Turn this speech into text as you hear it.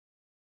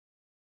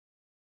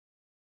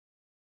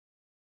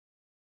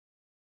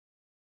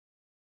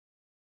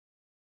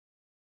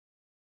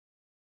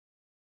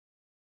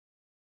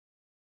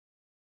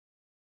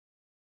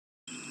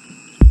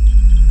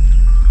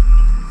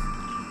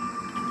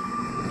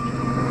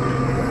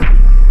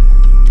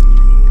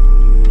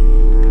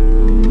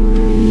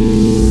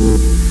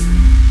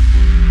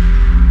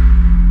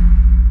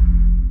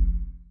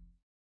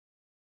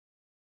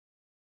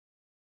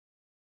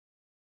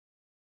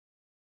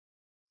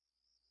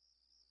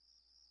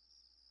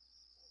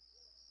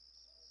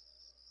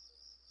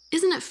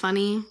Isn't it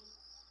funny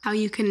how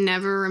you can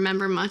never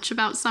remember much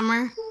about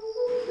summer?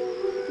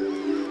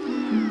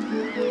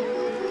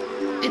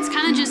 It's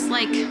kind of just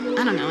like,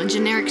 I don't know, a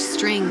generic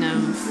string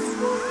of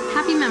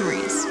happy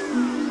memories.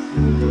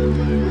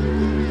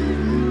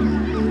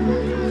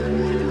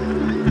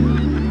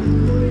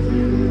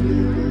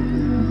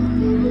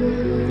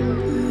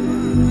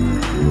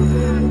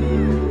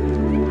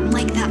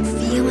 Like that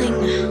feeling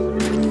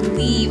when you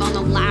leave on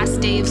the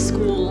last day of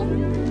school.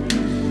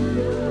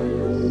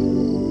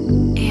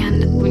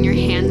 And when your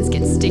hands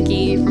get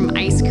sticky from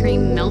ice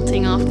cream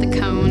melting off the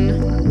cone.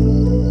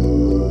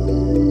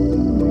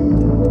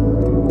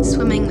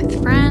 Swimming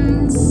with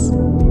friends,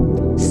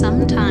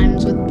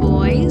 sometimes with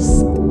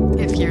boys,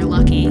 if you're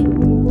lucky.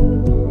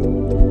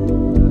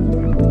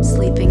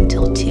 Sleeping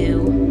till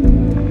 2.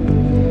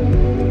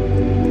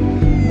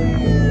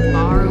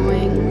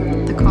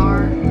 Borrowing the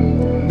car.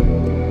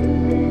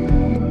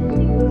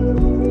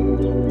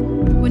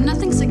 When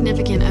nothing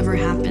significant ever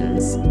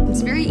happens,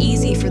 it's very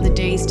easy for the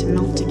days to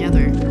melt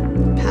together,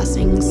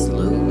 passing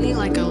slowly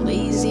like a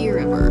lazy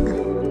river.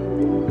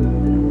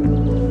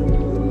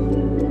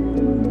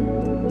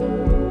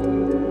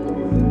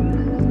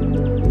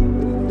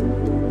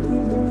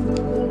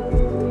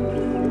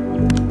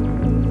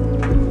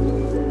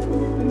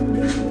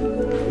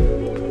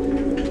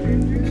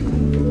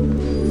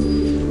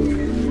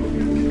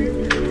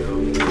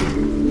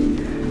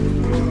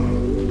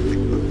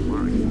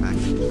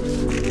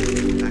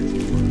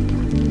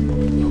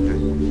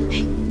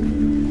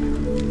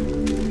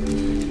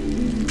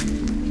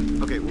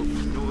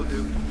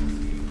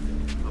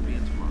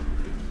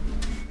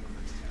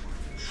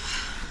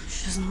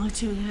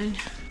 Too good.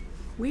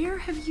 Where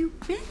have you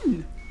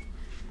been?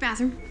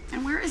 Bathroom.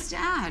 And where is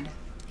Dad?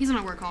 He's on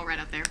a work call right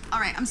up there. All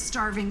right, I'm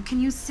starving.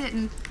 Can you sit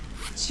and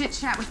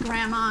chit-chat with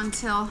Grandma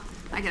until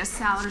I get a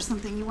salad or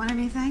something? You want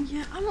anything?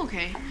 Yeah, I'm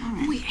okay. All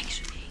right. Wait,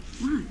 actually.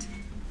 What?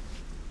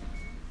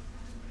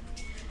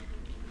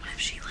 What if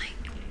she, like,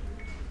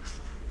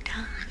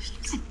 dies?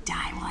 She's gonna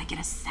die while I get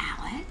a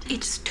salad.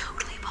 It's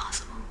totally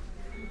possible.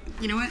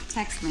 You know what?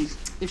 Text me.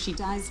 If she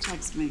dies,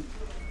 text me.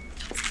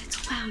 Don't say it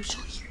so loud.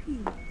 She'll hear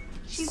you.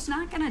 She's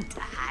not gonna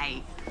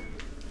die.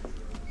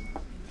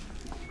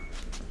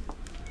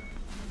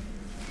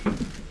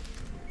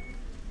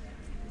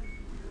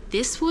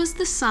 This was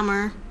the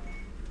summer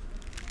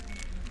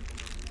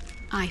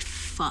I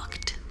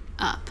fucked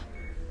up.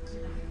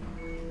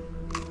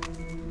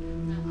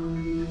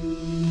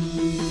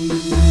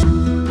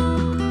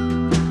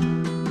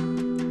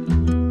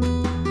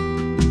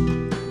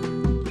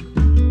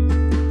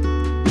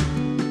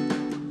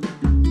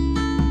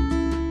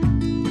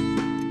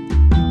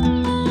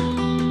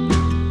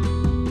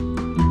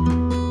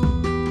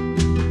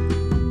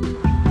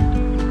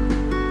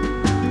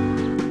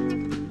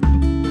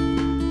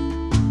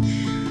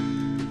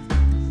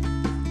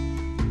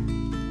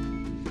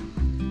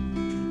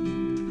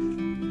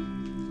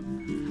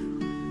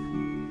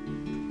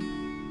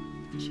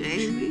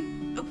 Jamie?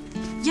 Oh,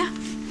 yeah.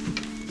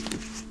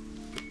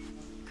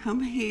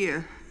 Come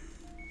here.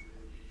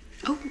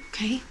 Oh,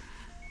 okay.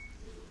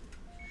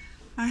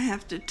 I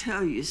have to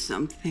tell you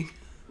something.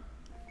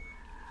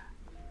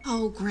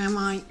 Oh,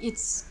 Grandma,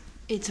 it's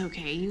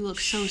okay. You look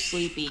so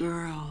sleepy.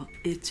 Girl,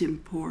 it's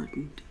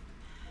important.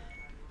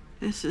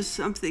 This is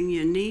something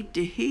you need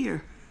to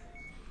hear.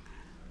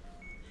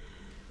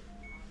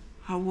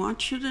 I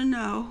want you to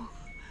know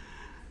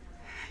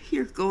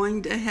you're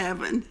going to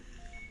heaven.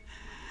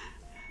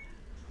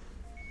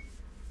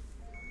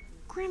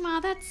 Grandma,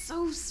 that's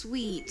so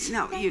sweet.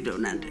 No, Thank you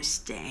don't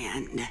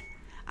understand.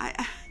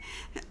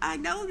 I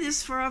know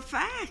this for a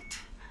fact.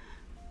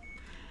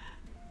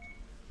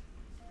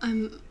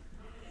 I'm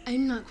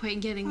not quite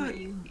getting what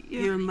you...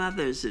 Your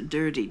mother's a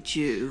dirty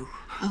Jew.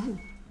 Oh.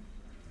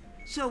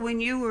 So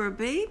when you were a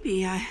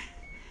baby, I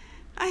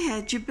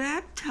had you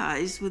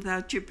baptized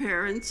without your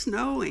parents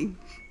knowing.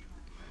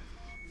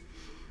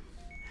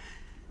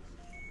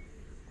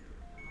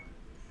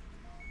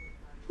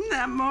 Isn't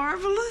that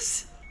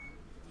marvelous?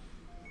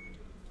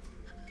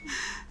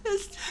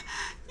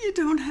 You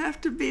don't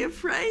have to be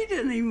afraid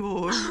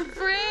anymore.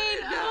 Afraid?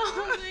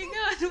 Oh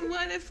my God,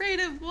 what? Afraid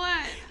of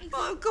what?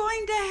 Well,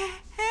 going to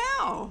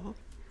hell.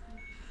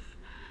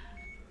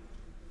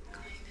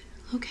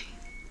 Okay.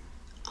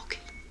 Okay.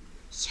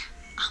 Yeah,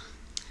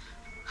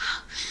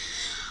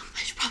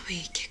 I should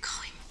probably get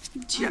going.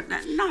 Yeah,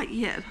 not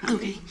yet, honey.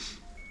 Okay.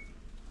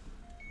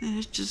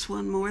 There's just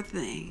one more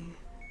thing.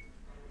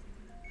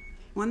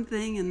 One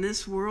thing in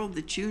this world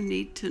that you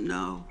need to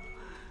know.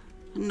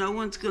 No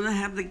one's gonna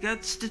have the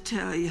guts to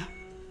tell you.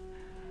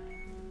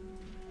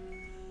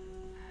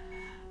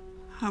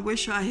 I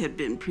wish I had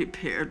been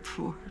prepared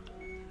for it.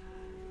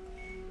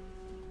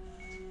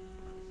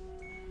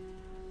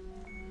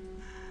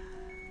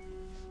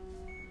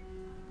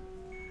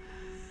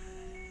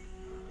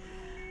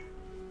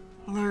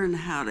 Learn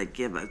how to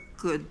give a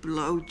good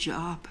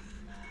blowjob.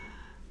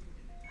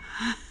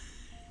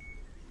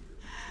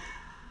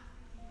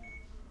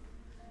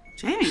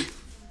 Jamie,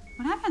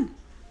 what happened?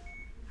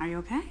 Are you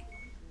okay?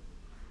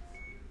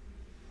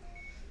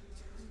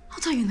 I'll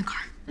tell you in the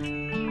car.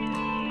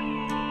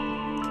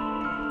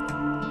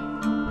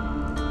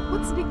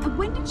 What's the big...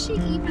 When did she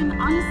even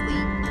honestly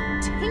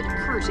take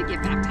her to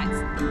get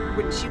baptized?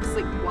 When she was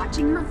like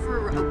watching her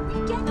for a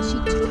weekend? She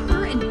took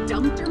her and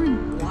dumped her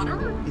in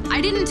water?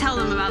 I didn't tell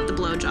them about the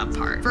blowjob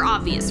part for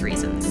obvious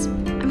reasons.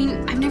 I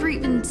mean, I've never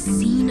even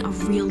seen a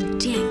real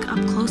dick up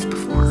close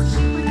before.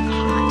 Like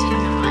hot,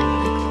 not like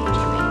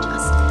fidgeting,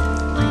 just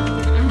like.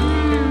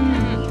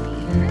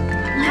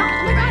 No,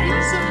 oh my god, it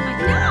was so like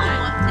no.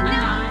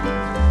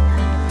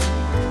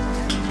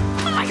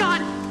 Oh my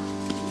god.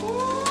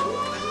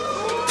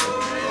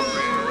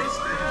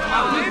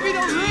 Baby,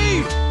 don't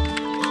leave!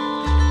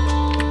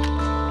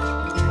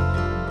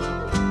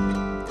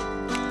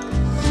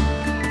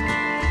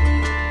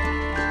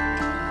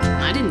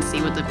 I didn't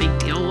see what the big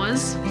deal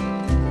was.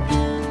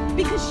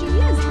 Because she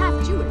is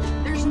half Jewish.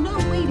 There's no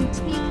way to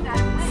take that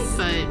away.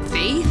 But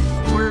faith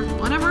or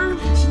whatever.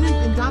 She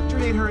didn't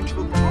indoctrinate her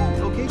into a cult,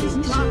 okay? This is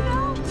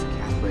not just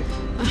Catholic.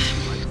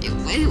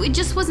 It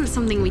just wasn't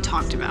something we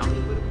talked about.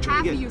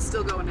 Half of you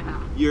still going to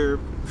hell. You're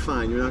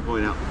fine. You're not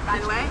going out. By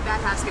the way,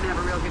 that half's gonna have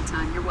a real good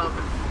time. You're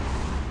welcome.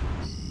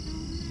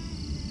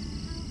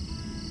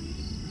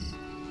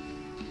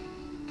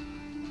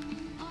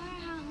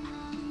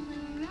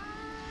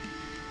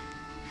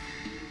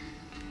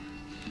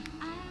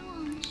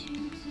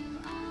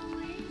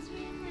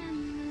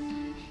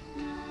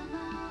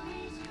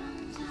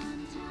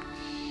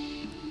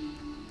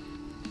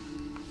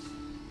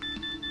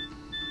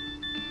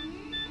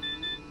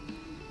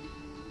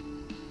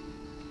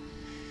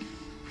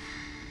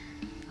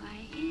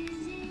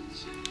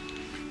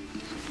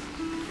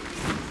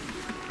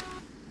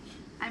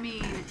 I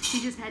mean,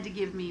 she just had to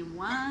give me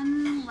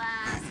one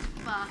last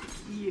fuck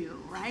you,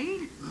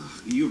 right?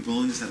 You were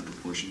blowing this out of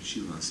proportion.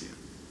 She loves you.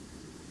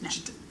 No,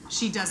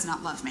 she does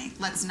not love me.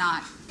 Let's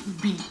not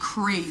be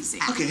crazy.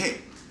 Okay,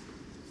 hey.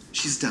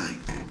 She's dying.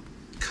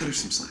 Cut her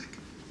some slack.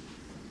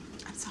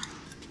 I'm sorry.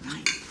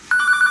 Right.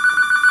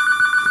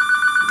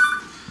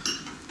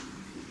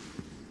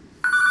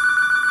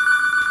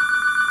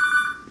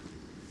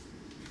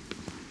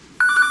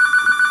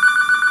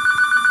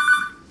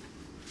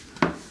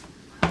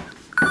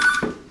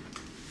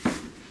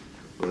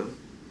 Well?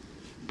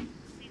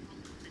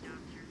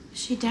 Is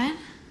she dead?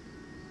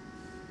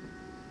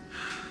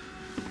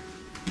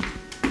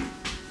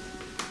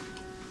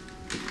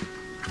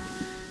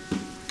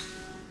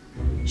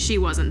 She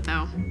wasn't,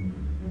 though.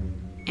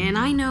 And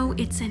I know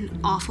it's an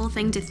awful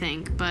thing to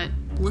think, but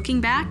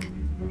looking back,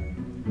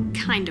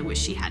 kinda wish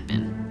she had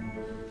been.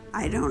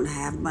 I don't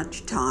have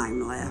much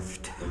time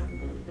left.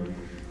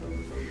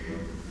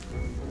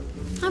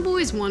 I've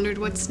always wondered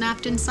what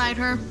snapped inside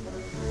her.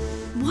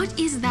 What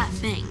is that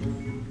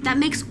thing that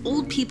makes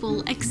old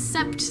people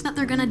accept that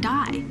they're gonna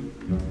die?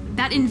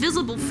 That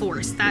invisible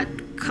force that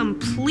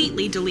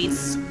completely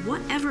deletes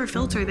whatever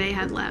filter they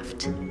had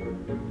left.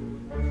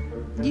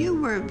 You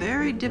were a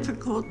very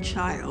difficult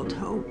child,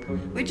 Hope,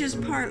 which is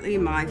partly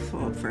my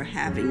fault for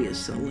having you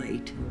so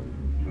late.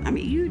 I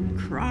mean, you'd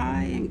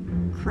cry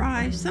and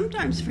cry,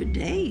 sometimes for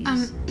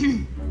days.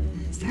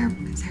 Is there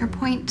a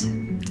point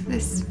to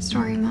this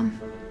story, Mom?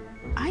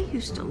 I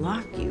used to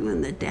lock you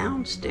in the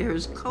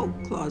downstairs coat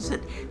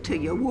closet till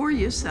you wore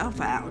yourself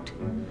out.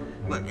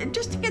 Well,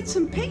 just to get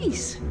some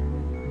peace.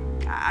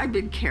 I've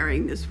been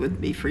carrying this with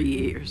me for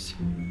years.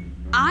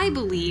 I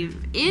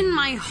believe in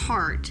my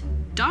heart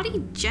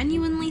Dottie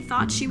genuinely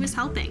thought she was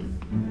helping.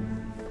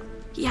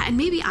 Yeah, and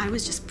maybe I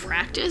was just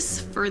practice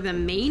for the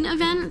main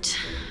event,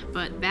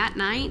 but that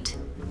night,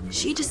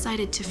 she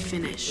decided to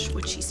finish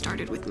what she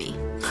started with me.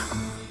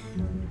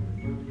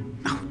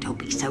 Oh, don't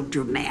be so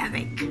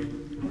dramatic.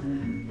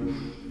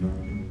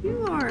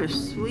 You are a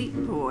sweet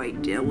boy,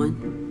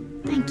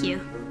 Dylan. Thank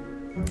you.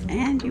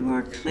 And you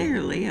are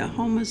clearly a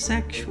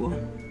homosexual.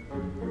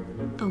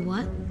 A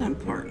what? I'm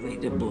partly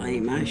to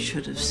blame. I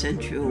should have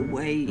sent you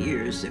away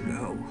years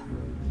ago.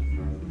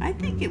 I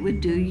think it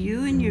would do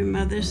you and your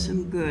mother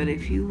some good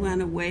if you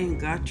went away and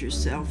got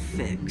yourself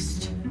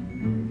fixed.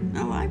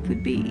 Now, life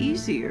would be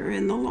easier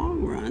in the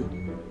long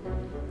run.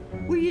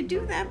 Will you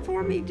do that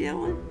for me,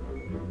 Dylan?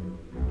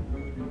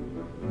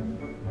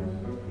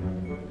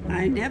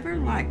 I never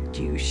liked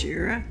you,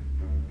 Scheer.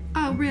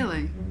 Oh,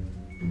 really?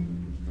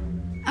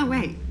 Oh,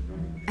 wait.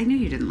 I knew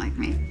you didn't like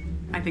me.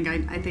 I think I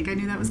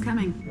knew that was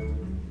coming.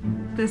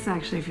 This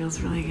actually feels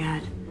really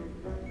good.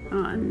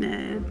 Oh,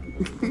 Ned,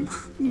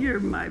 you're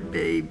my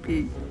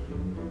baby.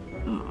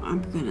 Oh,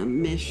 I'm gonna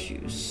miss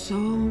you so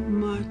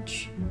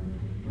much.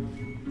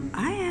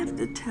 I have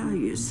to tell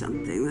you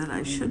something that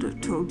I should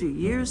have told you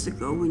years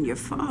ago when your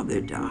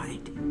father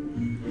died.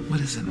 What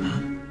is it,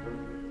 Mom?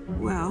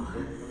 Well,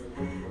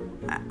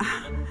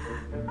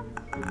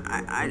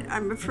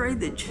 I'm afraid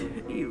that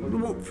you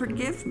won't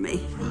forgive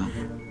me. Well,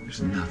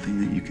 there's nothing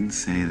that you can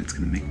say that's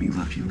gonna make me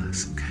love you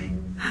less, okay?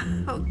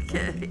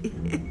 Okay.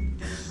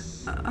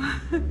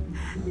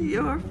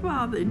 Your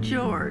father,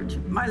 George,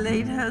 my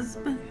late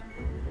husband,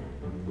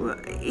 well,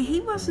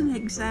 he wasn't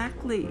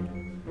exactly...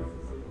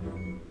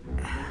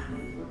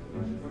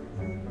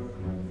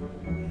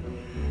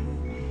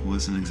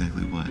 Listen,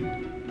 exactly what?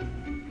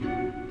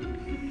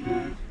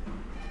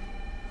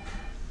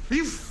 Are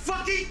you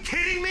fucking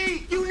kidding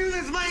me? You knew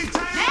this my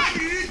entire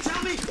life. You didn't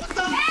tell me. What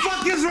the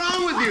fuck is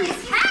wrong with you? What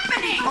is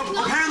happening?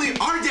 Apparently,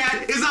 our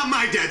dad is not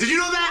my dad. Did you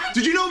know that?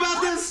 Did you know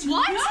about this?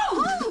 What?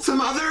 No.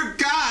 Some other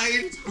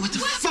guy. What the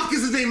fuck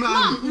is his name?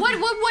 Mom, what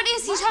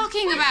is he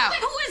talking about?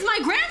 Who is my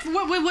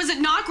was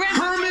it not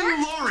Grandpa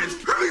Herman Lawrence.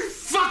 Herman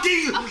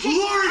fucking Lawrence.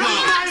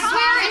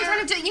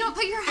 You know,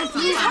 put your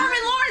headphones He's on.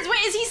 Herman Lawrence.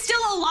 Wait, is he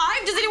still alive?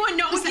 Does anyone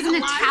know if he's an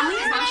alive?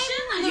 Italian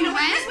Russian? You know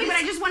what? But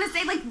I just want to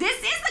say, like, this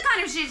is the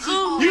kind of shit she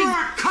pulls. You're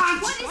a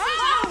cunt. What is he You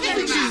talking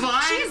think she's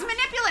about? lying? She is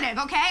manipulative,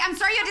 okay? I'm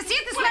sorry you had to see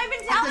it this way. I've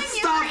been telling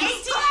you Stop, for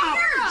 18 stop.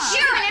 years.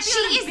 She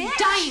is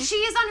dying. She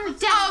is on her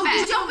deathbed.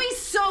 Oh, don't be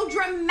so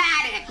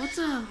dramatic. What's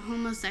a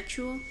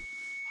homosexual?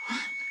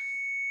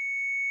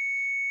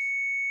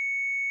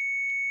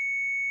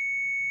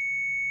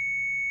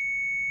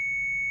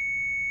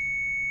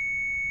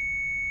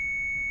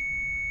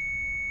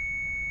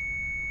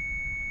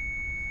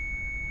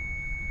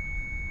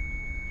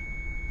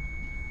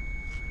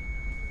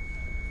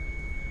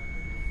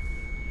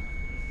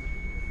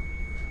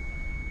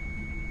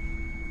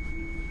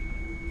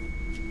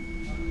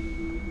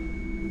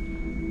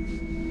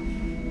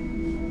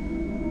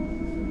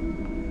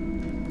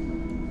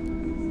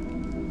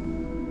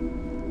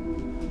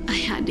 I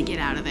had to get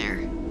out of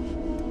there.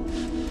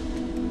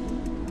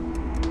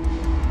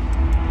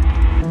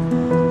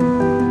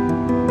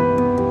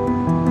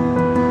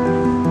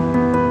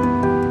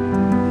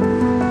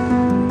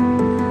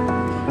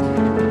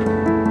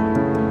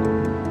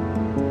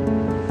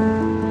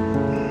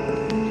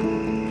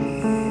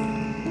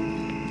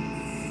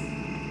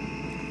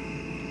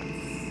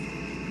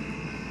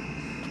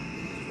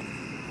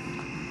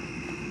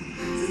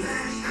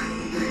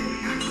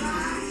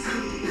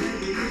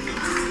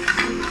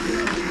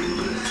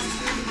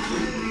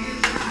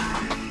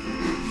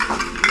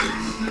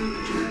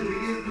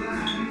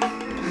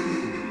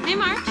 Hey,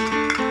 March.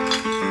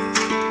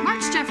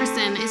 March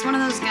Jefferson is one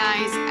of those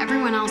guys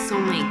everyone else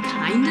only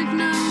kind of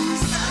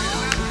knows.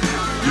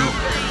 Yo,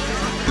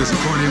 this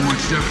party at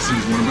March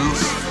Jefferson's one of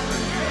those?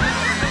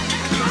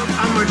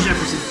 I'm Mark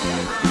Jefferson.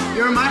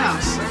 You're in my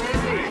house.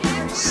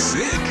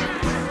 Sick.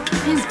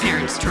 His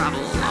parents travel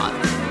a lot.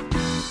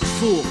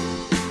 Fool.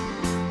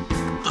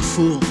 A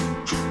fool.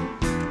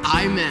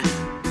 I met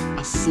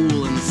a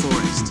fool in the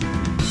forest.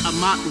 A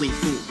motley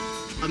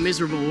fool. A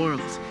miserable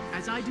world.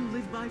 As I do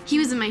live by. He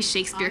was in my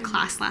Shakespeare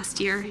class last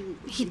year.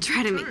 He'd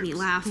try to make me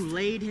laugh. Who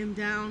laid him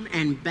down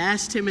and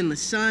basked him in the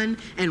sun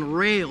and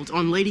railed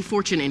on Lady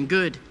Fortune in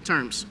good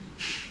terms.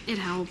 It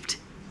helped.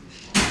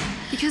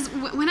 Because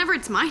whenever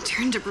it's my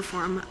turn to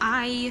perform,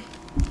 I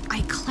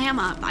clam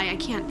up. I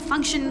can't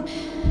function.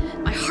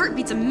 My heart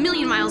beats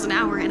 1,000,000 miles an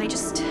hour, and I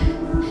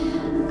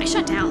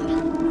shut down.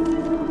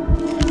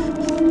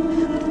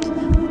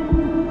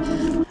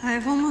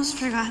 I've almost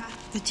forgot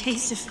the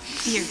taste of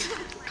fear.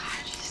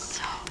 God, she's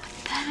so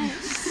pathetic.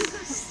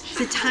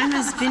 The time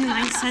has been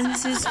my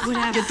senses would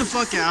have... Get the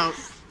fuck out.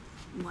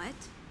 What?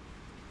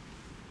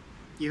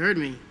 You heard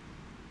me.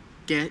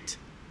 Get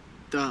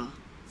the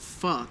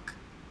fuck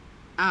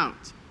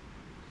out.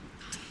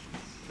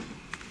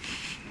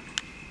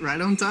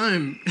 Right on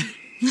time.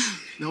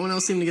 No one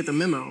else seemed to get the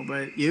memo,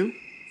 but you're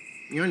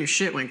on your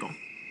shit, Winkle.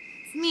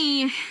 It's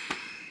me.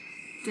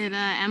 Did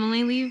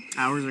Emily leave?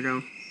 Hours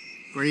ago.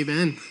 Where you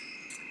been?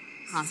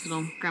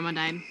 Hospital. Grandma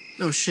died.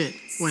 No shit.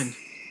 When?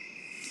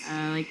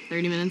 Like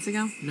 30 minutes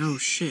ago. No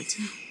shit.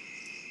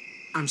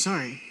 I'm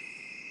sorry.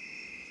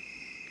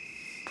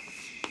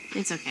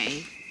 It's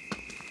okay.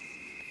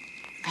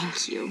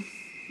 Thank you.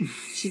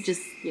 She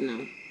just,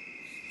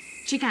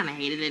 she kind of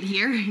hated it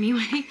here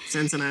anyway.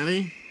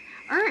 Cincinnati?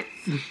 Earth.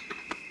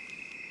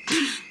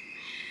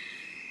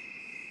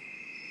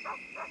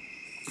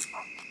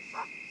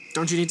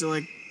 Don't you need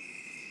to,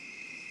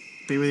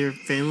 be with your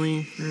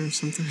family or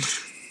something?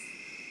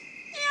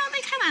 Yeah,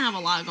 they kind of have a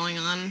lot going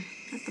on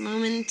at the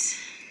moment.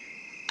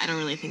 I don't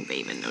really think they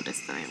even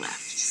noticed that I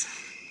left. So.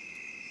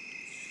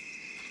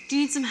 Do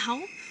you need some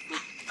help?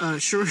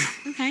 Sure.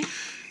 Okay.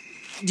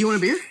 Do you want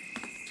a beer?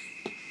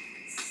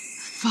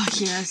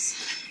 Fuck yes.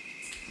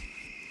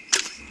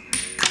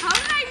 How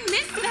did I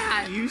miss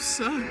that? You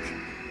suck.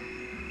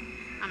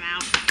 I'm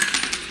out.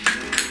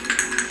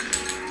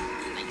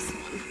 Nice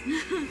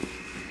one.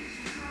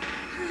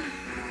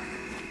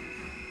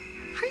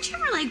 Aren't you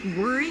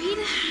ever, worried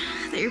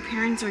that your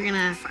parents are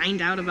gonna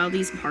find out about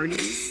these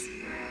parties?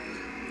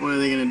 What are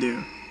they gonna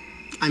do?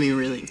 I mean,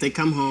 really, if they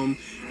come home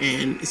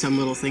and some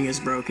little thing is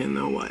broken,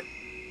 they'll what?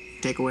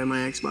 Take away my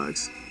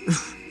Xbox?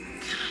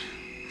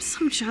 I'm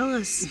so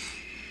jealous.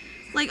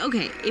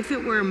 Okay, if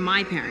it were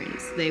my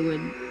parents, they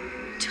would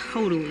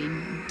totally,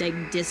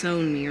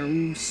 disown me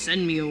or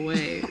send me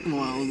away.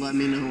 Well, let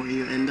me know where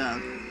you end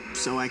up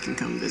so I can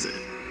come visit.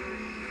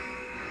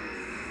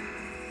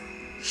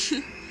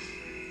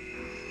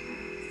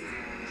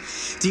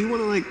 Do you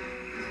want to,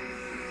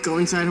 go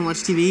inside and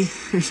watch TV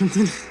or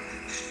something?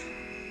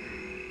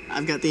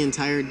 I've got the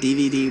entire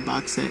DVD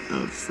box set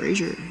of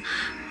Frasier.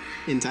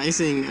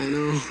 Enticing, I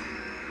know.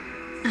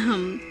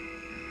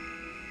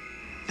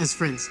 As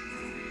friends.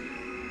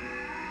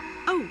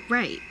 Oh,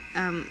 right.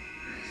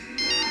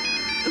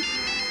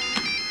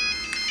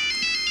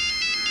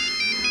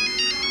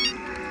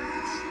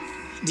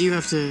 Do you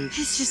have to...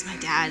 It's just my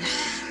dad.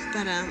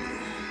 But,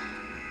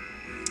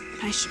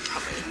 I should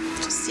probably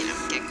just,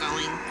 get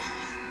going.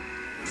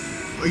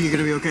 Are you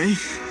gonna be okay?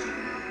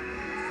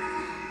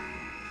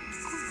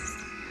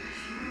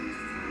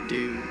 Do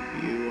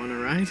you want to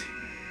ride?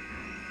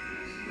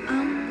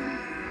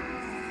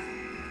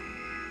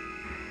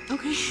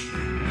 Okay.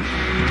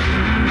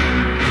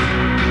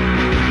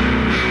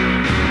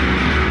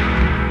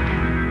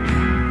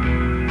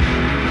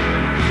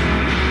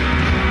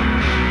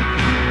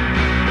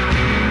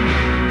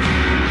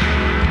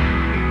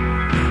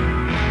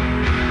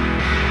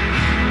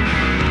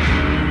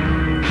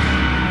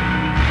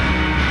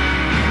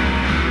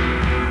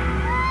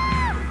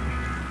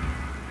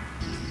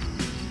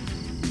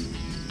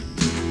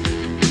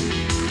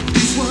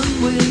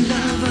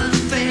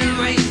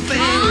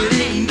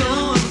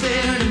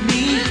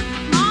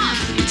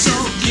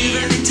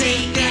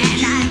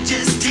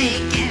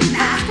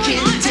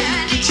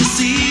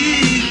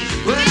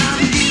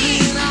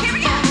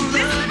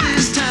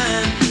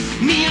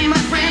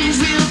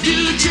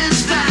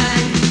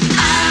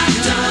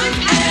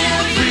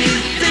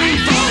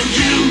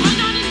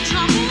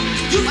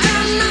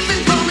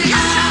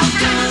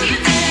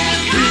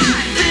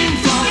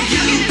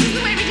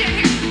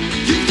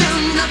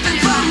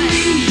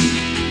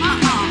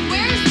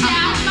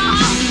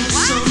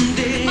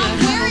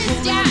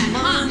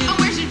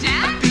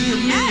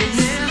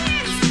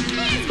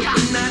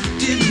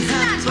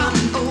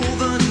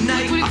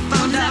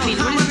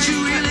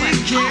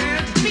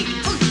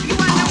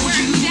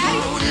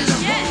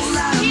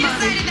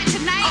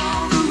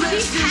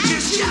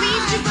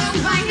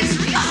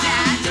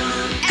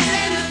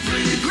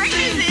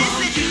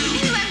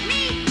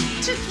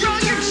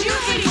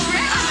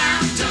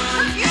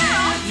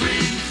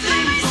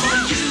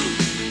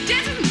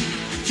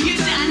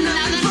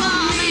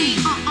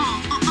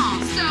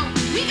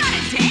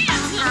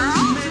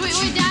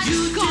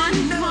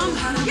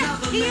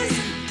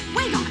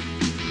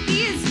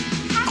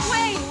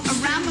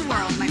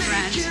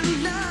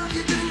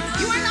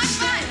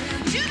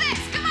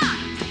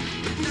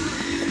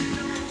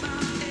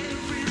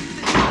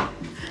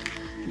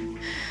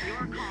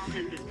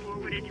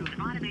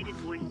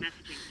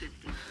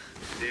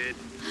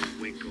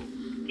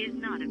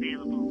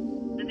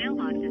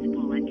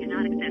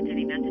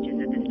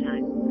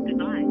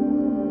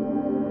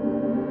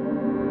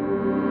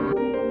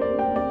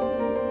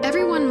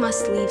 Everyone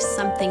must leave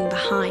something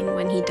behind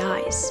when he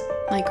dies,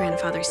 my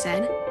grandfather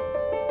said.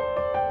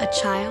 A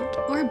child,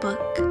 or a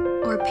book,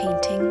 or a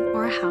painting,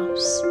 or a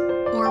house,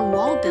 or a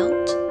wall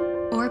built,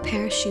 or a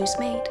pair of shoes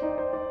made,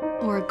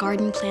 or a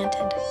garden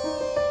planted.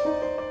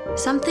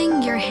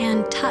 Something your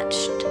hand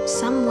touched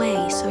some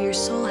way so your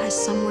soul has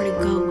somewhere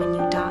to go when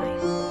you die.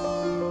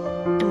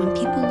 And when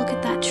people look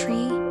at that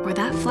tree or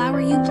that flower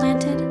you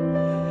planted,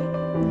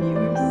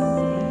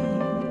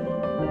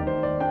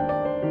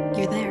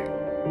 you're there.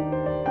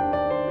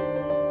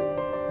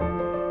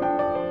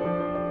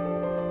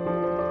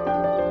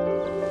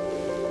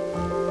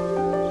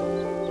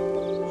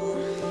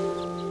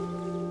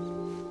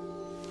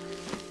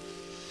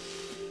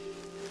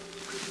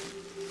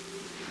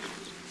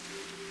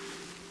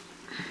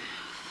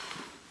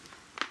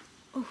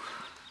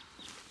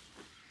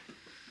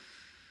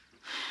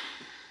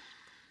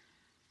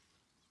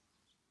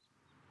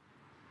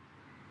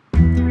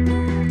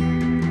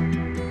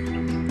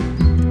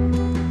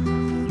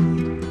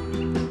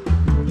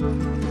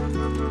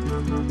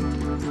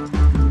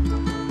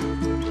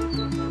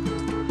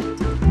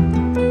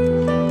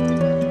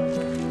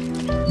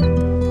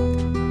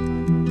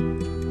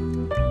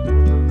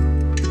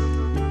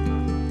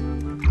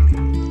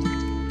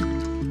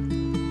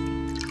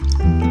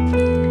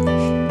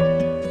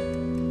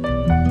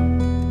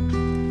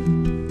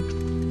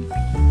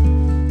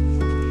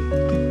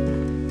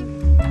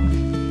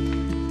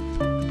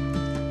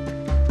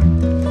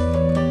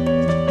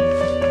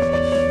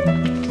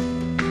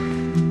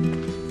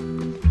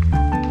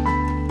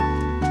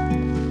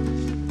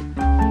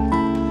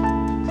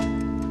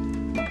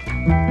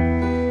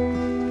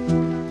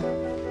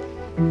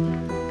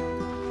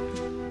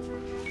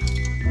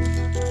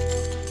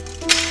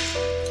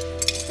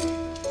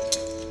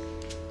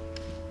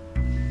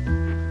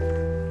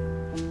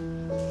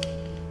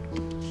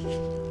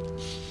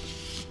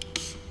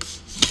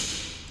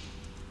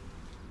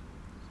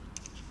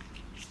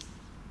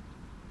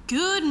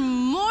 Good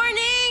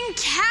morning,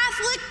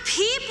 Catholic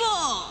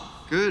people!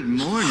 Good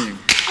morning.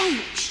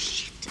 Oh,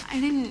 shit. I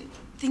didn't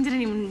think that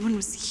anyone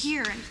was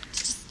here. And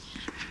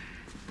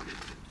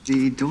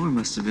The door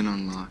must have been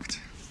unlocked.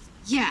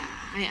 yeah,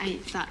 I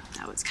thought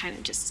that was kind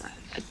of just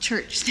a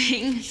church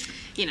thing.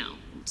 You know,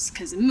 just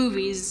because in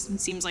movies, it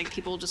seems like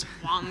people just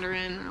wander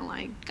in and are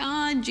like,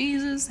 God,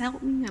 Jesus,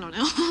 help me. I don't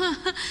know.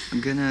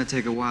 I'm gonna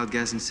take a wild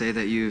guess and say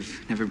that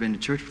you've never been to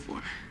church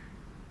before.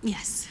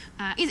 Yes.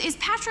 Is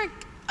Patrick...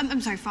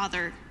 I'm sorry,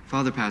 Father...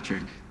 Father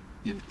Patrick.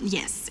 Yeah.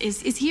 Yes.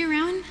 Is he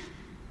around?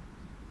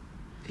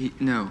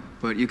 No,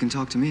 but you can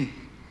talk to me.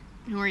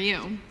 Who are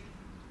you?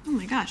 Oh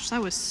my gosh,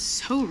 that was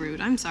so rude.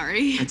 I'm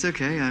sorry. It's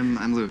okay.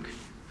 I'm Luke.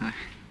 Hi.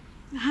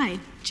 Hi,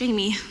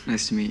 Jamie.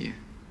 Nice to meet you.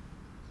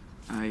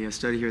 I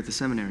study here at the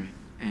seminary,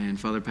 and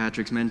Father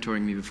Patrick's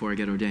mentoring me before I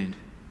get ordained.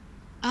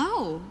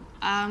 Oh,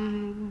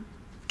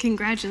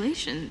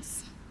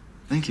 congratulations.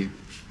 Thank you.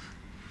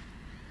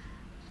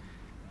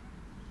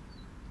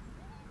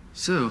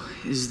 So,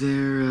 is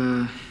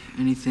there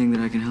anything that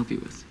I can help you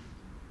with?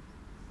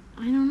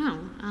 I don't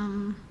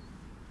know.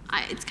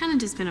 It's kind of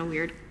just been a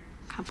weird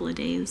couple of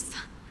days.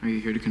 Are you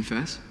here to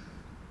confess?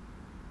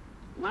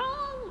 Well,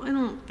 I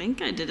don't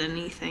think I did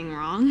anything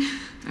wrong.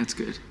 That's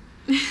good.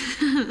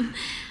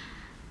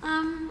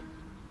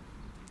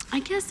 I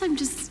guess I'm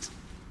just,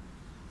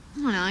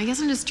 I don't know, I guess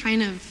I'm just trying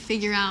to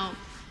figure out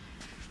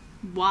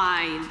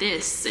why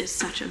this is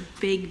such a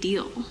big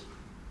deal.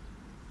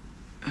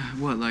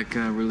 What, like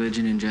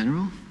religion in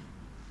general?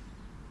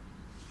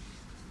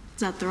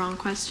 Is that the wrong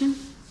question?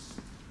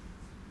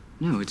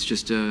 No, it's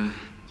just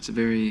it's a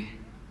very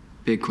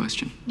big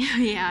question.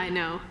 Yeah, I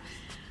know.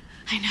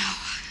 I know.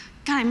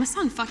 God, I must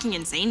sound fucking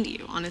insane to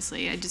you,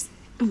 honestly. Oh,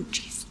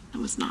 jeez, that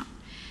was not.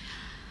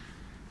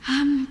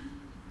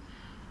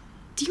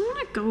 Do you want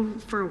to go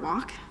for a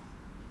walk?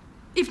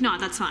 If not,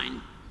 that's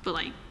fine. But,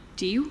 like,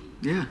 do you?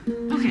 Yeah.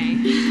 Okay.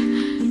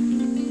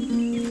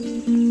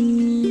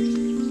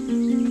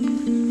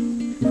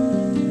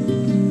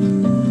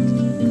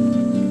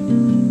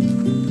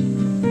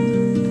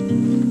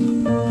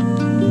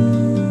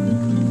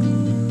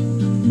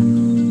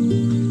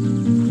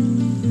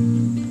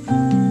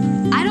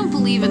 I don't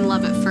believe in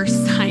love at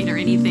first sight or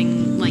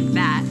anything like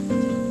that.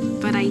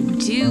 But I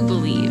do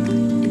believe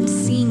in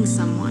seeing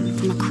someone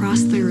from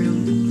across the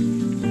room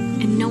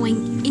and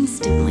knowing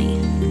instantly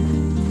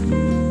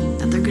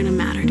that they're gonna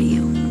matter to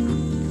you.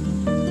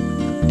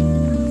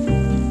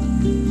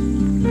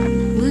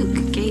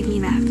 Luke gave me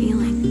that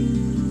feeling.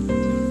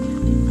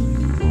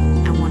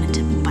 I wanted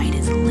to bite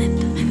his lip.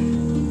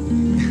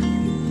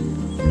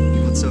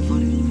 What's so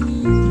funny?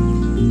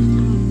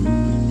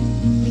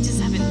 We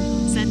just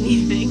haven't said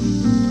anything.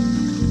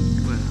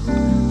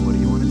 Well, what do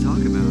you want to talk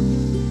about?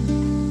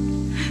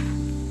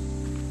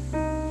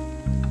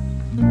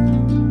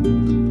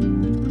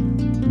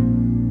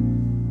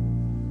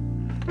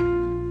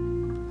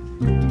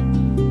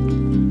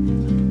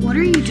 What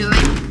are you doing?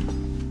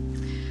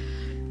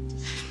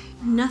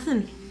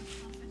 Nothing.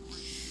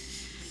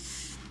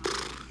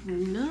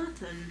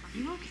 Nothing.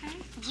 You okay?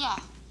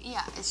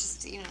 Yeah, it's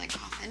just, like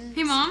coughing.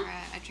 Hey, Mom.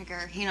 A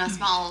trigger,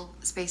 small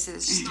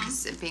spaces, just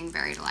 'cause being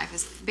buried alive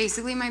is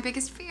basically my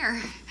biggest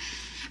fear.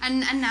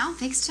 And now,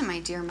 thanks to my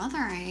dear mother,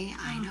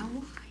 I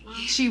know why.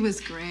 She was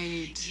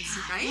great,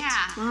 right?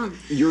 Yeah.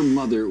 Your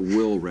mother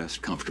will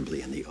rest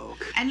comfortably in the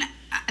oak. And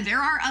there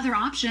are other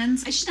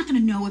options. She's not gonna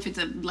know if it's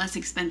a less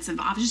expensive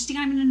option. She's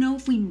not gonna know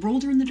if we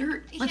rolled her in the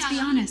dirt. Let's be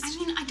honest. I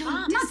mean, I don't.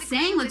 I'm not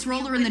saying let's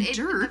roll her in the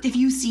dirt. Have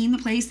you seen the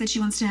place that she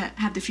wants to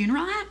have the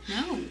funeral at?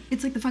 No.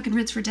 It's like the fucking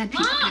Ritz for dead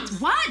people. Mom!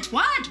 It's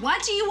what?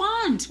 What do you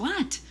want?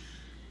 What?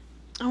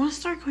 I want to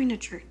start going to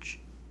church.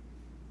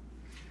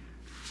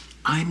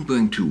 I'm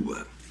going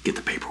to get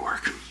the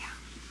paperwork.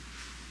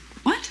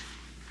 What?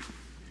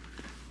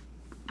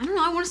 I don't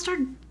know. I want to start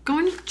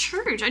going to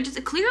church.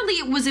 Clearly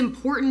it was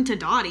important to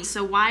Dottie,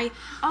 so why?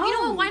 Oh. You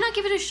know what? Why not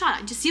give it a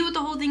shot? Just see what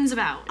the whole thing's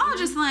about. Oh,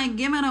 just like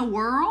give it a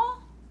whirl?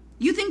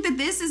 You think that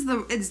this is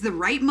the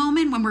right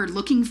moment when we're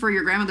looking for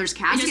your grandmother's It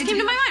casket? just came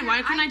to my mind.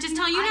 Why couldn't I just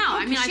tell you now?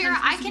 Scheer,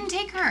 I can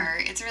take her.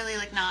 It's really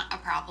not a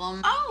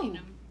problem. Oh.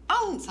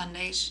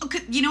 Sundays. Okay,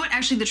 you know what?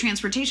 Actually, the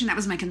transportation, that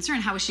was my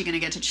concern. How is she going to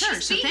get to church?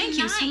 She's So thank being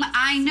you so nice. much.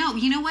 I know.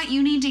 You know what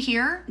you need to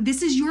hear?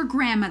 This is your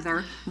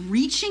grandmother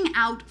reaching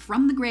out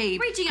from the grave,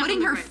 Reaching out putting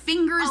from the her grave.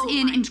 fingers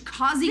in and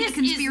causing This a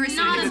conspiracy. is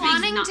not to a go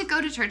Wanting not- to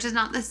go to church is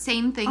not the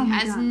same thing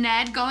my as God.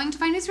 Ned going to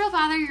find his real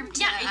father. Yeah,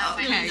 it's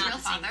really not the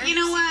same. You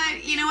know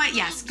what? You know what?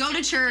 Yes, go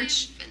to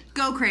church.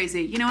 Go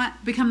crazy. You know what?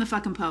 Become the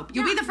fucking Pope.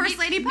 You'll be the first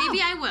lady Pope.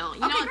 Maybe I will. You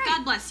know what? great.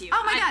 God bless you.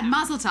 Oh my God,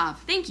 Mazel Tov.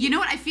 Thank you. You know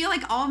what? I feel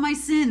like all my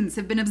sins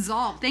have been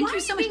absolved. Thank Why you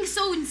are so you much. being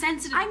so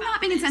insensitive? I'm about not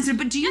being this? insensitive,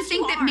 but do you Yes,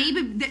 think that are.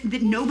 maybe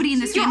that nobody in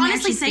this You're family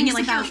honestly actually saying it thinks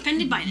like you're about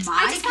offended by this. my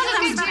I just thought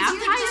that was family?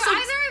 baptized. Do either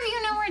of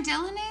you know where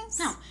Dylan is?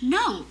 No.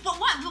 No. But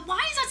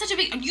why is that such a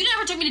big... You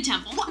never took me to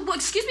temple. Well,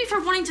 excuse me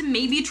for wanting to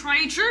maybe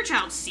try church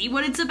out, see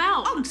what it's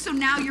about. Oh, so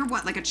now you're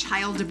what, like a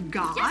child of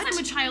God? Yes, I'm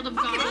a child of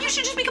God. Okay, then you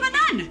should just become a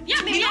nun.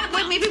 Yeah, maybe You know I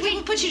what? will. Maybe we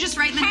will put you just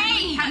right in the...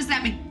 Hey! How does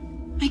that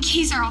mean? My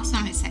keys are also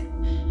missing.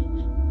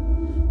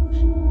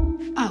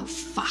 Oh,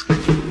 fuck.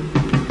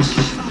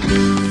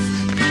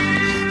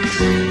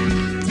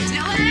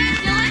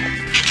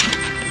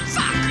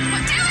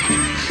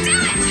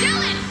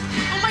 Dylan!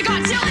 Oh my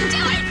God, Dylan!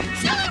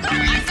 Dylan, open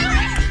my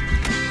door!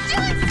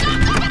 Dylan, stop!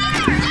 Open the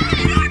door! Open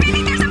the door,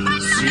 baby! There's a button on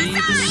See the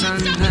the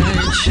side!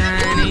 sunlight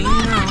shining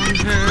on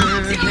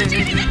her Dylan,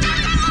 Jamie, the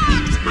door's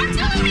unlocked! I'm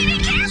telling you, be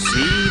careful!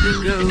 See the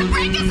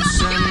golden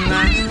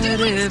sunlight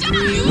everywhere.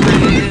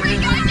 Break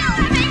the window!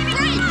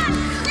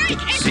 Break!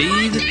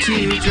 See the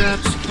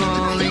teardrops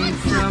falling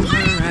from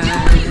her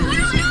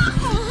eyes.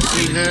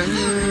 See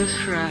her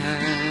cry.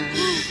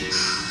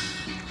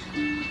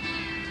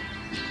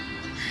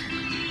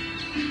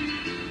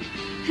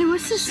 Hey,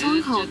 what's this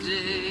song called?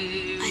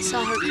 I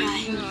Saw Her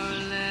Cry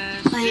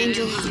by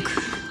Angel Hook.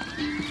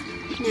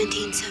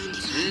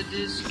 1975.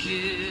 This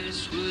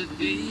kiss would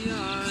be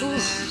our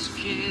last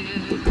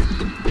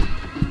kiss.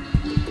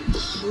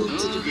 All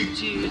the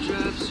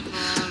teardrops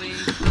falling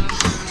from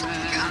her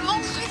eyes. Oh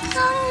my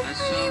God, I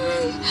saw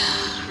her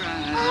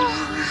cry. Oh,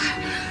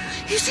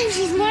 you saved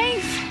his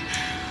life.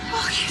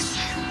 Oh, yes.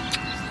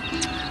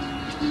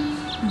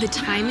 The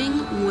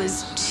timing was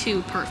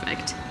too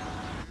perfect.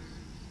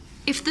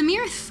 If the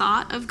mere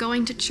thought of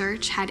going to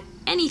church had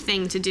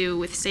anything to do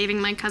with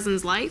saving my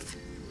cousin's life,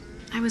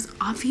 I was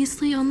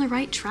obviously on the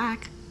right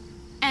track.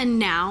 And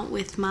now,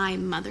 with my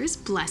mother's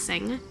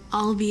blessing,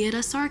 albeit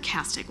a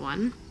sarcastic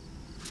one,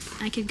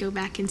 I could go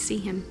back and see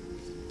him.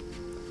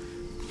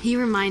 He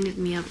reminded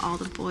me of all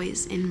the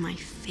boys in my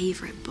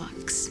favorite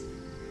books.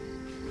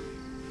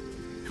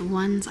 The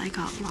ones I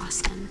got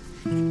lost in.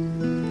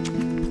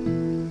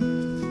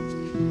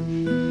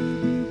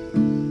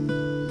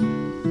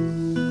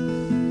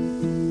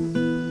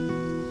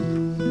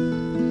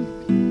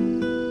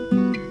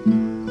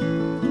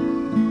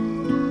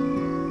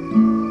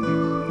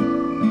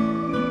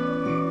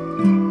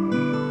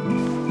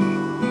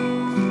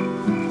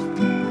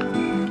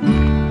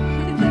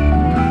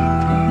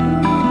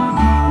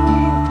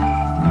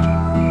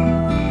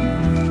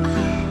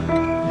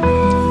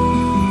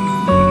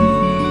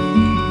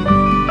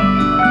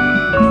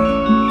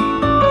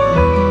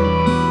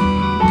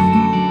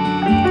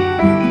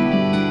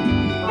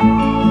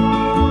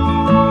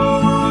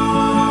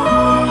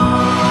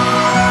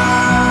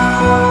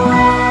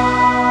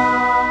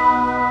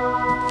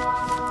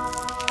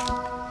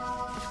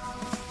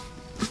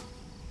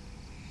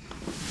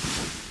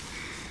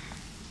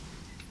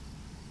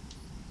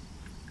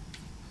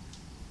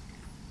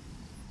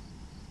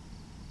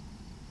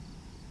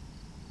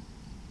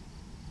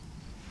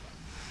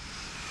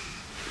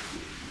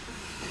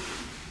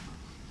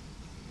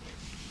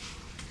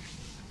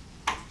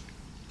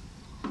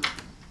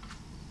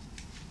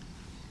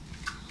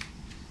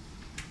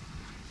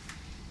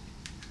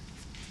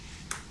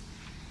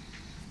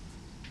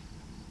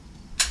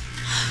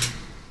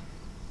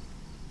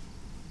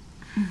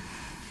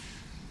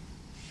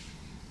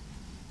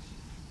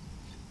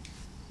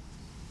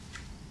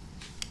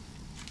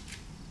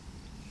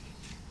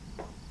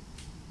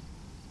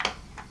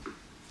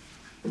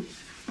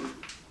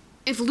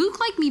 If Luke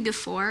liked me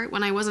before,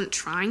 when I wasn't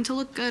trying to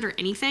look good or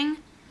anything,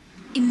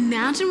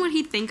 imagine what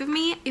he'd think of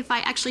me if I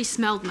actually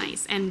smelled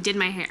nice and did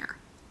my hair.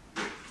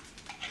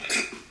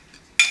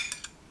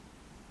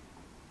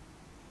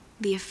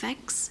 The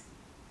effects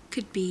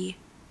could be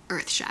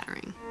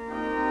earth-shattering.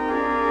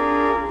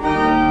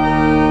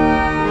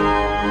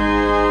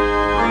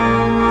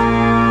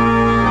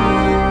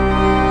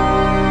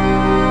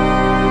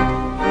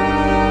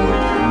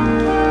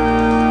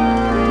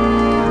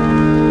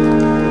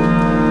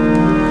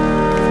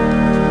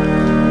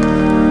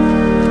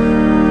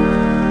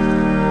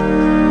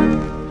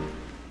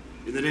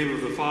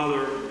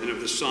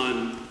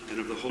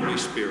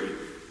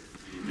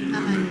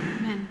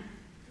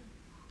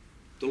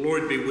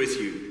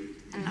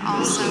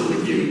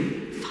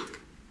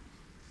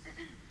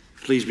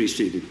 Please be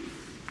seated.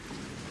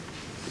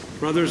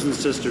 Brothers and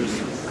sisters,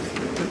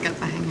 We'll get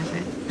the hang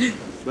of it.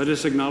 let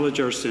us acknowledge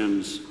our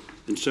sins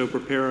and so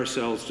prepare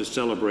ourselves to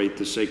celebrate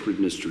the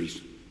sacred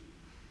mysteries.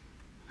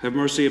 Have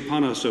mercy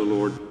upon us, O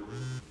Lord.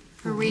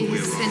 For we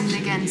have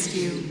sinned against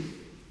you.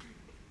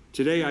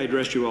 Today I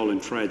address you all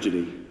in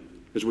tragedy,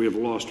 as we have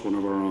lost one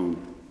of our own.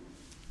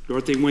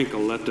 Dorothy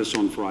Winkle left us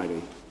on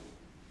Friday.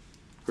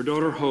 Her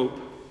daughter Hope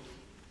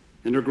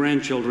and her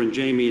grandchildren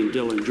Jamie and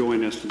Dylan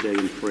join us today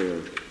in prayer.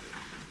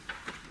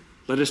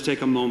 Let us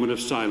take a moment of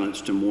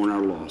silence to mourn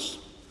our loss.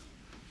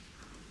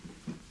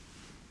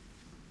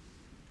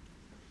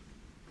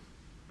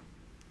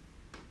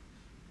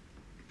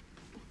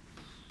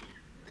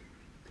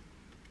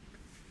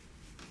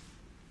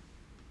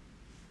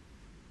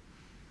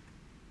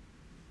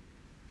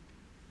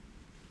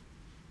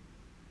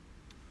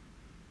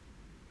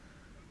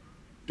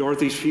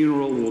 Dorothy's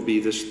funeral will be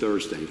this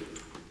Thursday,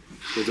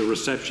 with a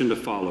reception to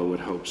follow at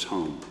Hope's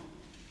home.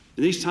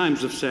 In these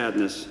times of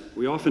sadness,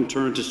 we often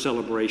turn to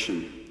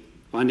celebration,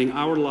 finding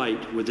our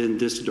light within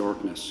this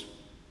darkness.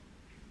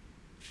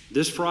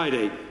 This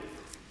Friday,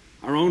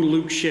 our own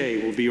Luke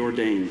Scheer will be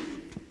ordained.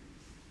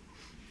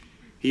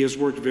 He has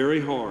worked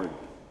very hard,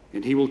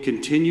 and he will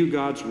continue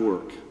God's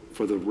work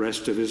for the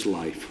rest of his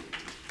life.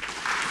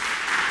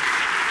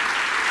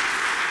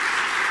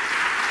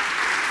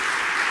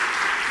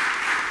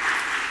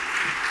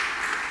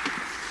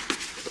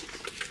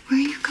 Where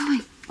are you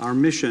going? Our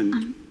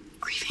mission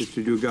is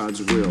to do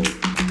God's will.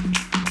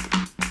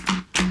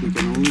 We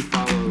can only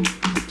follow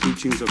the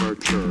teachings of our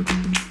church,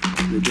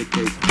 the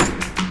dictates.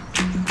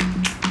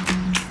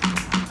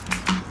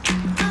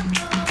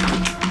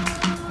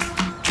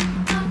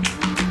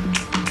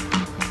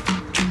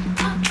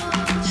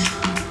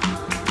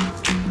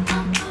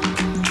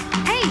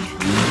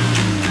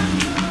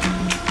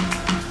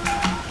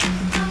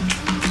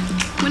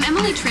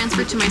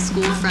 to my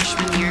school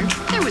freshman year,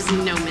 there was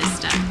no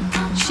misstep.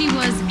 She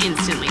was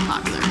instantly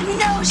popular.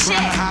 No shit!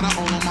 The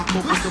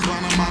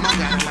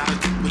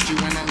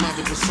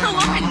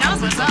woman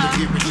knows what's up.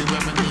 Your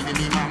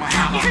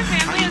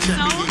family is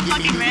so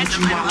fucking rich.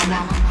 I love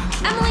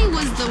it. Emily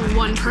was the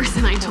one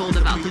person I told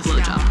about the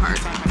blowjob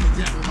part.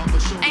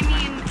 I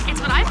mean,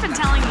 it's what I've been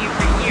telling you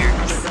for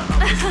years.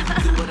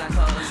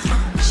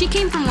 She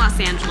came from Los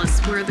Angeles,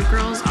 where the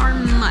girls are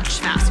much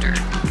faster,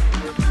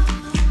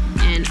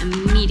 and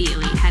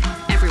immediately had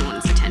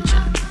everyone's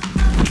attention.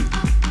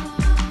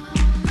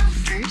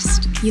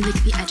 First, you lick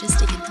the edges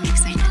to get them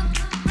excited.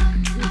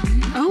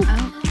 Oh.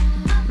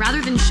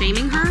 Rather than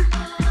shaming her,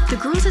 the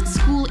girls at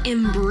school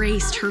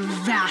embraced her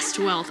vast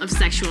wealth of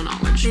sexual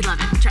knowledge. They love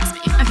it, trust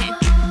me. Okay.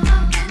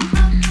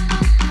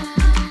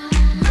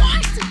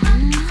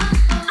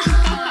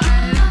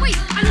 Wait,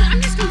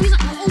 I'm just confused.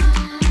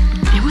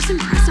 It was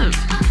impressive.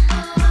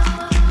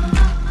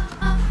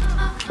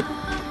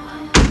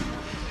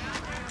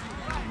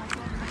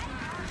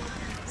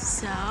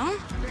 So,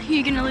 who are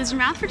you gonna lose your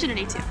mouth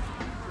virginity to?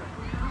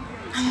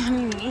 What do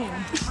you mean?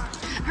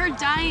 Her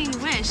dying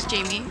wish,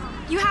 Jamie.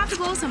 You have to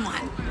blow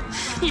someone.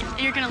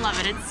 You're gonna love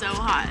it, it's so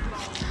hot.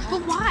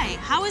 But why?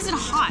 How is it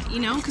hot, you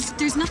know? Because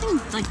there's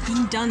nothing, like,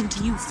 being done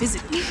to you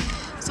physically.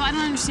 So I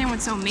don't understand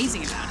what's so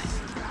amazing about it.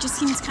 It just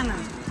seems kind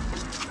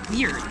of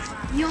weird.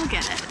 You'll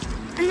get it.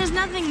 And there's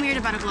nothing weird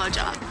about a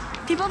blowjob.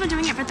 People have been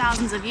doing it for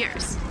thousands of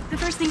years. The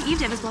first thing Eve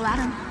did was blow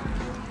Adam.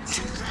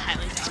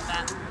 Highly doubt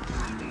that.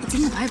 It's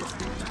in the Bible.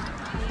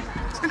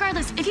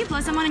 Regardless, if you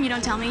blow someone and you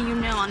don't tell me, you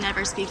know I'll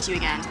never speak to you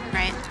again,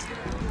 right?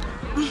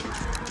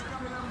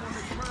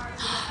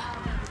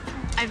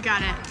 I've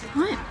got it.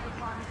 What?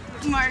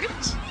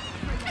 March.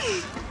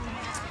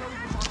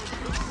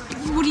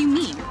 What do you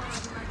mean?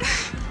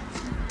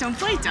 Don't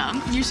play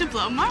dumb. You should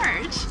blow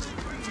March.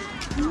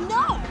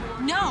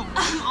 No,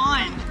 come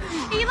on.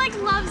 He, like,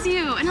 loves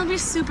you, and he'll be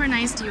super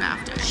nice to you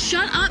after.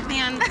 Shut up,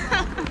 man.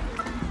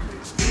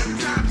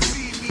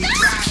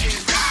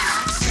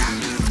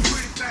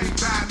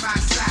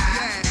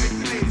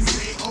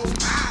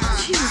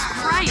 Jesus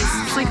Christ,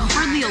 it's like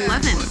hardly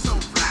 11.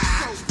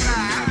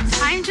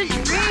 Time to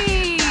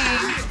drink.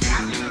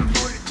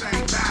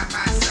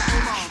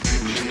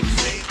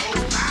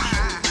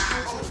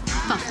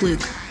 Fuck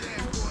Luke.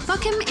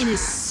 Fuck him in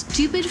his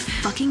stupid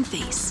fucking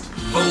face.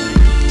 I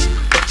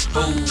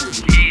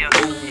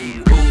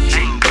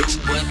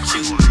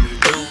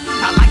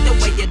like the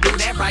way you do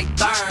that right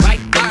there,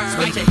 right there.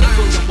 Switch your hips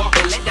when you walk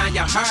and let down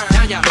your hair,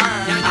 down your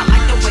hair. I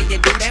like the way you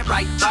do that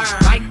right there,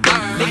 right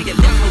there. Lick your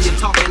lips when you're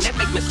talking, that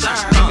make me stir,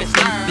 make me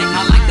stir.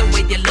 I like the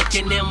way you look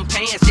in them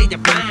pants, say you're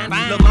fine.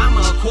 Lil'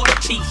 mama a quarter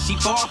piece, she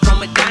far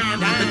from a dime.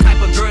 The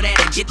type of girl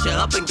that'll get you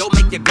up and go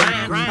make you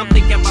grind. I'm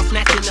thinking about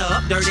snatching her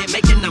up dirty,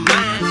 making her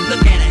mine.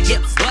 Look at her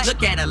hips,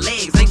 look at her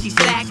legs, ain't she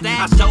stacked?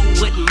 I sure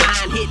wouldn't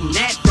mind hitting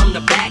that from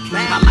the back.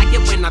 I like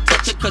it when I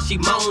touch her cause she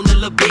moan a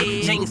little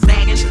bit. Chain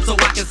sagging so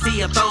I can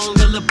see her thong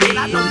a little bit.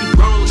 I know you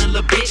grown a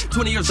little bit,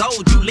 20 years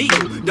old, you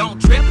legal. Don't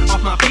trip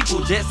off my people,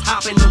 just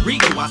hop in the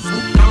Regal. I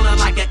swoop down her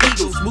like an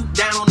eagle, swoop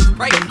down on the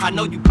prey. I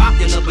know you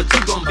popular, but you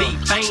gon' be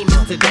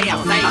famous today. I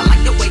say, I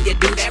like the way you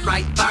do that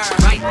right there,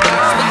 right there.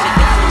 Switch your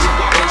hips when you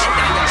walk and let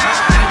down your hair,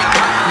 down your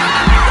hair.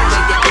 I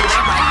like the way you do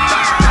that right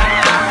there,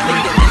 right there.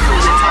 Lick your lips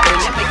when you're talking,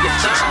 that make you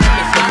stir, make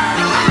me stir.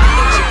 I like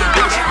the way you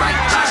do that right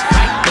there,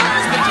 right there.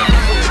 Switch your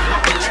hips when you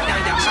walk and let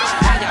down your hair,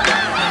 down your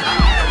hair. I like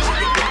the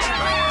way you do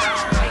that right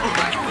there,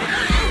 right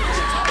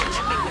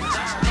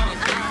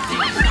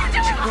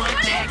there.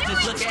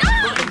 Just look at the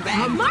front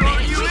back. Man,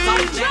 you so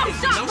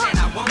nasty, you know that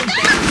I want that.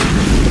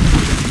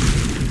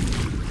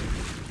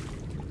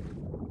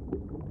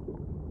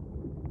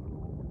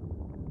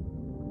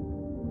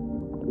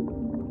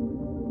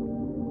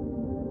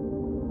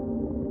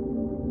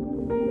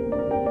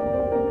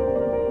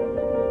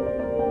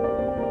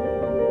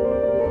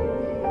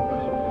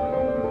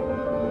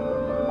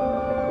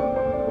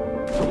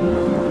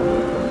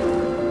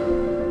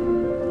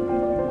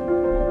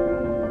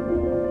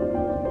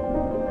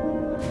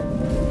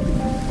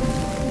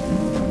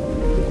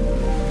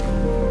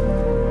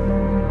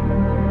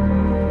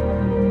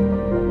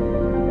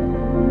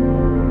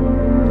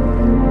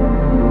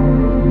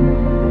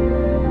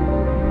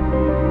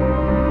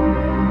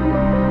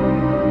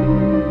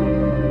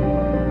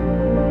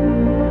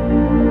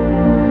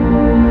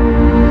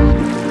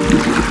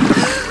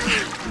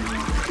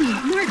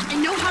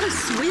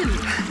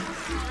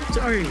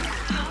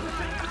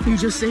 You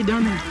just stay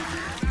down there.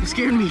 You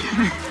scared me.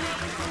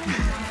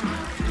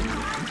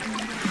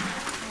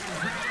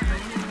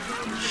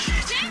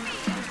 Shit.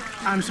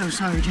 I'm so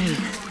sorry, Jay.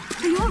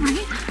 Are you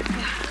alright?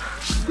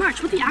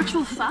 March, what the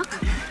actual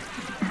fuck?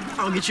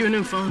 I'll get you a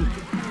new phone.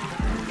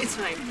 It's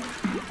fine.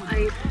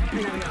 I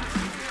gotta go.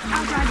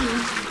 I'll drive you.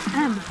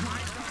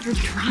 You're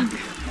drunk.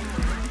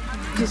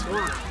 Just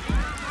walk.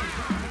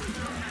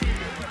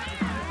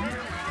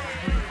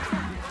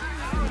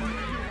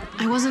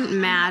 I wasn't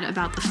mad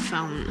about the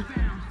phone.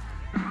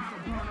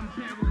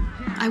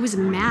 I was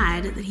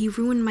mad that he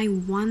ruined my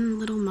one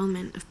little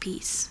moment of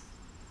peace.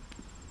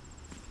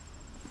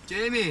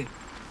 Jamie!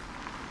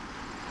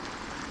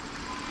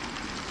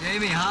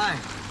 Jamie, hi.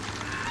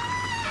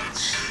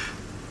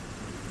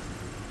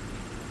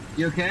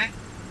 You okay?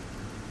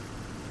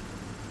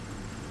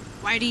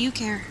 Why do you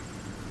care?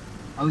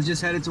 I was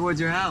just headed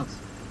towards your house.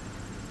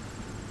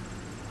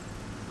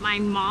 My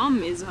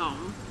mom is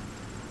home.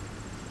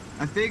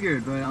 I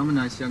figured, but I'm a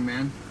nice young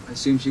man. I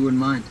assumed she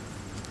wouldn't mind.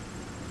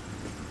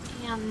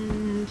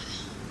 And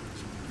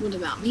what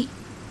about me?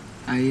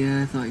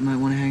 I thought you might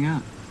want to hang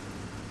out.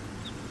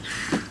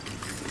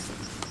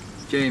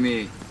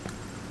 Jamie,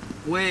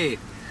 wait.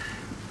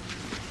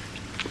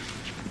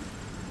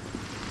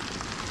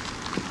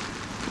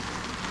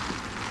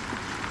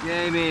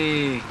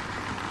 Jamie.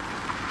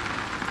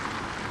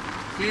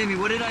 Jamie,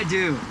 what did I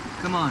do?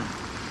 Come on.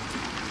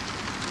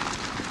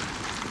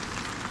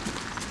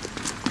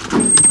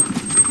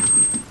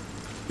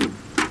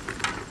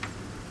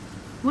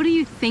 What do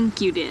you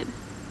think you did?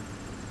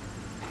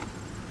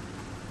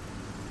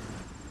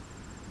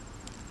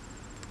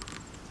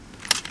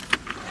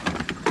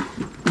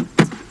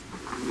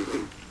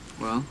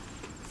 Well,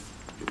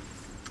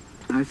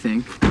 I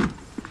think that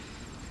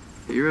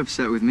you're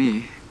upset with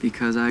me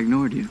because I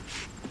ignored you.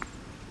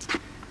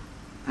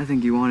 I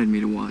think you wanted me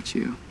to watch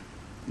you,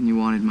 and you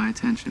wanted my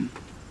attention.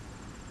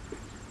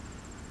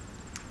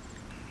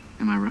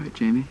 Am I right,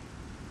 Jamie?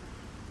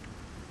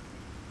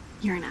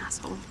 You're an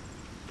asshole.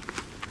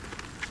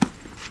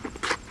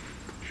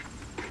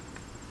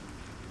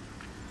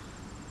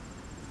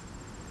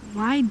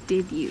 Why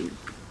did you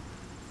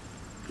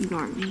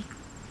ignore me?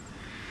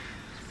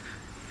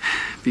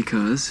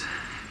 Because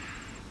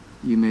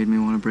you made me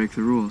want to break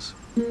the rules.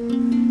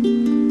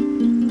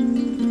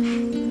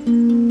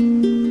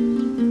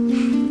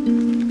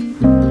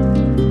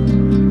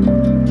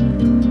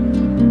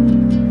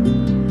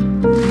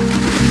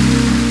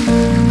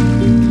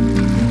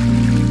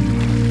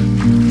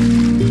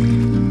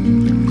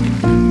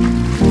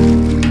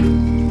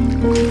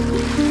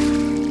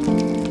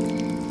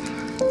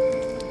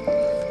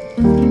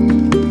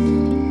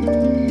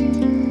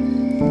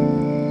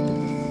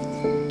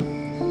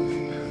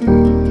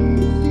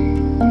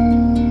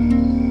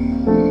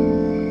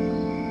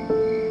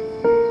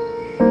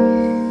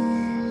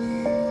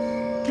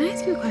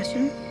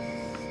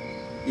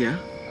 Yeah?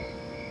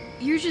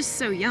 You're just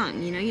so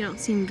young, you know? You don't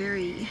seem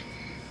very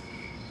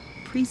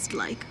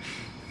priest-like.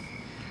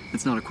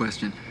 That's not a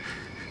question.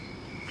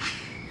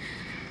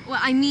 Well,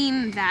 I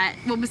mean that,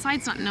 well,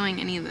 besides not knowing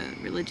any of the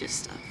religious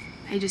stuff,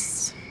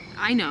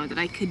 I know that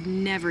I could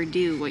never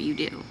do what you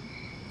do.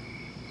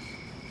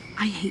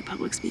 I hate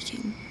public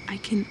speaking. I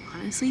can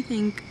honestly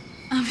think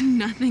of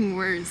nothing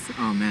worse.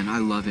 Oh man, I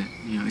love it.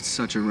 You know, it's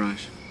such a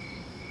rush.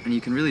 And you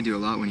can really do a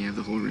lot when you have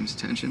the whole room's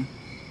attention.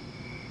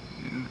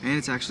 You know? And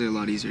it's actually a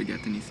lot easier to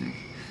get than you think.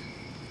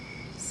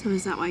 So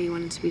is that why you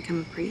wanted to become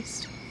a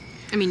priest?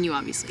 I mean, you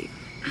obviously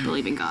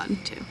believe in God,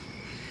 too.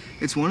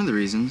 It's one of the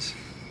reasons.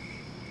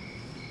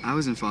 I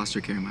was in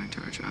foster care my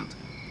entire childhood.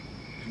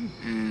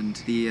 And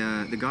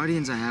the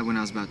guardians I had when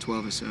I was about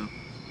 12 or so,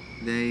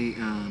 they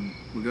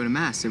would go to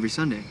Mass every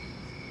Sunday.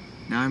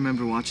 Now I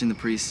remember watching the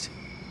priest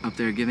up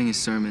there giving his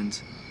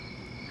sermons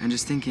and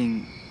just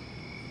thinking,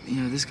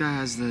 you know, this guy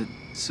has the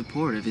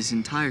support of his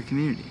entire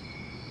community.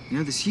 You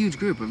know, this huge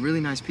group of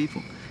really nice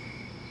people.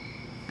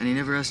 And he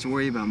never has to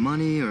worry about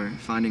money or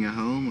finding a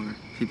home or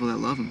people that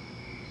love him.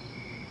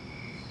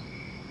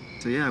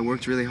 So yeah, I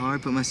worked really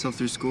hard, put myself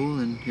through school,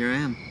 and here I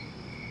am.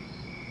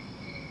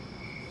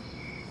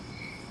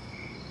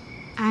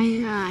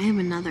 I have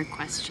another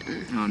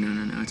question. Oh,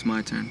 no, it's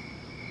my turn.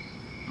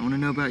 I want to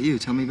know about you.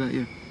 Tell me about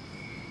you.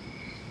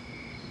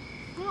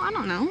 Well, I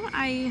don't know.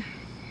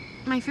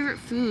 My favorite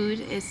food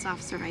is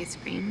soft serve ice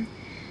cream.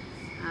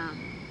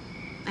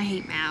 I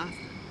hate math.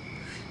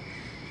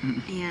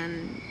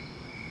 And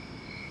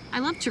I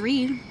love to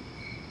read.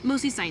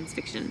 Mostly science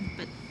fiction,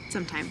 but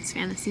sometimes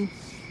fantasy.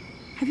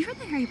 Have you read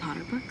the Harry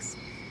Potter books?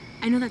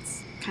 I know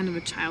that's kind of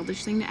a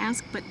childish thing to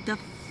ask, but the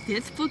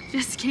 5th book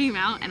just came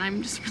out, and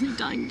I'm just really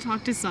dying to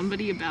talk to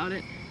somebody about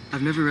it.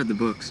 I've never read the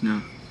books,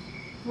 no.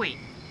 Wait,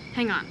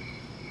 hang on.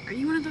 Are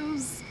you one of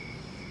those...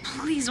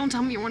 Please don't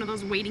tell me you're one of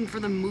those waiting for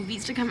the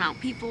movies to come out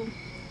people.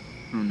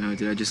 Oh no,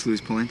 did I just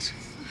lose points?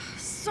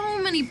 So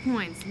many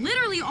points.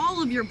 Literally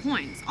all of your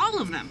points.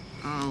 All of them.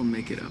 I'll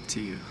make it up to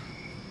you.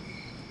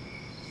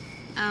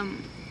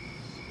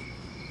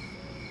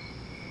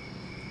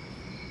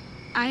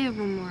 I have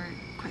one more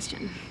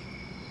question.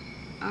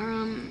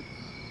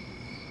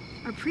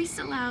 Are priests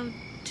allowed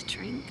to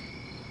drink?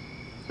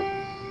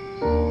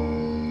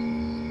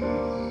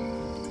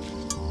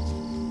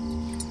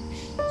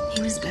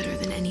 He was better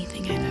than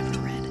anything I've ever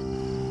read.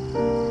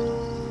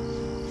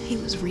 He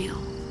was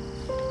real.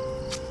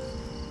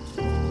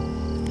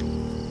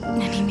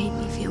 And he made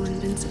me feel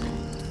invincible.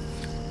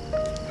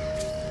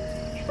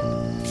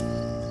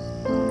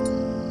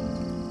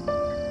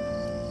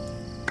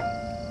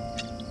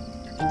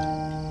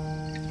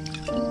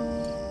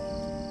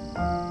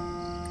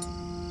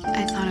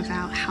 I thought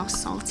about how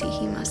salty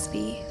he must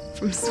be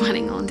from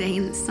sweating all day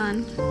in the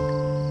sun.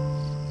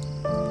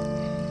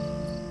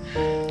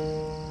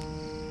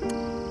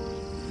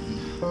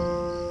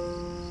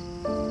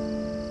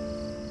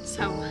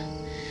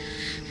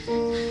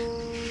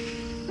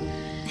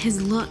 His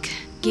look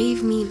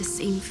gave me the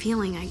same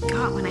feeling I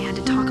got when I had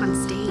to talk on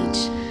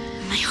stage.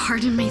 My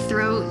heart in my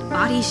throat,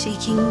 body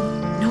shaking,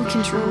 no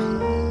control.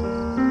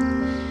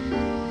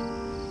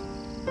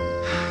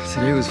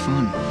 Today was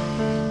fun.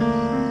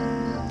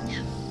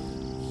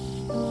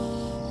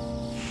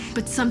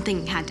 But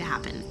something had to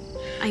happen.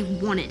 I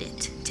wanted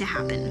it to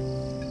happen.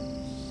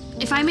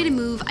 If I made a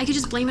move, I could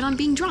just blame it on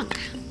being drunk.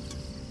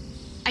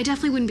 I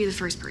definitely wouldn't be the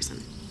first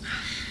person.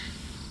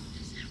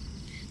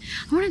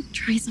 I want to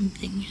try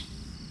something.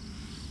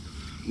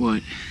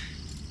 What?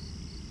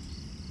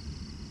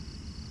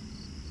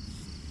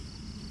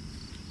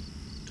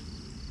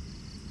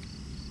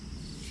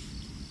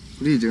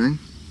 What are you doing?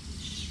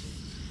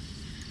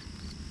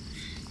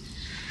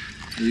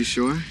 Are you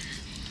sure?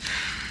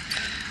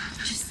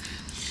 Just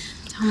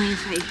tell me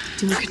if I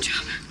do a good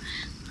job.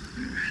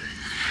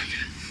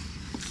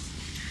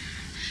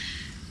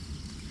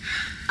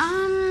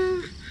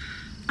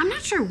 I'm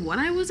not sure what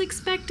I was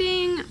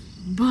expecting,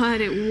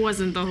 but it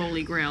wasn't the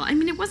Holy Grail. I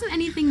mean, it wasn't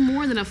anything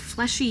more than a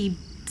fleshy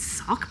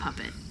sock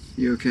puppet.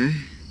 You okay?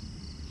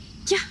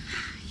 Yeah.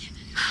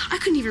 I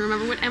couldn't even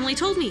remember what Emily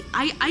told me.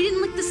 I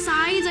didn't lick the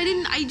sides.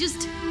 I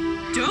just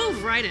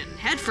dove right in,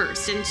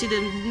 headfirst, into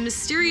the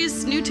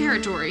mysterious new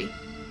territory.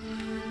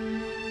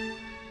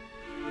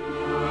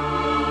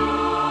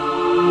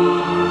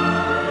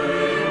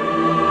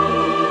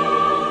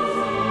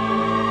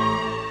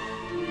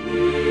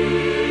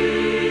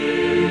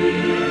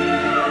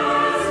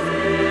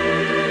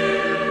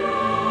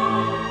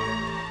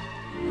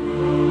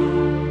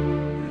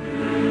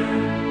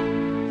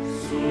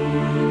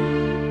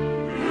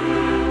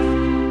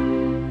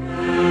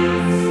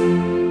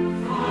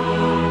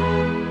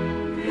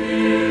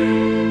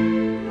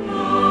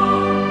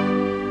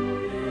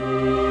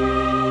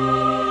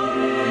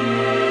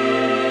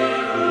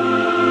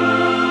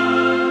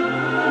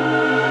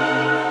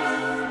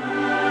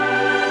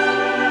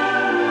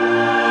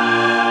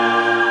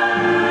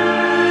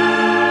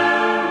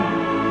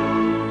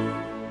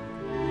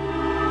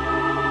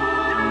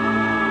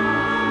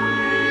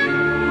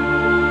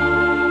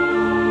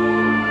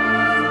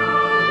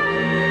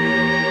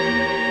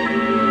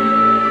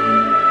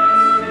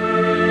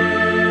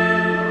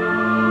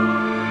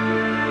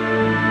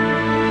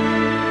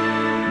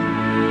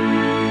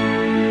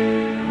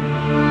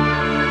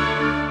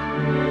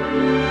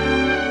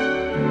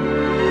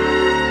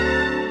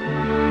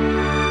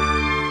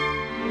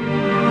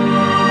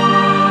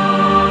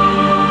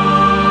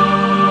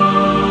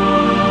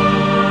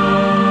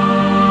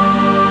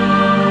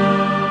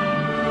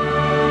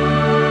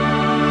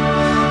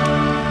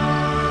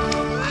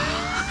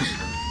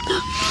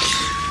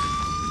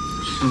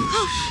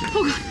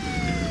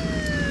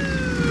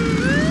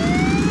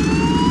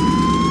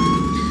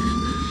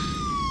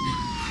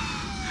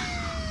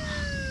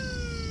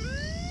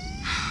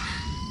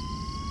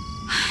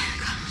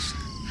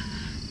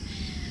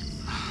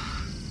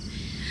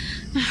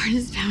 heart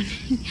is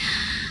pounding.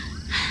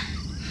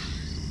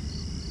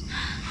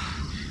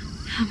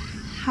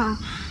 How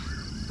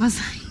was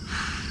I?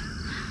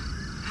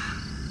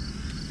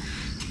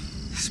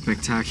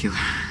 Spectacular.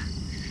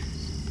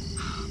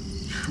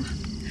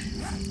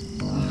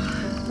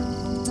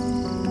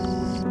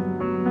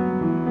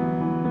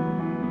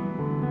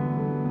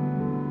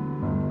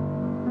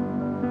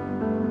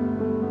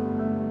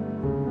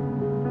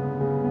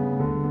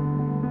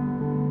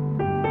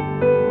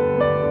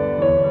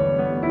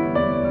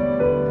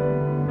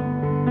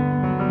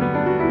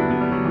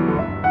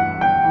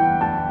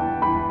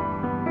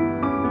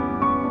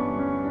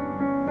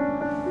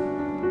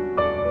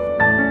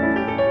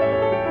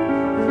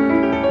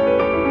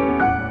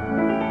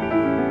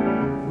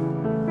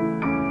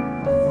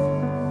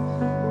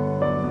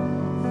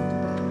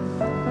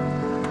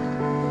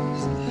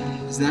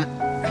 Is that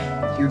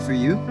here for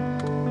you?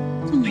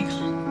 Oh my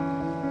god.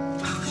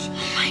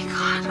 Oh my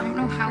god. I don't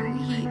know how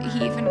he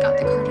even got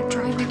the car to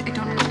drive. I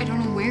don't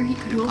know where he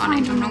could have gone.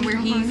 I don't know where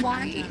he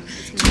flew.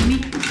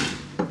 Jamie.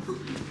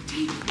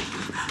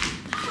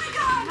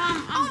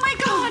 Oh my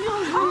god.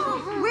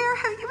 Oh, where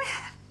have you been?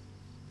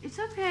 It's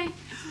okay.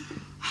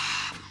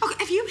 Okay,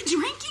 have you been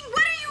drinking?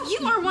 What are you?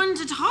 You are one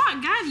to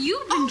talk. God,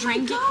 you've been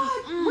drinking. God.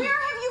 Where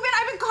have you been?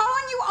 I've been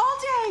calling you all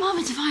day. Mom,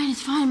 it's fine.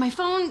 It's fine. My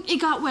phone, it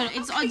got wet.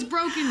 It's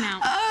broken now.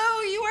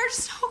 Oh, you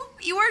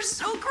are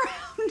so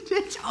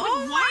grounded.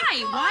 Oh, why?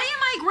 Why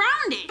am I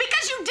grounded?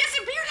 Because you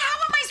disappeared. How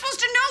am I supposed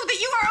to know that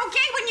you are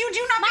okay when you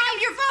do not pick up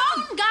your phone?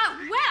 My phone got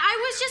wet. I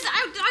was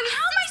How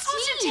am I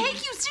supposed to take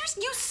you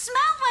seriously? You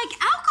smell like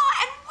alcohol.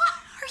 And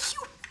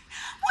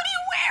what are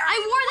you wearing? I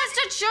wore this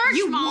to church,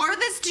 You Mom. wore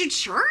this to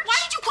church? Why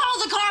did you call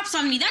the cops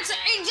on me? That's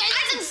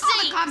insane.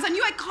 Call the cops on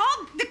you. I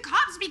called the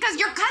cops because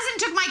your cousin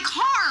took my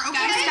car,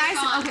 okay? Guys,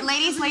 okay,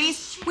 ladies,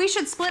 we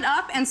should split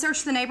up and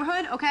search the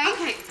neighborhood, okay?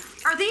 Okay.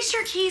 Are these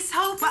your keys,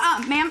 Hope?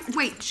 Ma'am,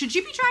 wait, should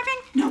you be driving?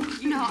 No,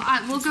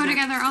 we'll go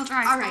together. I'll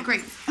drive. All right,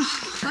 great.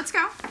 Let's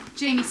go.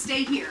 Jamie,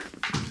 stay here.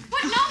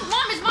 What? No,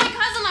 Mom, it's my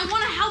cousin. I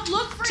want to help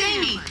look for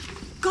him. Jamie,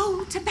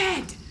 go to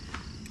bed.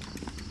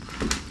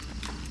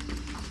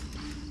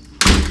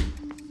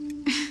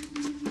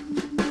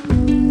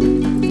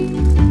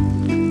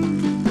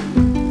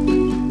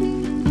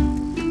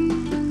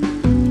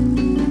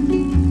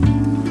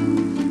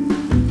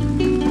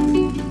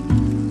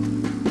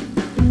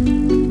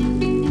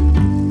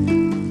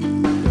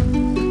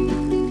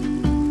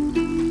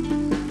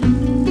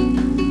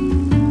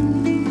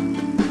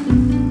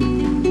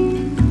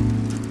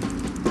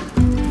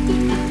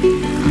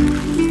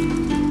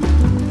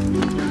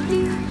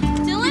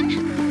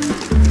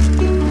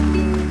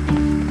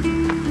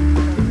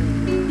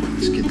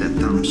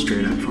 tell them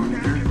straight up for me,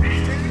 huh?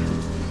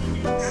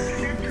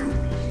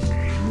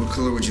 What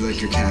color would you like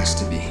your cast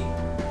to be?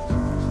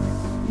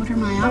 What are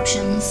my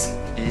options?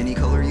 Any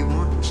color you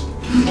want.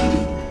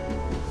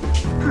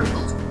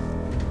 Purple.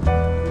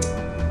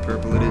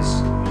 Purple it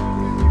is.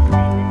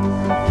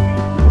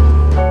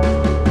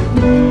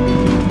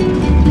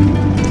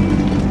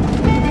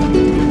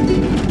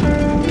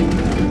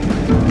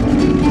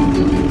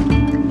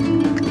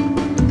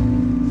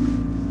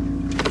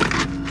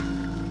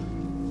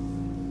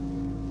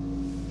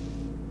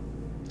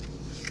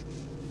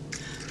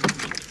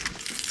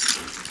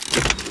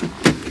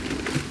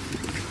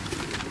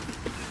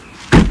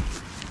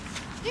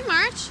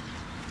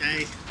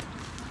 Hey.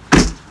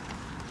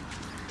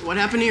 What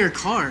happened to your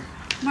car?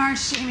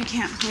 Marge, Jamie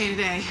can't play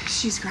today.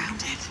 She's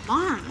grounded.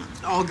 Mom.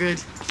 All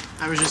good.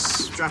 I was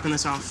just dropping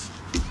this off.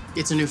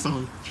 It's a new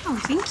phone. Oh,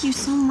 thank you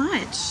so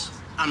much.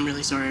 I'm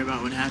really sorry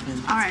about what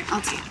happened. All right,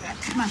 I'll take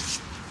that. Come on.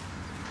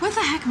 What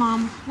the heck,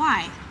 Mom?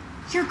 Why?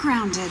 You're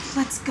grounded.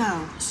 Let's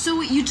go.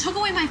 So you took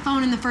away my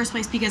phone in the first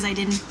place because I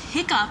didn't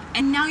pick up,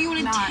 and now you want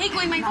to take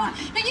away my phone?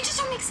 No, you just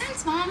don't make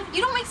sense, Mom.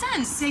 You don't make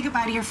sense. Say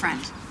goodbye to your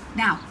friend.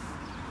 Now.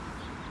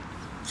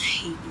 I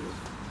hate you.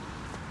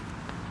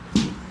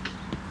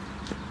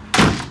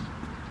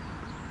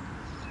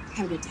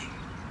 Have a good day.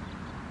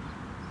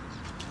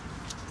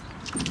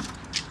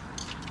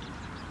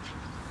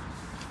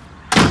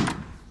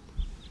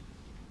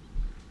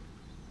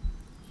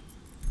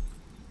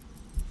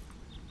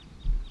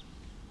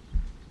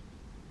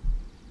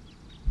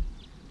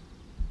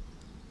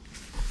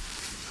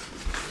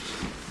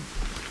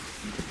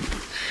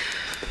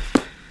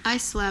 I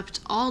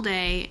slept all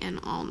day and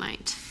all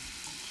night.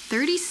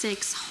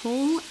 36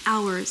 whole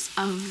hours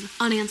of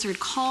unanswered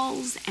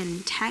calls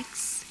and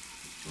texts.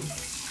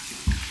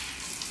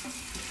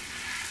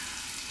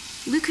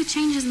 Luke could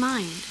change his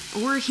mind,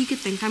 or he could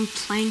think I'm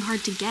playing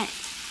hard to get.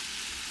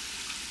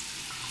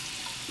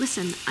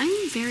 Listen,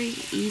 I'm very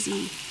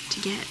easy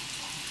to get.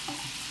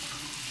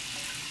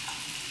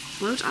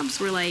 Blowjobs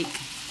were like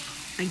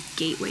a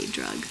gateway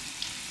drug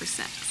for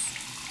sex.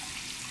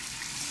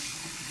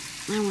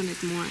 I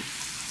wanted more.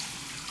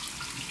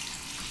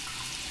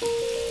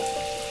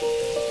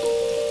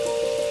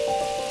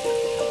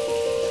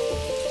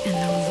 And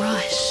the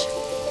rush.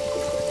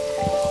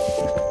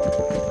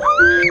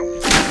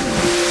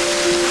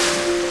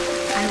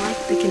 I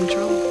like the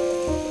control.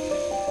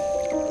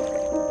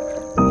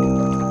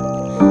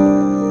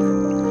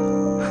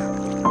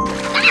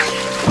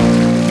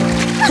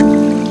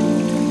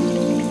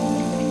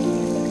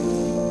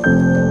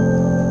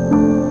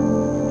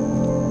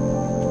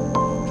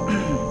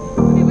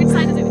 Wait, which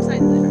side is it? Which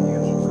side is it?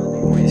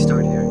 We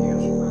start here.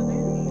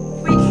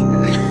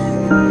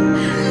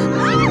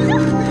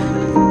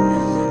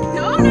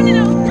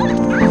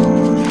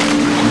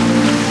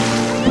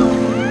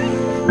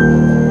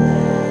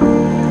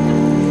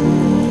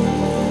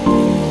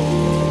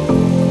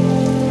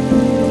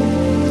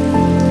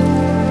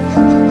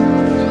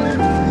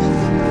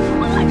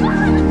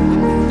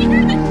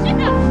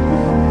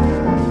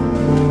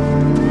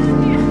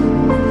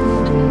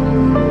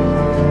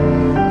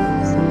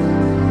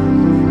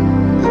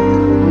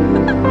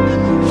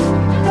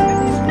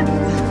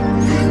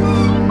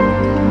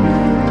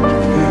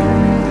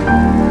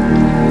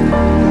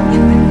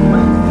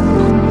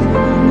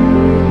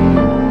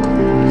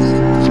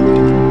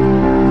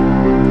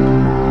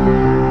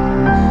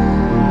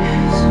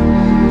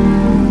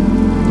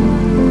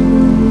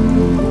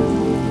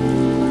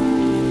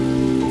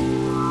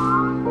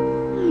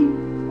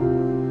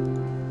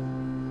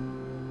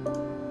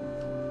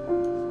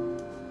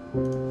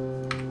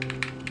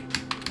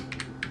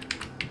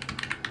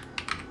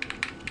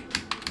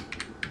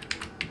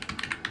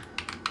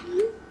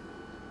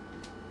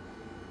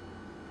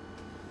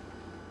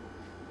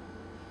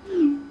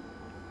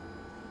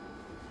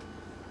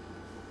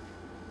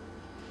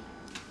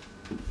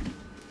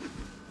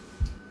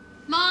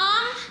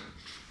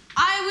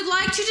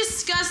 To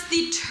discuss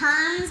the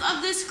terms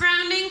of this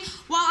grounding.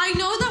 While I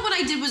know that what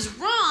I did was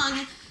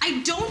wrong,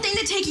 I don't think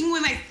that taking away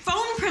my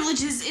phone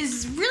privileges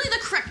is really the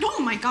correct. Oh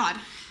my god.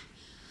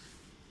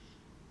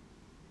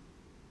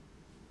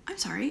 I'm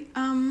sorry.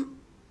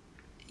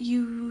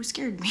 You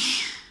scared me.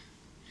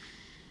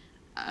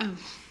 Have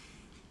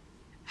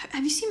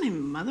you seen my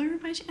mother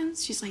by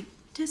chance? She's like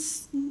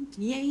this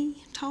yay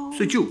tall.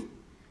 C'est you.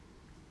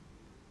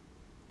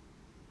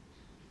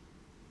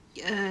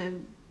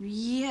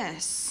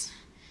 Yes.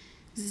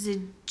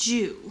 The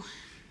Jew.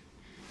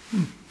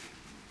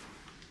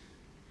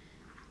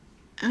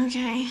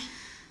 Okay.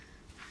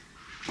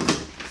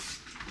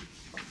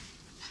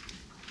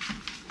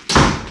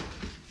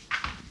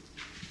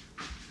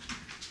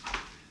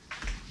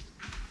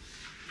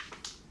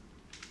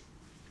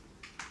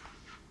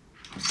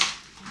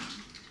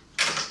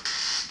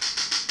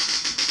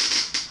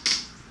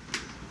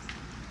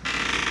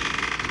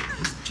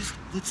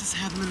 Let's just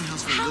have him in the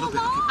house for a little bit.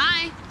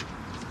 Hi.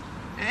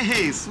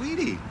 Hey,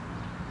 sweetie.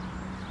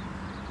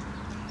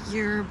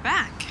 You're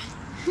back.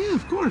 Yeah,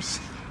 of course.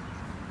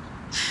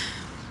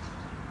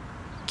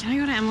 Can I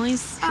go to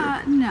Emily's?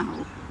 No.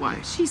 Why?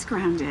 She's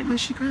grounded. Why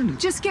is she grounded?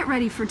 Just get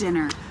ready for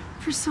dinner.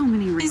 For so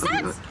many reasons.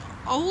 Is that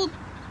old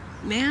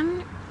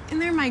man in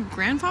there my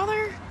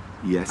grandfather?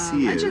 Yes,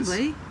 he is.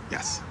 Allegedly.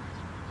 Yes.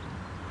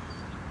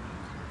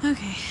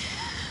 Okay.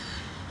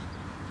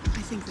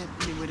 I think that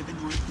it would have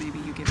been worth maybe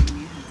you giving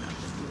me a heads up.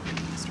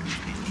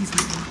 He's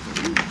not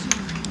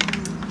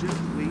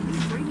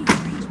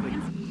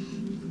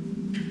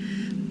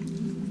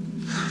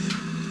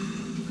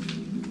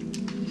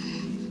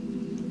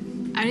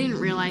I didn't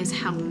realize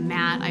how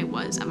mad I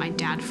was at my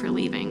dad for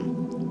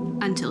leaving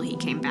until he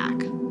came back.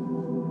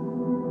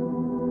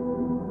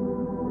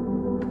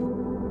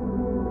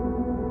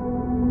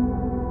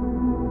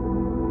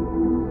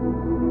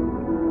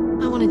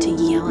 I wanted to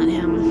yell at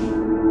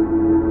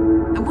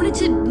him. I wanted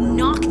to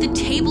knock the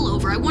table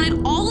over. I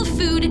wanted all the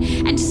food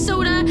and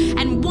soda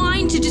and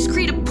wine to just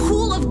create a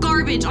pool of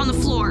garbage on the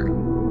floor.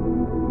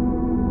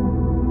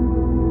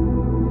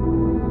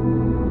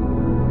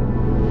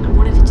 I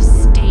wanted it to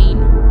stain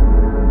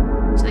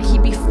so that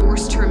he'd be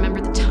forced to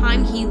remember the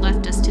time he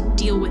left us to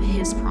deal with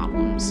his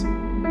problems.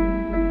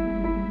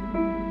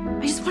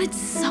 I just wanted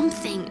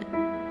something,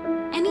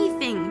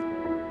 anything,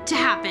 to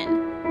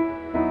happen.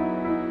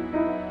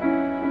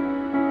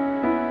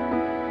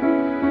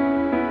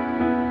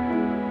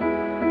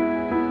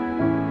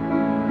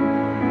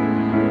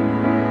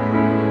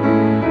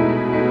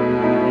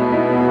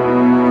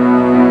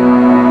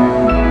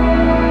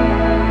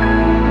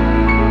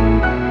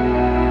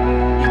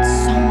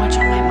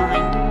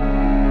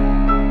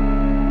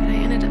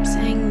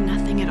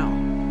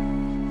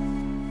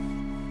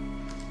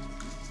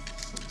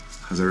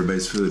 How's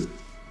everybody's food?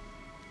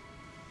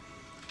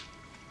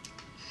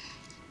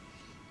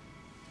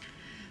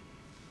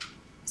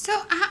 So,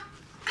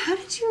 how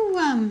did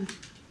you,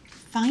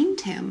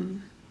 find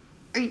him?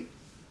 Are you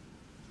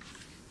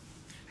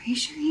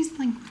sure he's,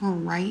 like, the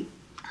right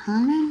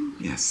Herman?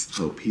 Yes,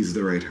 Hope, he's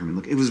the right Herman.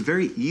 Look, it was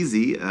very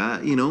easy.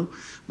 You know,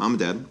 Mom and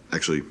Dad,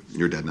 actually,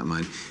 your dad, not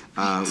mine,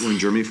 were in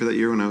Germany for that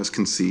year when I was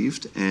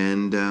conceived,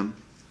 and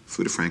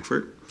flew to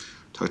Frankfurt,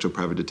 talked to a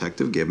private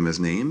detective, gave him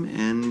his name,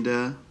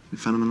 and we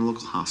found him in a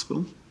local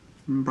hospital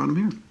and brought him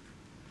here.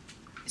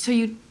 So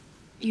you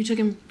took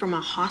him from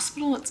a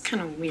hospital? It's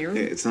kind of weird.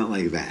 It's not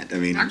like that. I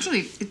mean...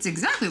 Actually, it's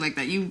exactly like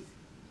that. You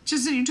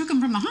just said you took him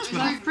from the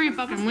hospital. That's pretty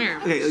fucking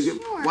weird. Okay,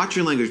 watch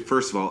your language,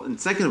 first of all. And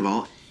second of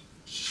all,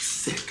 he's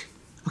sick.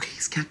 Okay,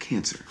 he's got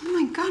cancer. Oh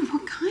my God,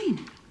 what kind?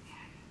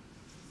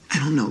 I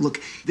don't know.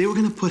 Look, they were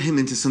going to put him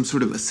into some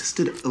sort of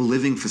assisted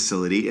living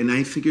facility, and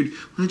I figured,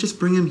 why not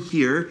just bring him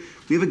here?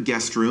 We have a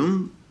guest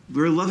room.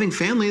 We're a loving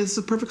family. This is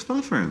a perfect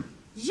spot for him.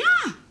 Yeah,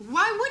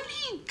 why wouldn't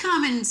he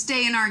come and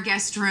stay in our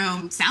guest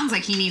room? Sounds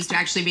like he needs to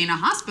actually be in a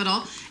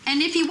hospital.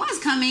 And if he was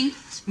coming,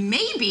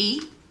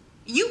 maybe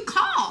you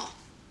call.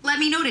 Let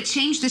me know to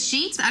change the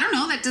sheets. I don't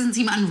know, that doesn't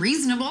seem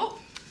unreasonable.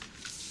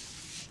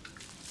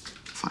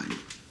 Fine.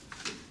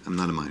 I'm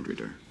not a mind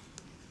reader.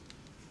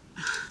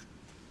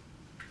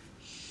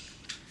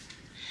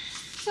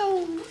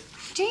 So,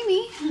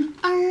 Jamie,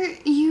 are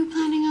you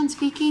planning on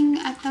speaking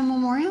at the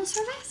memorial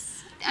service?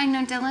 I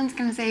know Dylan's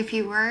gonna say a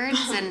few words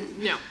and...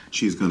 No.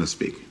 She's gonna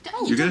speak.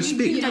 You're gonna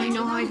speak. You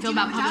know how I feel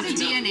about Without a public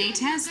DNA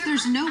test,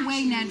 there's no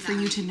way, Ned, for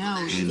you to know.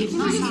 And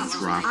please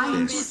drop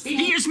this.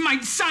 He is my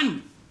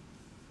son.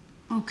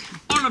 Okay.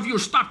 All of you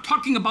stop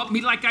talking about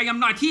me like I am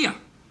not here.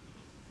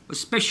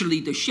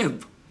 Especially the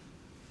Chev.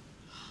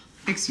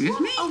 Excuse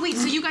me? Oh, wait,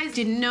 so you guys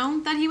didn't know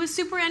that he was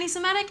super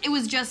anti-Semitic? It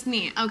was just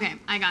me. Okay,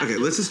 I got it. Okay,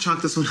 let's just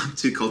chalk this one up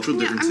to cultural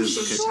differences.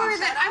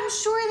 I'm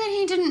sure that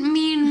he didn't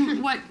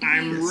mean what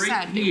I'm he right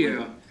said.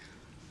 here.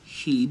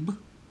 Heeb.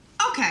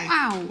 Okay.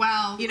 Wow.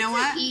 Well, you know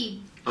what?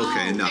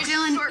 Okay, enough.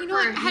 Dylan, you know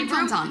what?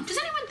 Headphones on. Does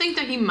anyone think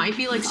that he might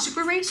be like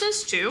super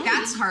racist too?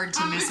 That's hard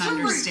to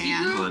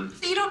misunderstand. Fun.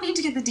 You don't need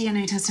to get the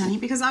DNA test, honey,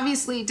 because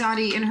obviously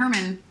Dottie and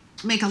Herman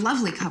make a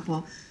lovely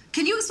couple.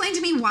 Can you explain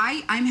to me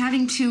why I'm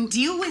having to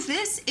deal with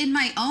this in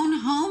my own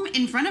home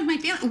in front of my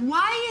family?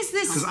 Why is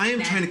this? Because I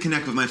am trying to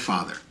connect with my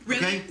father.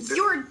 Really? Okay?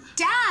 Your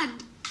dad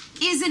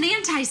is an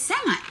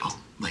anti-Semite. Oh,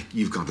 like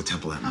you've gone to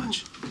temple that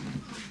much.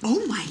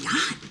 Oh my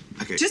God.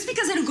 Okay. Just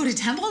because I don't go to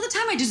temple all the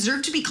time, I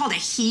deserve to be called a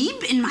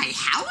heeb in my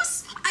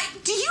house?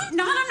 Do you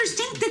not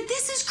understand that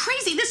this is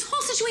crazy? This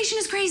whole situation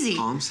is crazy.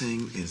 All I'm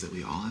saying is that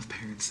we all have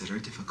parents that are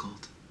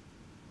difficult.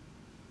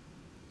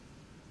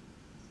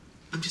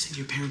 I'm just saying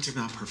your parents are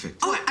not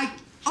perfect.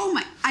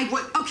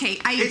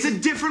 It's a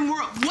different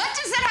world. What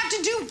does that have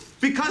to do?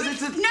 Because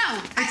it's a... No.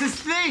 It's a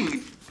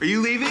thing. Are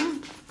you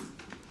leaving?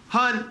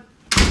 Hun.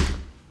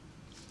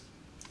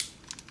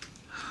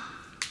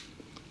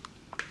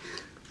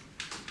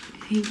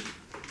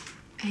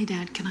 Hey,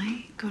 Dad, can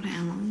I go to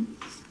Emily's?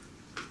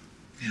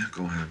 Yeah,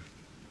 go ahead.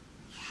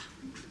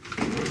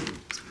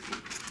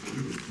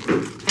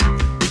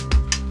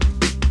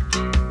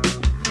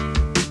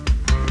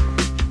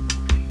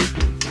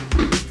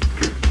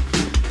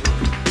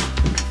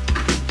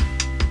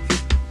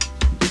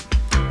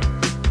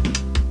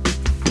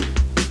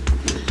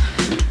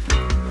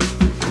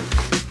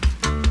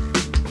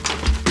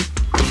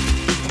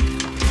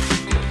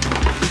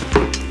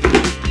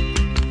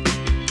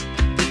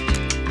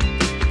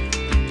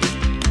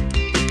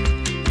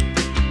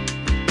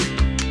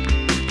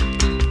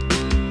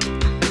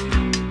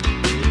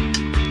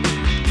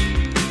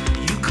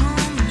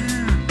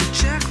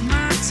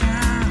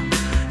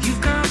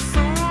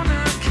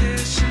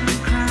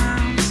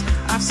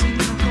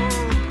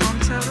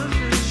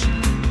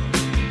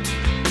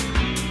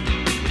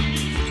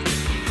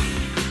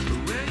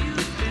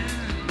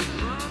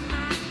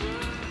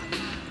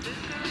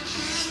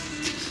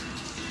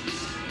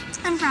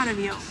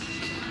 you.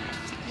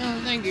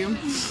 Oh, thank you.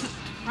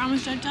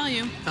 Promised I'd tell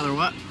you. Tell her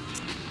what?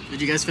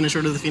 Did you guys finish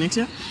Order of the Phoenix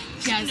yet?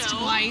 Yes,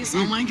 twice.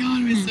 Oh my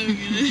god, it was so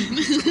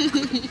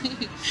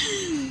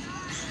good.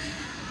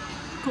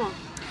 Cool.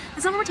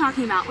 That's not what we're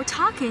talking about. We're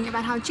talking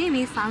about how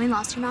Jamie finally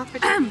lost her mouth for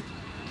Jamie.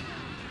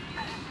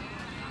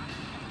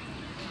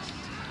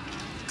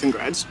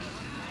 Congrats.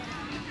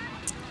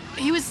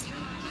 He was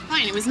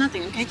fine. It was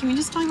nothing, okay? Can we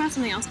just talk about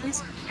something else,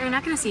 please? You're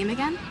not gonna see him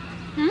again?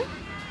 Hmm?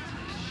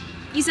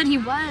 You said he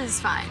was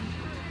fine.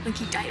 Like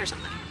he died or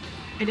something.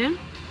 I did?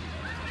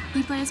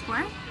 You play a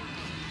sport?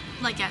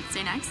 Like at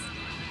St. X?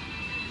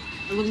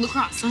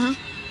 Lacrosse, uh-huh.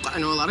 I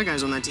know a lot of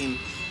guys on that team.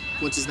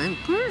 What's his name?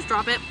 Can we just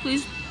drop it,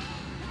 please?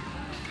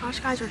 Gosh,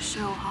 guys are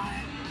so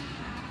hot.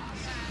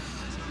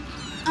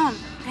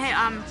 Hey,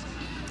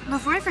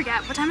 before I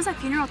forget, what time is that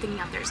funeral thingy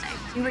on Thursday?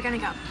 We were gonna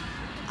go.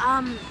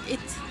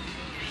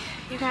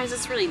 You guys,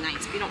 it's really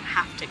nice. We don't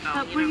have to go.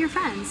 But we're your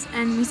friends,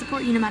 and we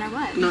support you no matter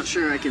what. Not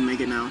sure I can make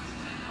it now,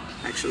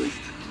 actually.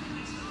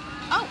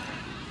 Oh.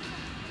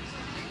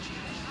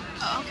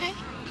 Okay.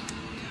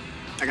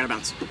 I gotta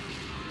bounce.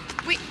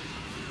 Wait.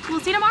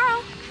 We'll see you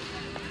tomorrow.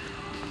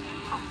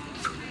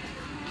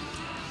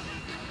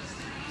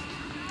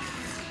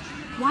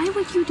 Why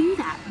would you do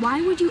that?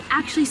 Why would you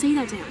actually say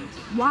that to him?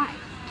 Why?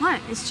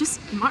 What? It's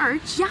just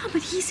March. Yeah,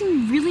 but he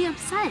seemed really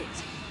upset.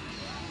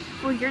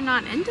 Well, you're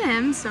not into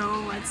him, so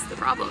what's the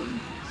problem?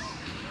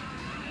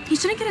 He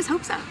shouldn't get his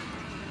hopes up,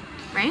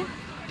 right?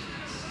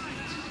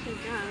 I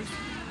guess.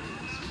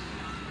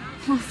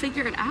 We'll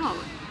figure it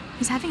out.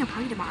 He's having a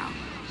party tomorrow.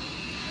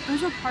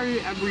 There's a party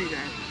every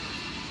day.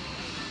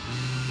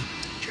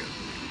 True.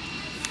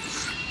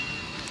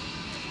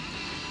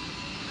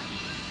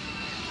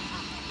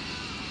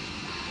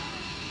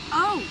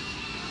 Oh.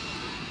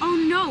 Oh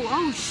no.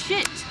 Oh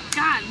shit.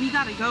 God, we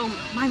gotta go.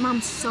 My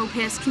mom's so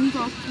pissed. Can we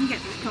go? Can we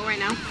go right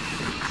now?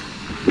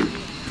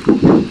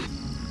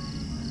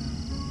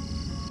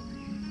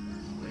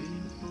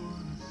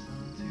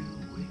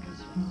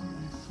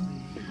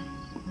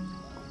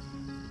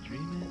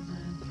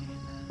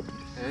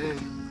 Hey.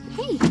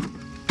 Hey.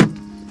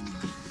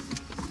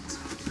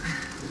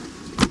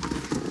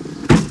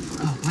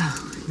 Oh, wow.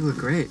 You look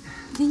great.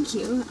 Thank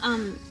you.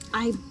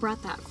 I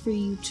brought that for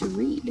you to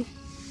read.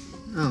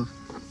 Oh,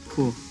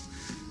 cool.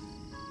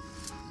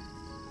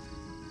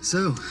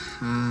 So,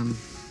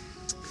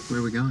 where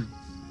are we going?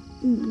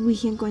 We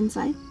can't go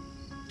inside?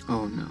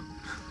 Oh, no.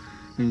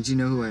 I mean, do you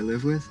know who I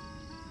live with?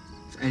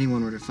 If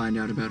anyone were to find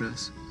out about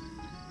us.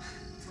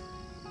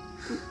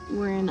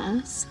 We're in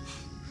us.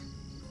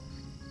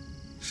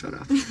 Shut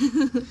up.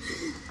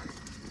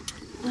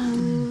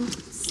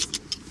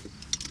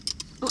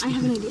 Oh, I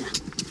have an idea.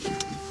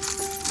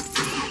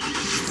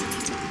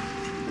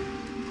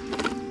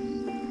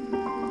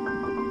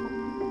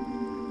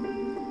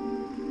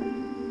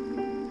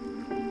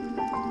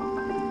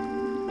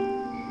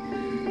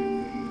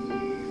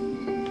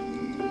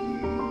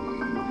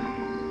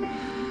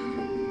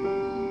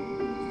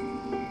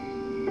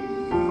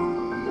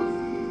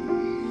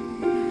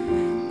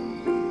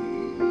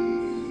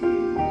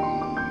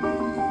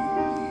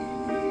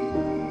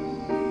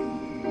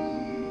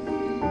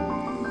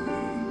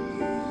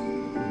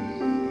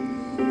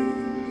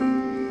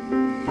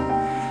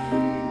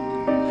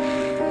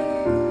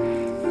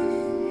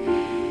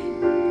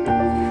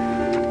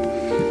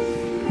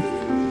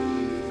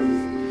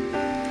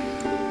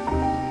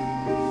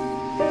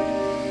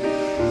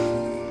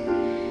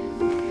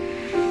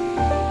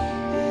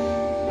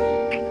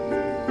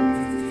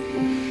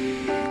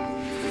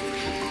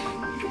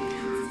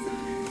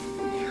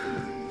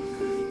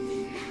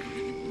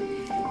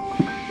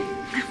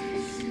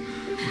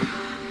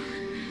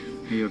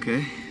 Are you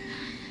okay?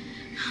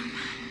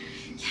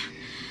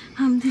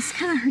 This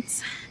kind of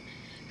hurts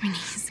my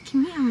knees.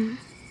 Can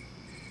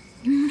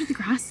we move to the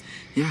grass?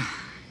 Yeah.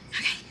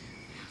 Okay.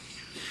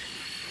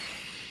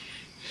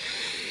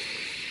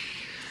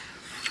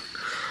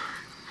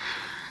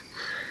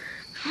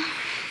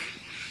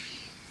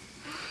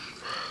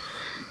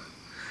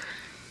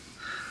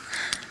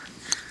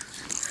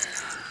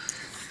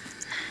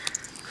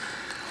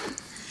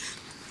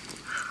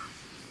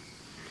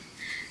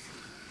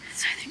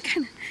 Sorry, they're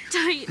kind of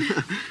tight.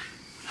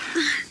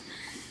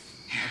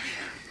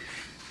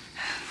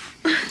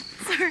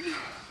 Sorry.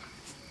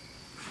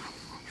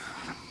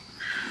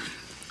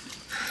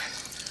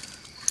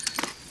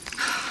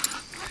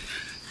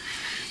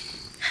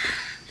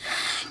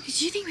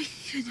 Do you think we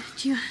could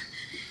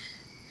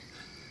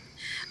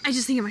I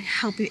just think it might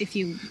help if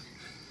you...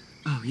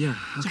 Oh, yeah,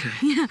 okay.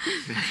 Yeah.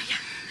 Okay.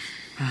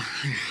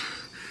 Here.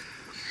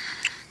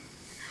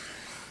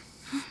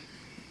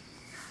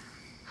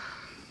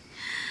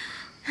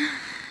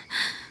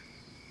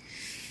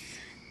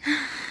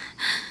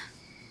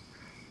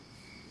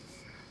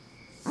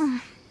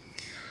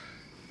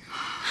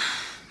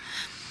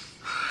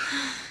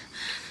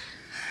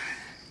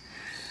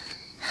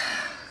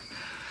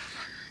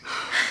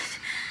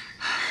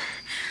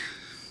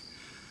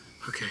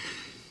 Okay.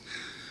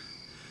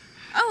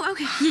 Oh,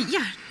 okay.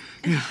 Yeah.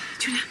 Yeah.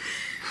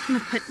 I'm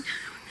gonna put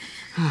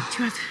Do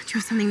you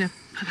have something to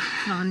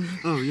put on here?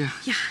 Oh, yeah.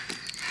 Yeah.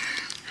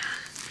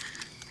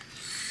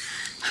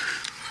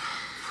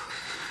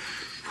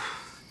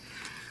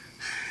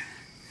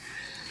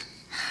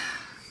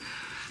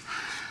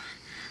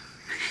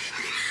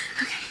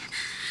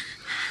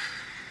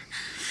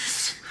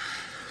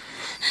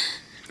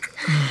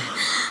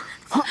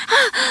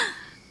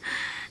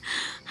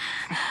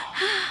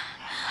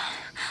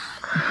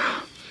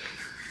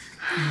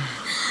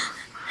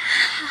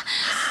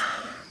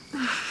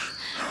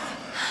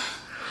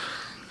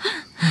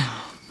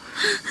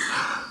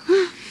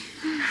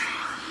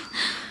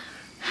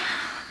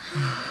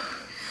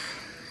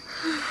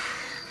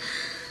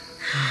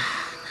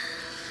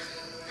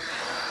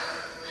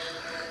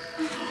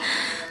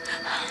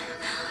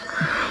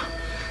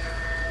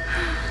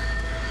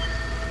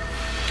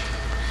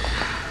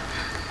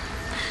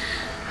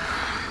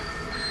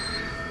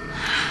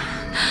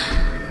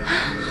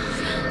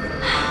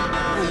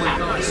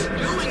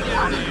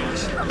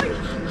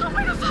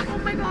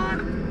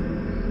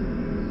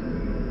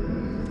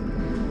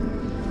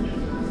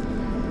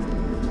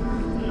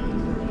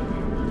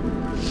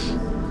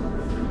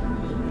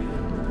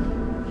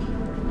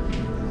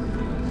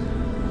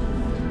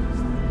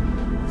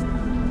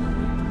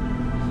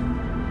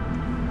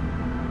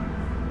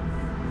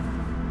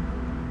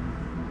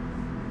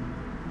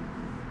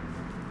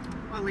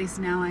 Well, at least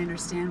now I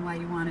understand why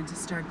you wanted to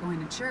start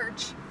going to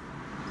church.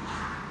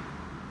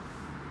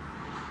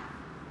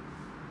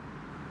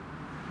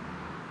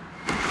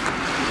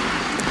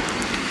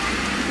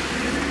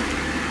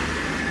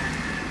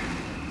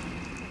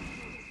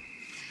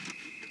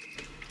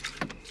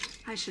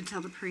 I should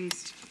tell the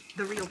priest,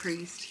 the real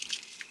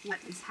priest, what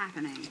is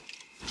happening.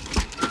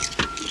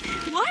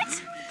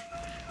 What?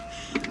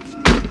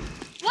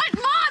 What?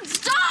 Mom,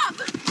 stop!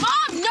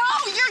 Mom, no!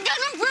 You're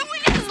gonna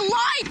ruin his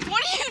life!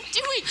 What are you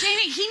doing?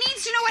 Jamie, he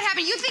needs to know what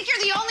happened. You think you're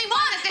the only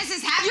one that this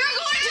is happening? You're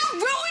going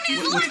to ruin his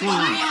What's life! going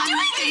Why on?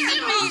 are you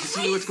doing this to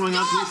me? Tell me what's going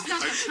on,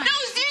 please. No,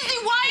 seriously,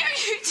 why are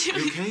you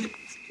doing You okay?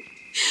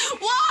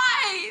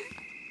 Why?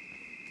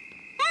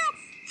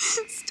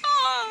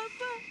 Stop!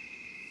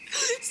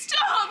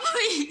 Stop,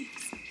 please!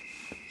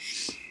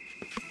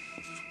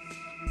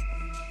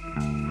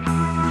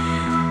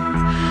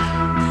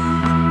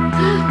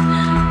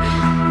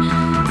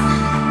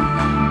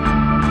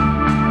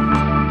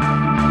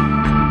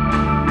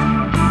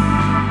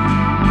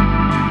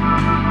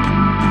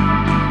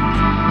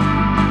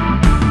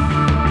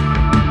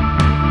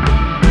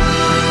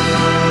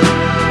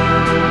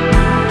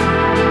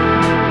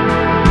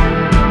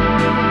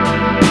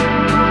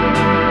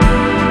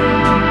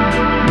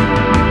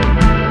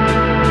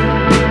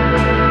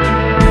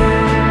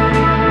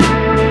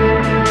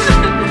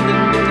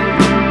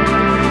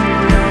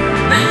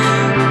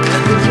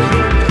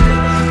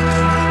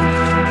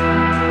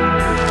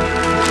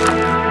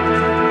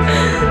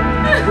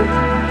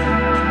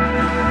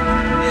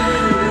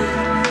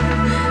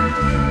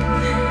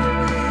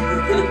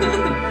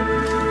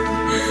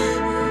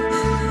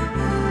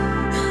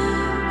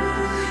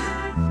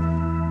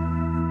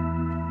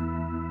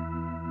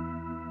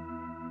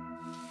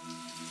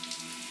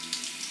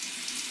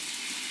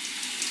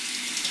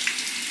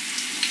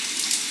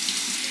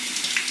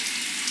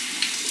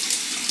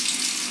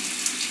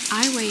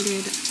 I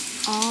waited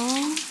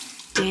all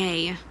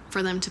day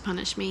for them to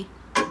punish me.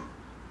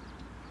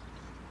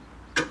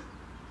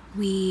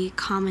 We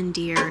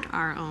commandeered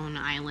our own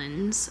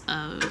islands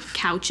of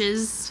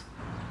couches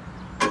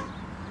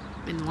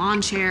and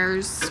lawn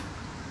chairs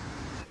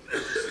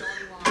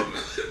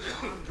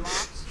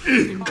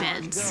and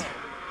beds.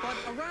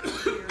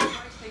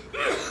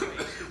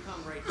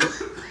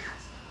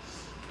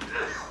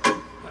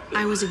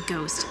 I was a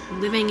ghost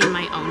living in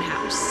my own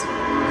house.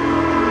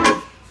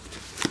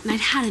 And I'd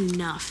had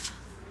enough.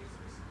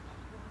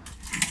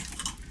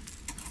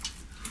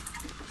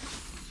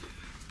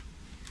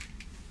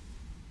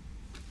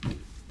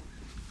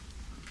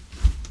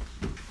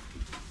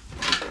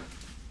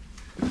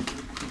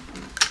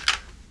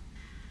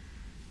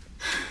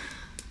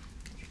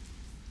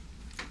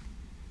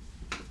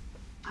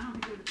 I don't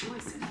think we have a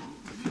choice anymore.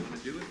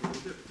 Do it. We'll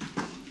do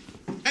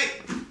it.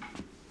 Hey!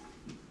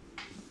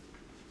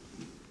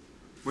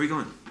 Where are you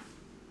going?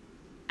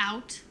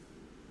 Out?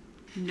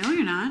 No,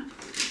 you're not.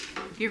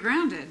 You're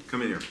grounded.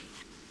 Come in here.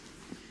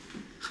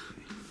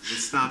 It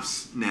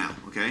stops now,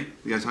 okay?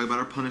 We gotta talk about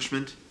our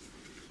punishment.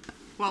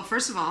 Well,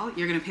 first of all,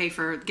 you're gonna pay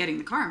for getting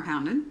the car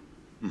impounded.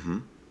 Mm-hmm.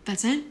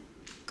 That's it?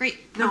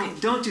 Great. No, Okay.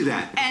 don't do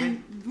that. Okay?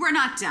 And we're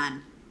not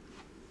done.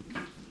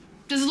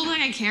 Does it look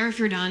like I care if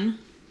you're done?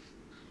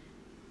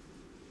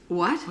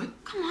 What?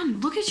 Come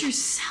on, look at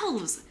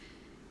yourselves.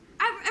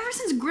 Ever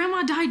since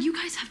Grandma died, you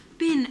guys have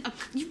been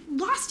you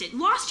lost it.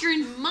 Lost your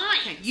mind.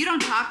 Okay, you don't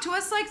talk to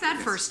us like that,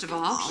 first of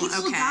all.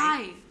 People okay.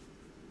 die.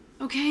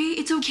 Okay?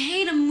 It's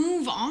okay to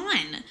move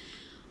on.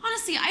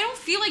 Honestly, I don't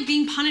feel like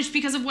being punished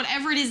because of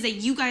whatever it is that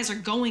you guys are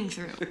going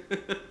through.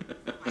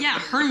 Yeah,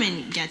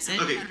 Herman gets it.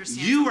 Okay,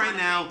 you right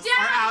now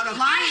are out of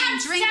I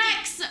have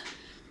sex.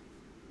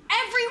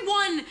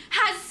 Everyone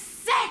has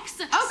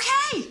sex.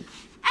 Okay.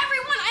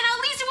 Everyone, and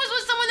I'll leave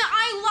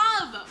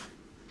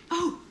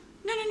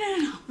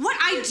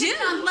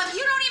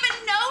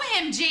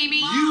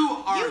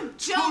You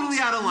totally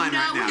out of line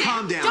right now.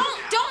 Calm down.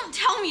 Don't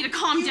tell me to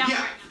calm down.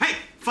 Yeah. Hey,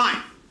 fine.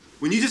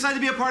 When you decide to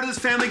be a part of this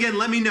family again,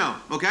 let me know,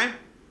 okay?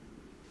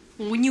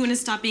 Well, when you want to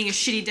stop being a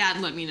shitty dad,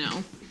 let me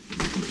know.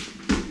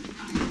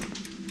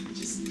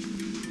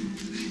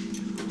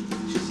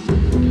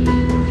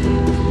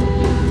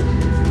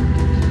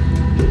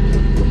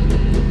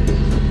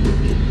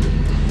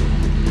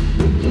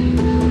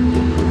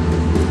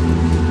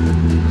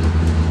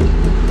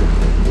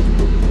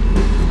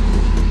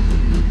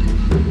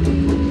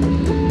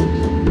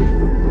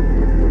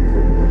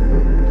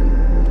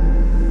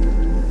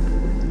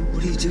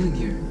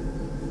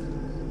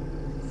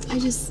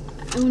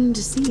 I wanted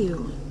to see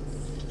you.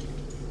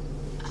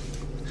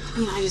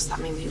 I just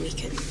thought maybe we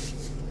could,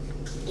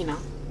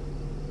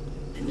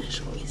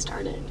 finish what we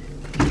started.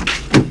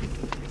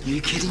 Are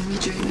you kidding me,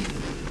 Jamie?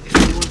 If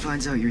anyone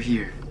finds out you're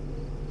here.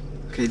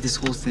 Okay, this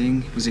whole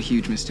thing was a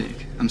huge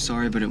mistake. I'm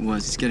sorry, but it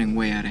was. It's getting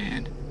way out of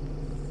hand.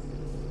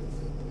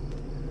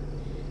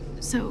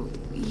 So,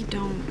 you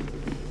don't...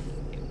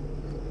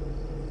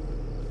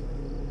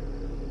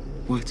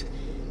 What?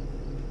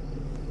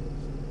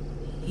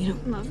 You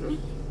don't love me?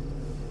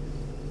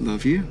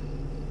 Love you?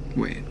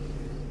 Wait.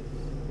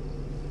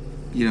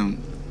 You don't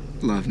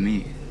love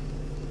me.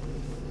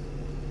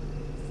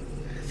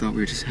 I thought we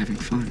were just having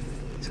fun.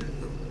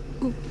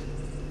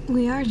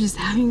 We are just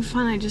having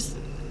fun. I just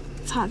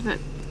thought that...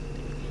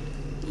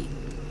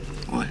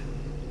 What?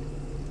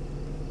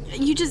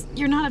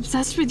 You're not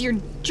obsessed with your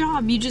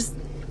job. You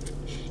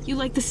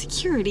like the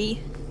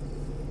security.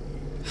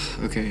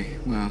 Okay,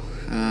 well,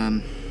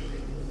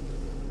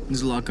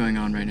 there's a lot going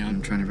on right now.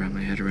 I'm trying to wrap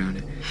my head around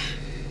it.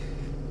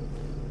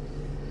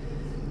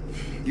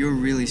 You're a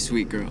really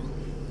sweet girl.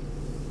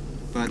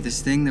 But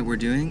this thing that we're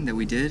doing, that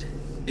we did,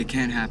 it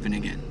can't happen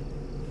again.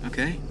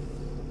 Okay?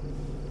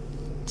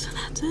 So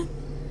that's it?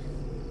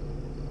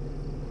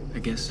 I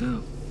guess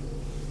so.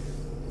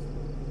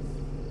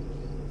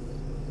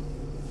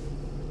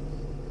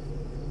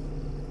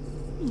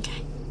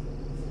 Okay.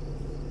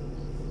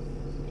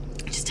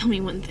 Just tell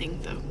me one thing,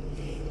 though.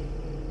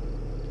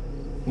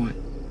 What?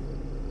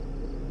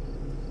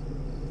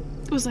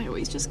 Was I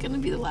always just gonna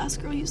be the last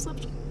girl you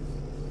slept with?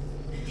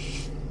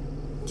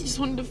 You just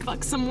wanted to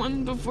fuck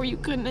someone before you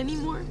couldn't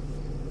anymore?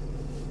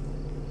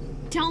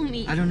 Tell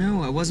me. I don't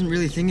know. I wasn't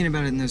really thinking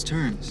about it in those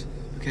terms.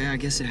 Okay, I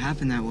guess it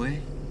happened that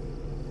way.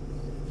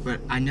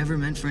 But I never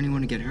meant for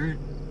anyone to get hurt.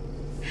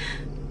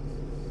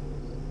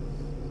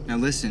 Now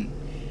listen.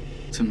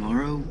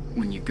 Tomorrow,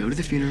 when you go to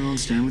the funeral and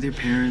stand with your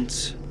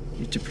parents, you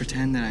have to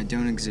pretend that I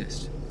don't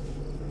exist.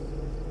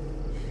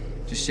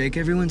 Just shake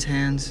everyone's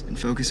hands and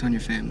focus on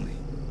your family.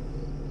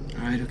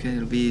 All right, okay?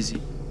 It'll be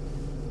easy.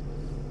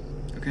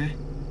 Okay?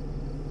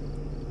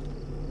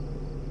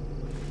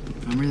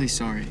 I'm really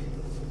sorry.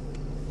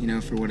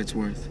 For what it's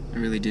worth. I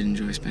really did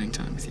enjoy spending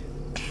time with you.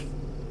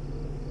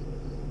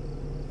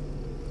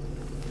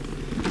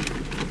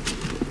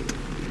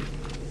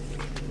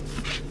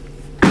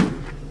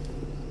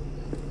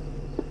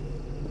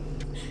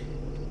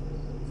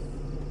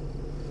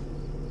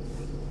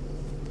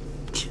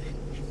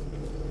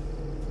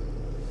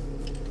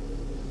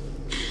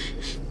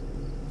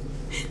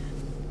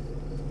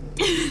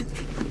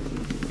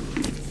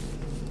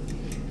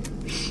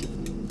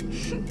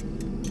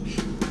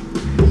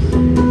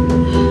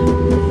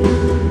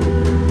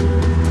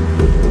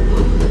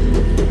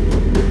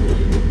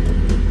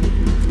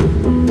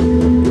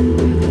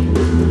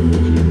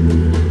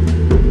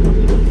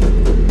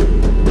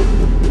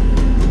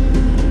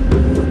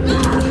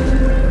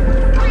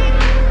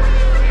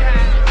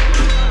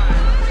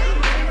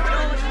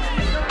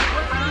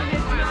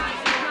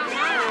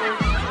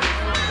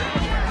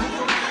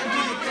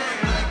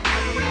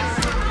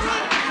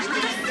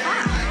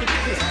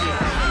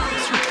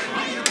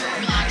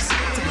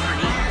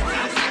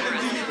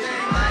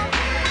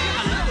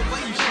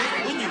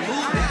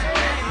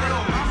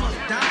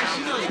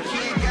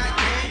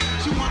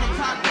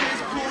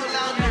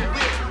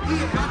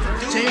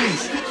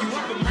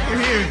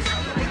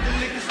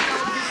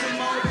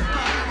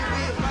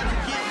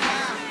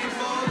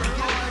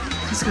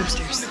 Let's go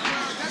upstairs.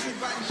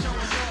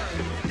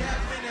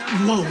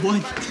 Whoa,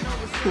 what?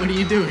 What are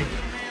you doing?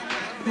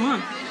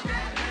 What?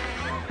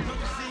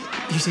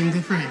 You seem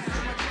different.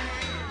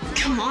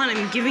 Come on,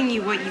 I'm giving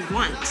you what you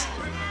want.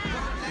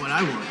 What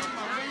I want.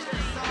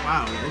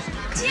 Wow.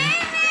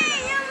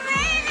 Jamie, you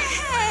made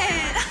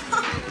it!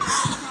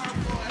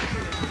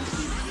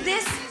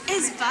 This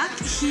is Buck.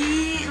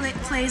 He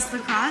plays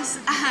lacrosse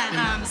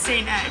at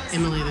St. X.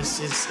 Emily, this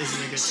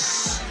isn't a good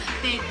time.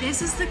 Babe,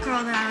 this is the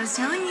girl that I was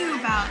telling you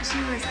about. She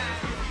was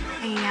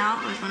hanging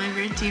out with one of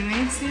your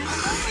teammates the other day.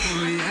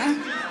 Oh, yeah?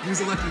 Who's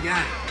the lucky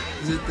guy?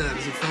 Is it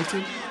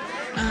Felton?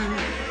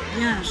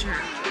 Yeah, sure.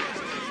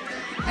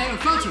 Hey,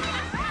 Felton!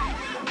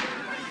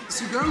 Is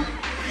your girl?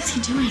 What is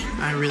he doing?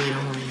 I really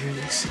don't want to hear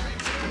this.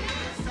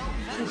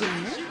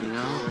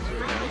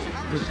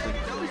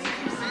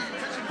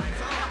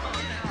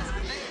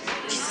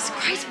 Jesus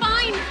Christ,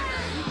 fine.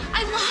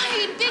 I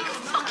lied. Big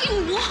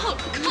fucking whoop.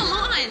 Come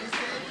on.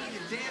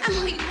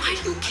 Emily, why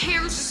do you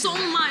care so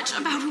much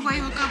about who I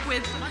hook up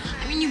with?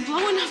 I mean, you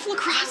blow enough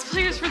lacrosse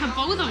players for the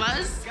both of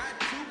us.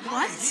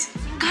 What?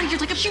 God, you're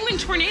like a human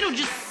tornado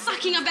just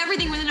sucking up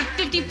everything within a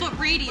 50-foot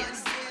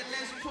radius.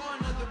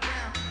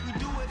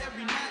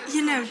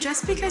 You know,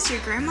 just because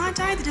your grandma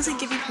died, that doesn't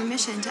give you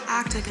permission to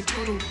act like a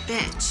total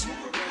bitch.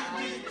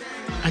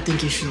 I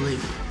think you should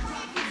leave.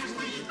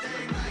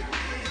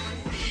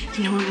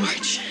 You know what,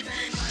 Marge?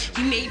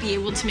 You may be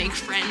able to make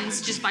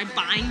friends just by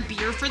buying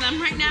beer for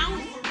them right now,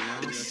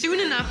 but soon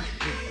enough,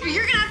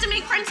 you're gonna have to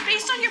make friends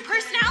based on your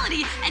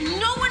personality, and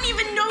no one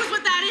even knows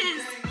what that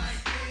is.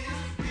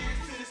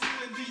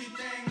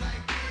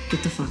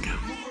 Get the fuck out.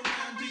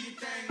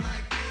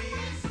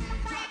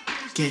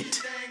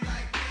 Get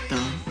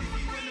the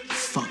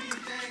fuck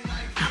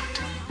out.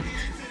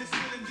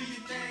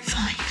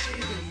 Fine.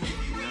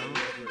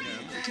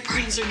 The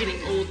parties are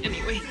getting old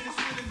anyway.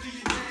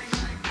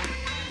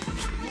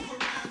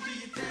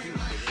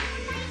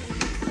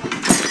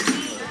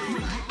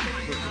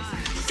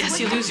 Guess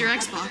you lose your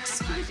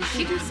Xbox. Did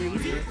she go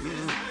crazy?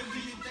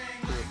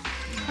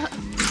 I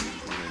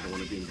don't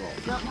want to be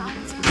involved.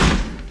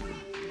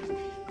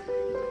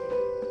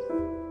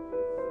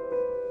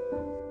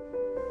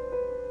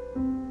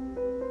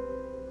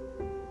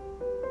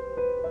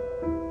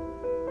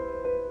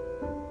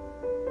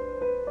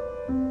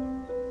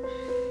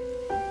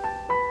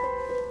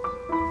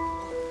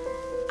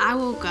 I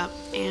woke up,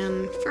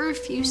 and for a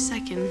few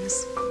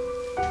seconds,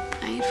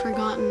 I had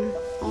forgotten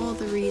all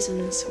the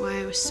reasons why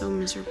I was so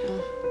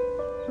miserable.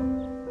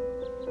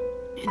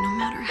 And no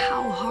matter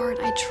how hard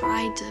I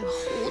tried to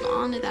hold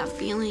on to that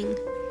feeling,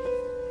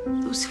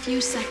 those few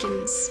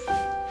seconds,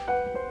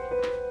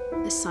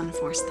 the sun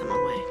forced them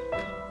away.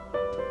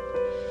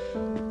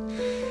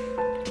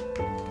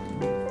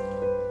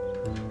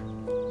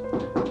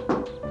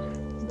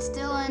 It's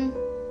Dylan.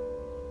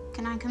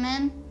 Can I come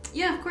in?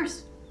 Yeah, of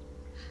course.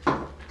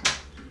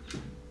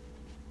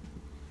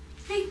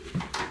 Hey.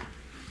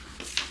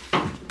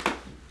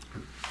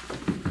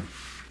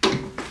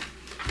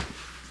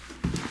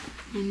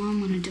 My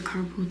mom wanted to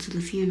carpool to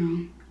the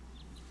funeral.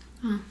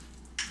 Oh.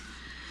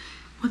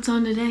 What's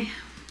on today?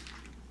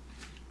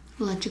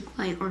 Electric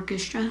Light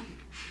Orchestra.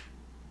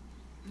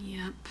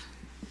 Yep.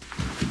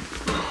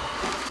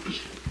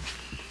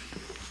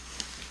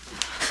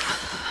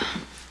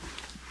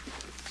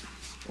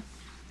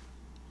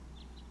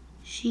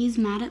 She's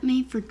mad at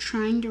me for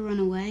trying to run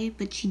away,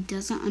 but she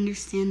doesn't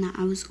understand that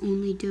I was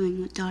only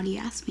doing what Dottie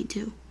asked me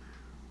to.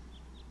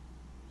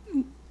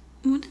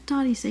 What did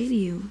Dottie say to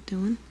you,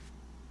 Dylan?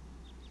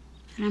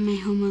 That I'm a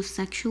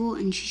homosexual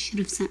and she should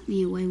have sent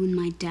me away when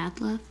my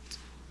dad left.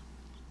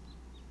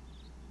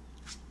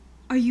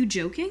 Are you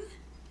joking?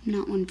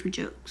 Not one for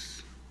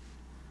jokes.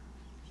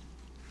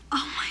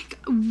 Oh my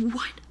God,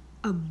 what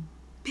a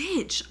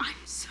bitch. I'm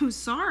so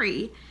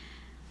sorry.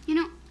 You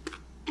know,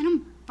 and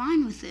I'm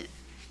fine with it,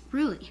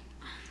 really.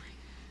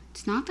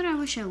 It's not that I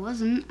wish I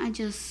wasn't, I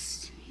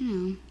just,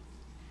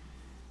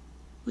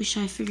 wish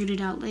I figured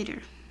it out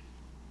later.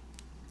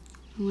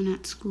 No one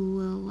at school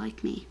will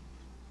like me.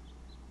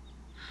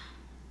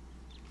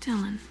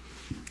 Dylan,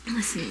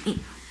 listen to me.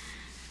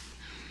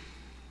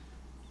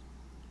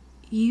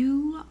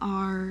 You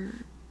are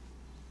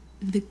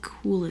the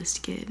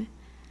coolest kid.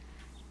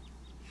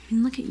 I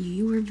mean, look at you.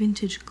 You wear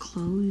vintage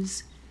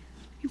clothes.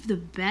 You have the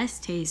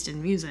best taste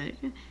in music.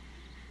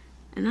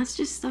 And that's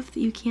just stuff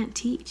that you can't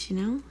teach, you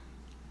know?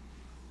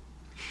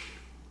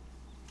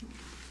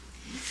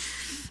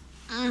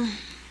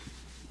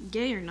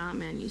 Gay or not,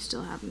 man, you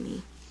still have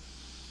me.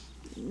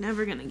 You're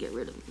never gonna get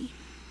rid of me.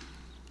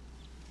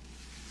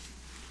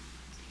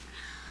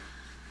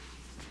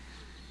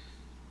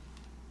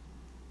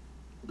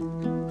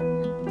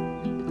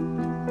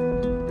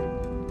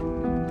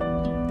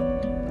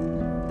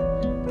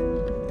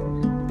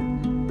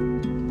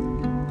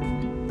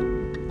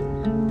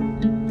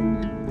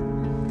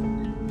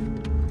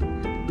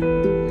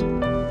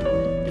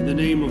 In the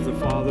name of the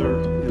Father,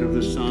 and of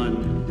the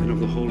Son, and of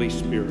the Holy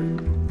Spirit.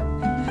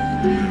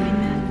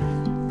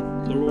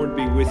 Amen. The Lord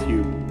be with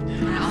you.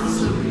 And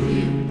also with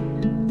you.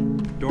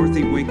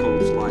 Dorothy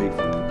Winkle's life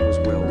was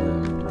well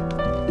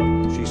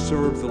lived. She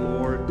served the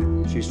Lord.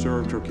 She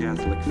served her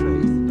Catholic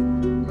faith.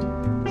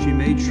 She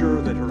made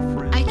sure that her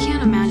friends... I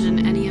can't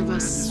imagine any of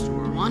us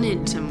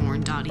wanted to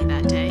mourn Dottie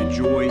that day.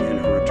 Joy in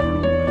her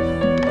eternal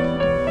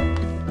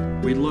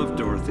life. We love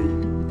Dorothy.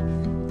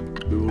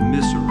 We will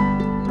miss her.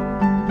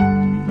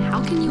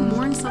 How can you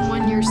mourn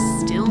someone you're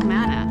still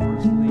mad at?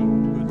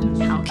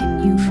 How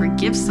can you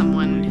forgive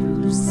someone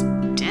who's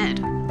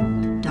dead?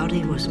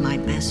 Dottie was my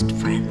best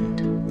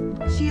friend.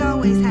 She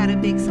always had a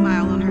big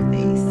smile on her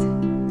face.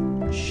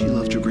 She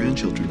loved her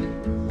grandchildren.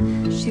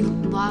 She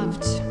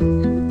loved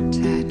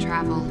to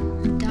travel.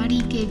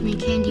 Dottie gave me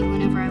candy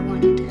whenever I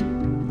wanted.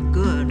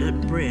 Good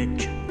at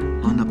bridge.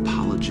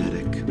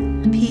 Unapologetic.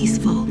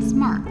 Peaceful.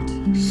 Smart.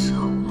 So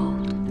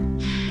old.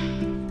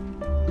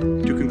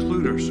 To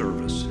conclude our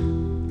service,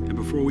 and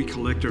before we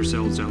collect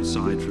ourselves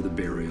outside for the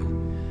burial,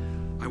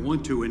 I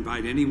want to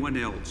invite anyone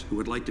else who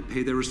would like to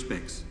pay their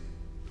respects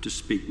to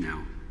speak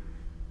now.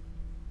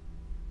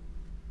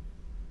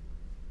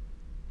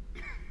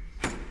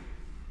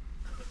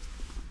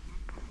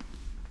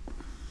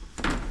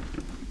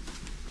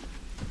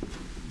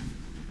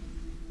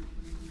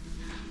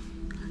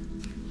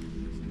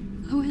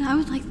 I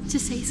would like to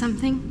say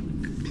something.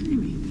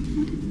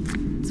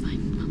 It's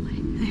fine.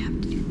 I have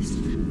to do this.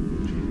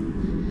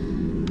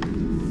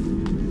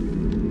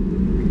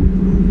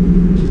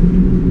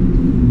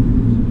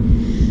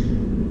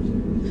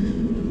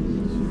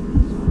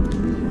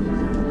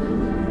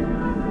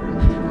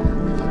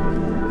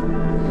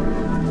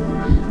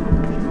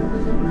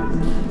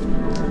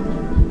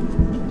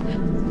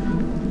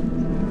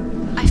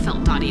 I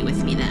felt Dottie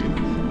with me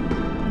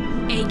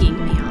then, egging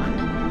me on.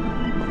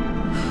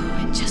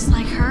 And just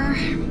like her,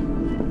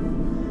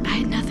 I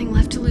had nothing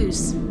left to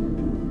lose.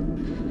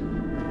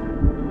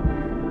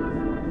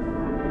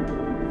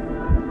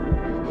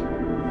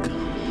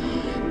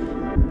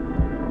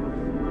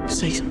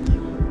 Say something.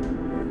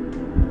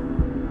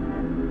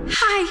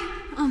 Hi.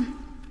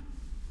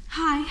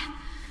 Hi.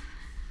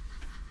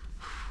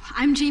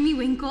 I'm Jamie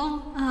Winkle,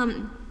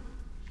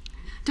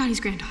 Dottie's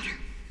granddaughter.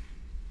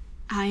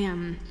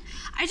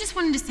 I just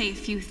wanted to say a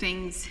few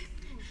things.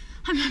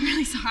 I'm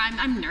really sorry.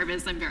 I'm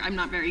nervous. I'm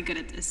not very good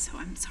at this, so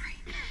I'm sorry.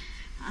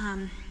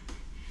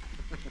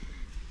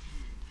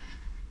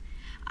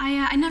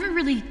 I never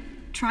really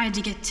tried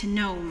to get to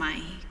know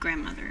my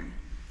grandmother.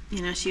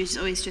 You know, she was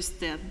always just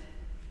the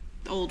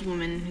old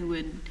woman who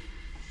would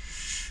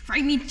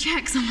write me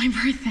checks on my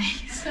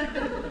birthdays.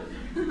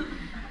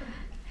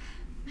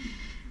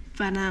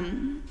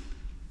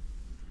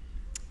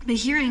 But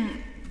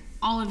hearing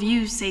all of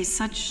you say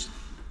such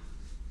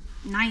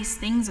nice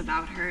things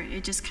about her,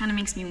 it just kind of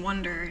makes me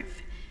wonder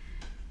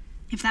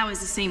if that was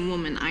the same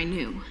woman I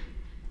knew.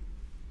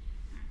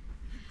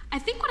 I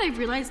think what I've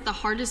realized the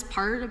hardest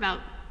part about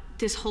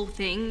this whole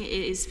thing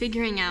is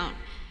figuring out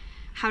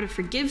how to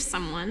forgive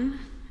someone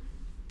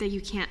that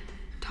you can't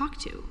talk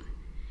to.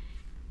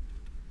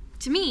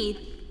 To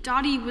me,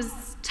 Dottie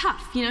was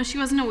tough, you know, she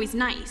wasn't always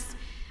nice.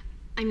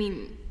 I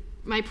mean,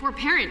 my poor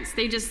parents,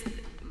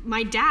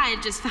 my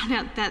dad just found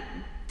out that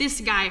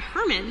this guy,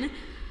 Herman,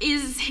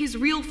 is his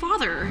real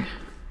father.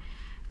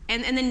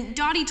 And then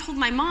Dottie told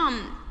my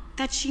mom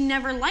that she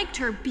never liked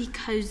her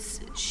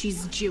because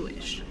she's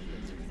Jewish.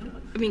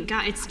 I mean,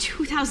 God, it's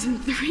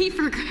 2003,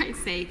 for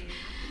Christ's sake.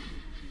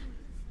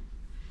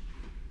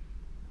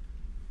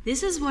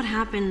 This is what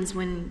happens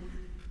when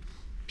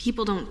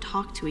people don't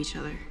talk to each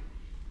other.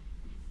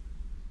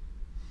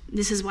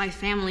 This is why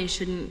families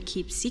shouldn't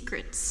keep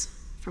secrets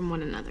from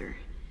one another.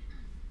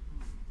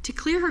 To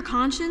clear her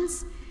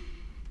conscience,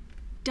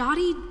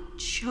 Dottie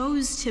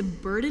chose to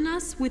burden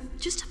us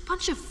with just a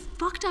bunch of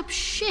fucked up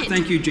shit.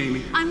 Thank you,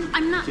 Jamie.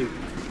 I'm not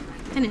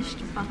finished,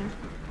 Father.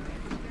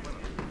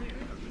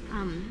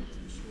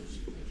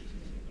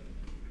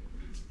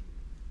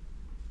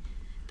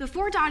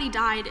 Before Dottie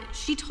died,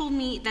 she told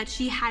me that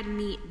she had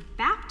me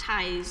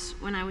baptized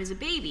when I was a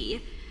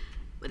baby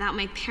without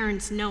my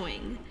parents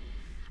knowing.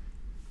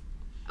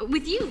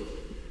 With you,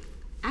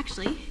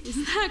 actually.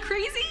 Isn't that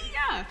crazy?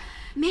 Yeah.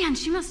 Man,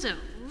 she must have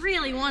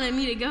really wanted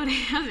me to go to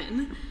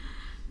heaven.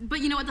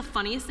 But you know what the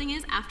funniest thing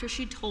is? After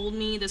she told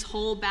me this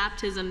whole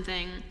baptism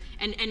thing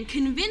and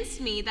convinced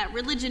me that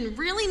religion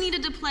really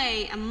needed to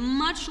play a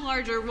much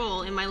larger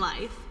role in my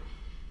life,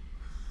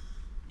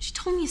 she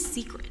told me a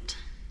secret.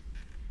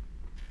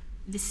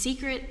 The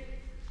secret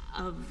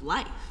of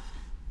life.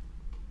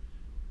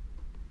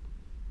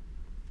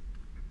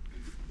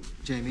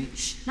 Jamie?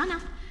 Shh, no.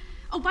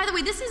 Oh, by the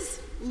way, this is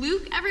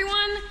Luke,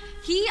 everyone.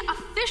 He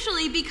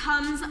officially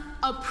becomes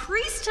a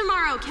priest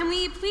tomorrow. Can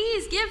we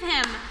please give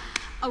him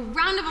a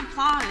round of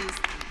applause?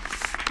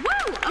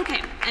 Woo!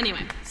 Okay,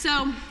 anyway,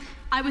 so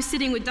I was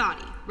sitting with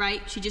Dottie,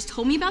 right? She just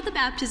told me about the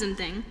baptism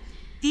thing.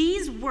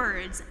 These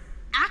words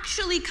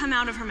actually come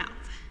out of her mouth.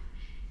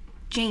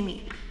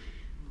 Jamie,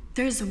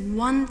 there's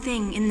one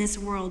thing in this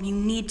world you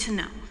need to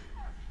know,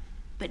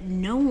 but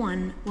no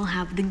one will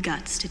have the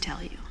guts to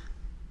tell you.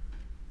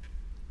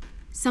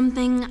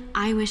 Something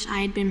I wish I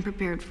had been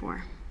prepared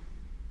for.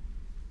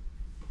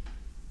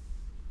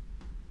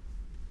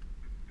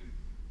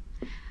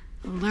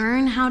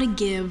 Learn how to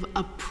give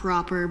a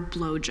proper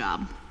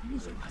blowjob.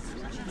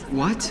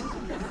 What?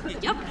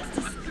 Yep.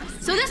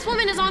 So this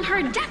woman is on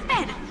her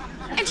deathbed,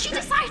 and she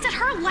decides that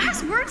her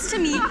last words to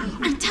me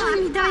are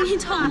telling me that I need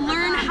to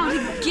learn how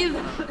to give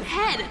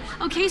head.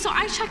 Okay, so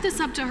I chalked this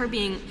up to her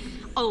being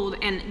old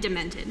and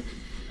demented.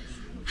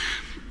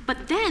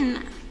 But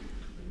then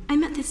I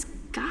met this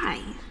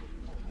guy.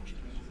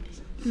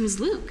 It was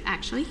Luke,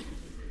 actually.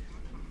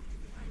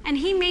 And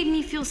he made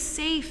me feel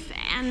safe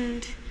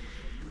and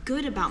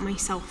good about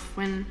myself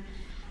when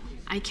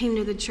I came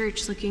to the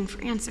church looking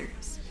for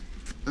answers.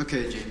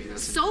 Okay, Jamie,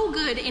 that's so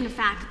good, in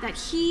fact, that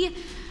he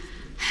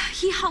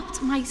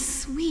helped my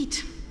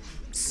sweet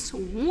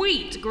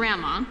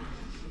grandma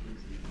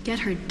get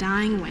her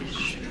dying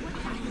wish.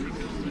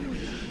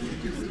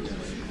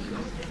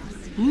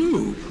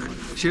 Luke.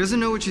 She doesn't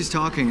know what she's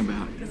talking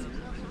about.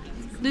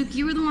 Luke,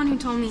 you were the one who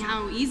told me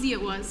how easy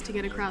it was to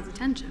get a crowd's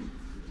attention.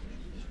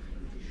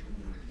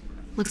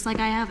 Looks like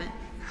I have it.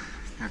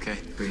 Okay,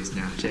 please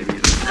now, Jamie.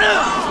 Fuck!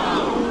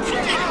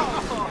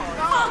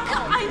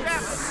 I'm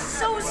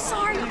so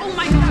sorry. Oh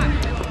my god.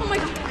 Oh my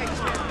god.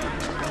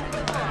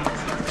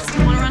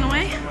 You want to run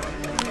away?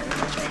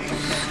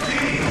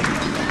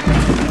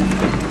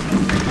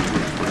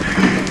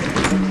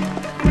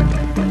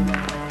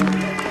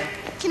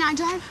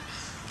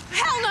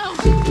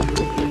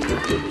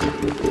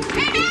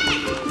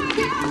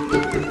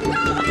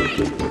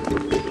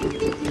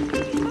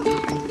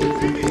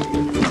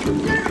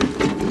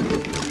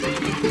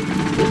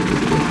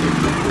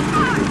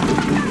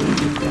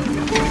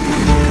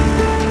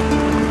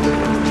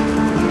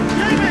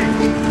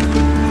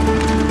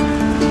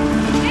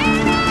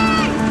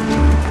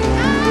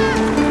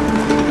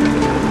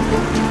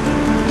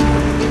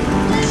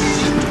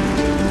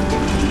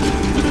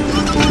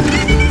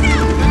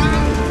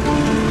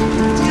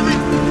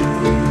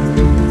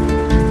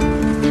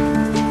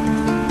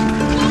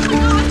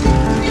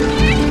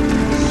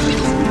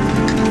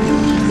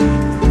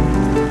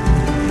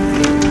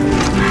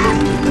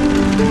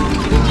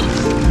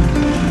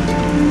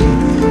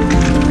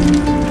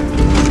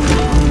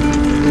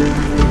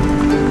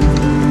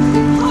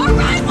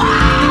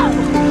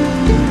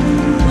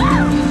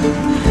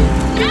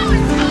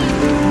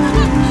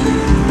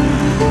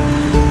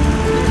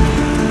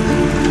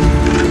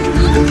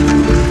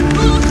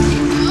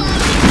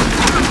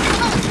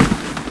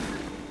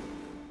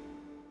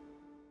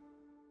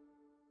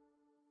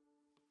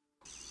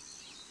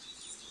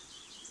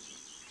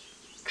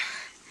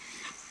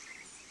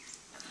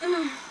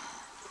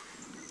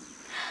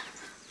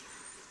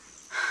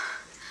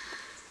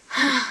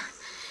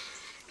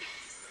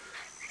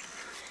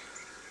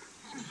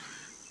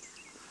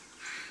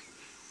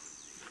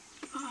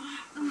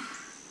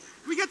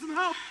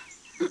 some help.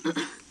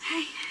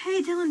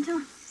 Hey, Dylan.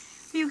 Are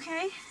you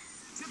okay?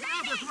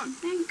 I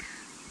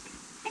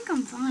think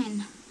I'm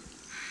fine.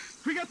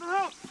 We got some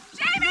help.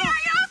 Jamie, are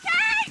you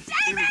okay?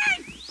 Jamie!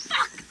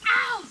 Fuck!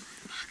 Ow!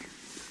 Fuck.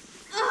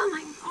 Oh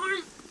my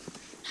arm.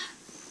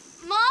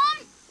 Mom?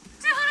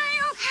 Dylan, are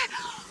you okay?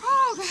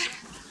 Oh god.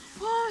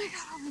 Oh my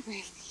god. Oh my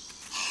god.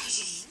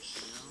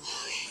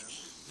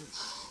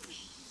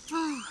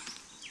 Oh,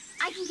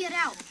 I can get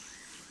out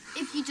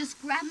if you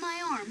just grab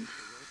my arm.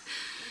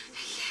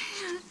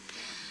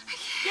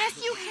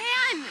 Yes, you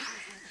can.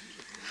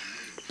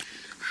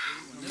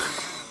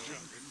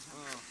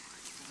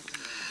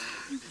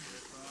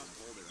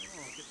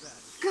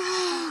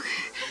 Go.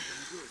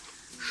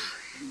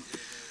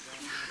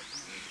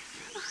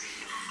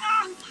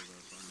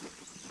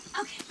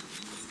 Okay.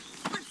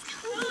 Let's go.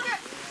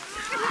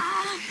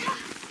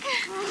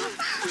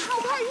 How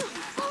are you?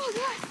 Oh,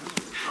 God.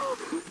 Oh,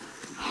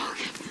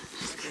 okay.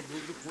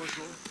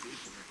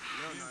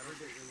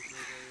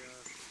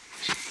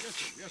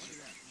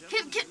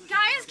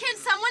 Guys, can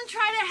someone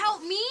try to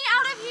help me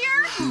out of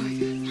here?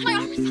 My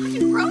arm is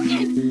fucking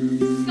broken.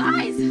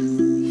 Guys.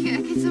 Yeah,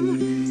 can someone...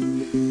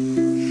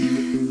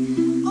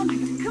 Oh my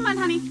God, come on,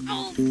 honey.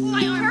 Oh,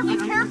 my arm. Be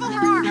careful,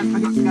 her arm.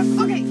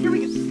 Okay, here we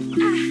go.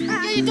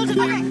 Yeah, don't do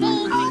that.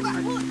 Oh, God.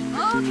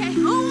 Okay.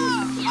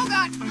 Oh,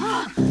 God.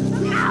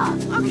 Ow.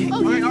 Okay.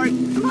 All right.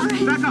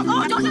 Back up. Oh,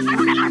 don't touch my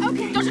fucking arm.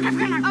 Okay. Don't touch my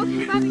fucking arm.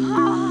 Okay, Bobby. Oh,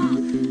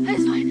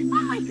 it's fine. Oh,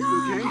 my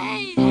God. Okay.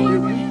 Hey, what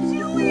are you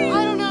doing? I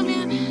don't know, man.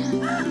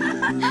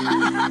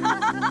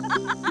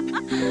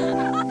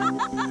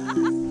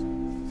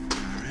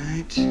 All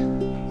right.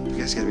 You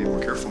guys gotta be more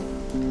careful.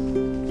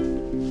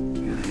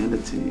 Gotta hand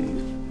it to you.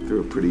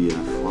 Through a pretty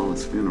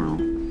flawless funeral.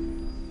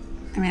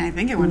 I mean, I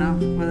think it went off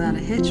without a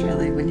hitch,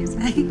 really, when you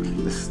say.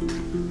 This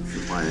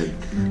is why I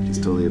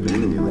just totally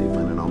abandoned you,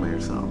 leave it all by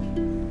yourself.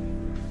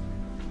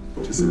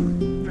 Too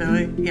soon.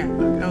 Really? Yeah,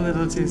 a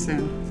little too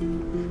soon.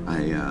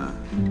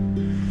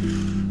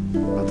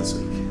 About this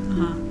week.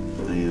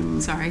 I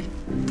am... Sorry.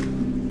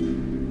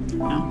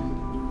 No,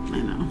 I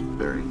know.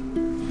 Very.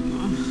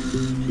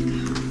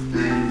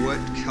 And what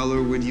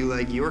color would you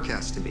like your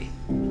cast to be?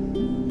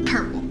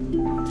 Purple.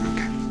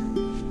 Okay.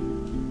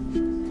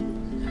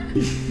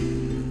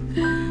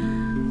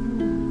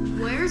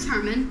 Where's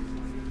Herman?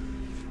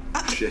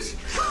 Shit.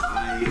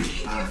 You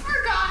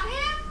forgot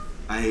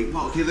him?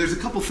 Well, okay, there's a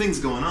couple things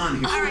going on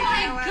here. Oh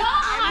my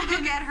God! I'm gonna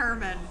go get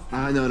Herman.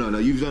 No,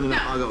 you've done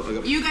enough. I'll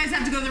go. You guys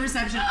have to go to the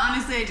reception.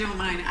 Honestly, I don't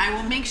mind. I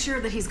will make sure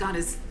that he's got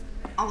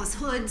all his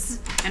hoods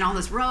and all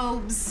his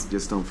robes.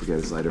 Just don't forget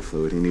his lighter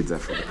fluid. He needs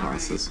that for the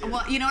process.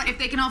 Well, you know what? If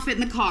they can all fit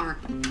in the car.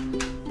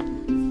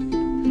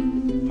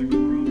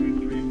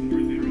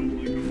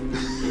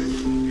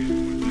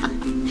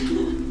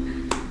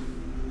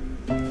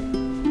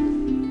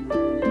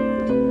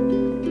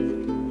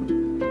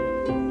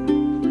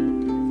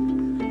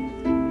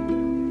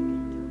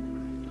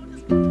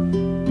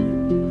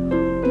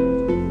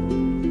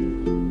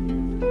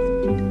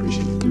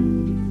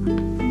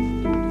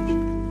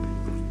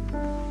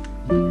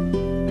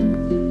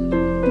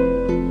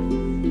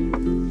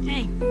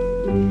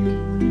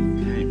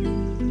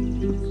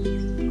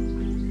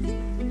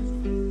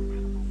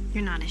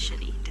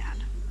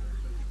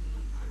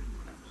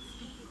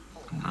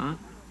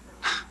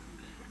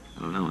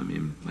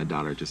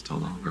 Just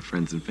told all of her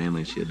friends and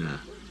family she had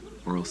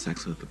oral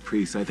sex with the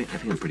priest. I think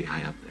I'm pretty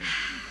high up there.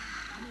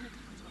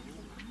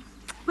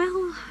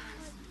 Well,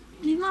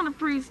 he's not a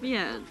priest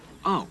yet.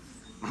 Oh,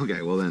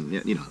 okay. Well then,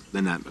 yeah,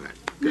 then that. Okay,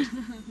 good.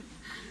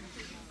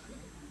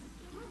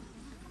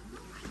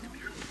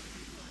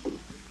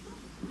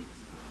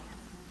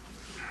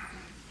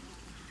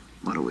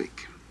 What a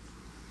week.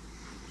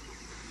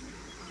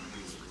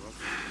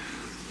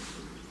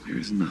 There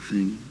is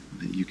nothing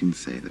that you can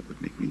say that would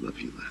make me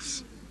love you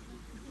less.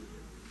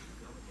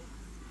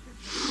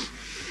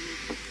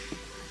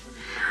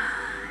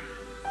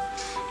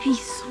 Hey,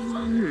 so,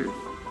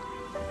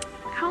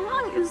 how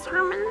long is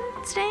Herman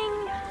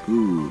staying?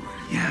 Ooh,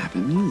 yeah, I've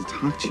been meaning to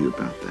talk to you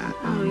about that.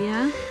 Oh,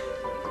 yeah?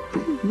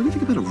 What do you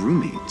think about a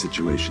roommate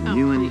situation? Oh,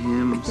 You and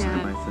him, Dad.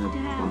 side by side,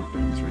 Dad. both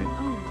friends, right?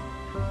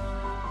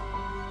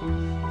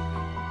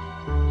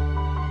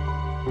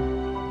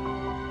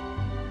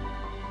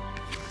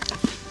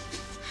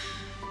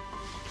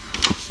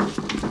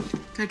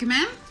 Could I come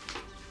in?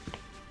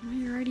 Well,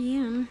 you're already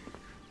in.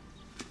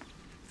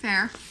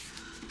 Fair.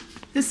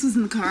 This was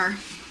in the car.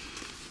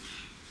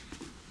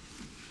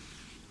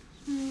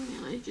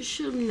 I just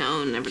should have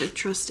known never to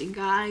trust a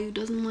guy who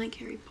doesn't like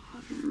Harry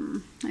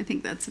Potter. I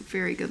think that's a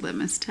very good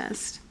litmus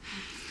test.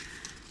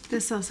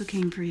 This also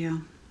came for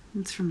you.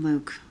 It's from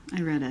Luke.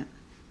 I read it.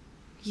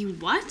 You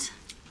what?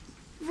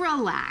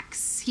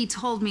 Relax. He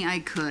told me I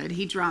could.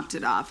 He dropped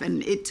it off,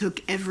 and it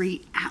took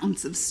every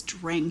ounce of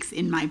strength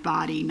in my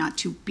body not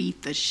to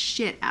beat the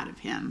shit out of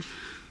him.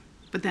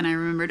 But then I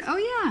remembered, oh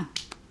yeah,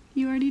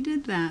 you already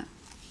did that.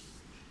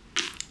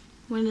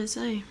 What did it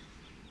say?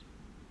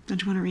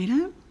 Don't you want to read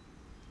it?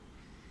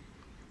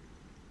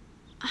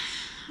 I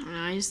don't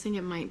know, I just think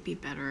it might be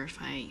better if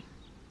I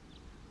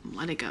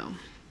let it go.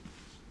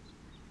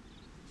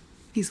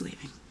 He's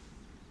leaving.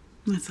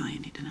 That's all you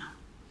need to know.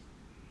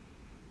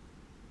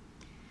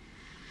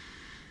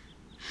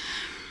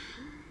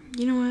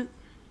 You know what?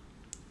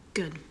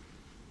 Good.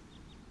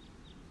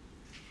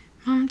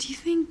 Mom, do you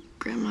think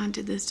Grandma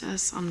did this to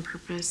us on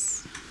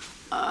purpose?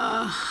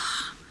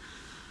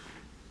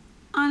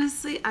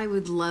 Honestly, I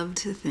would love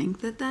to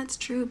think that that's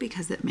true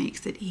because it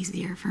makes it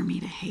easier for me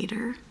to hate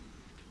her.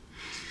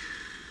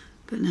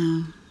 But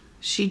no,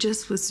 she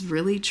just was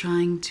really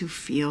trying to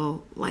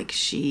feel like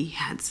she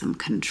had some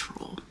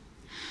control.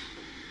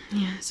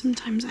 Yeah,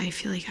 sometimes I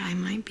feel like I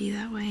might be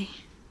that way.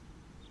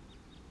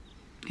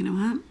 You know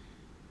what?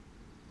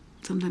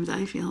 Sometimes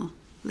I feel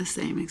the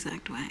same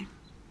exact way.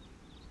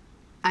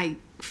 I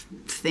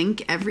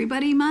think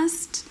everybody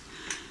must.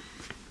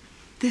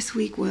 This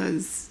week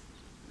was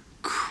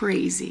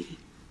crazy.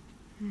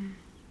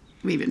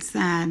 We've been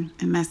sad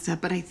and messed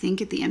up, but I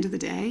think at the end of the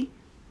day,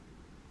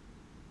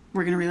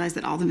 we're gonna realize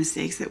that all the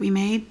mistakes that we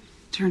made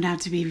turned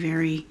out to be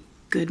very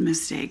good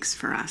mistakes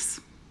for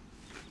us.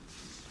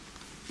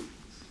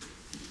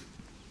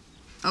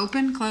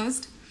 Open,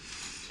 closed?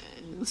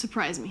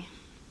 Surprise me.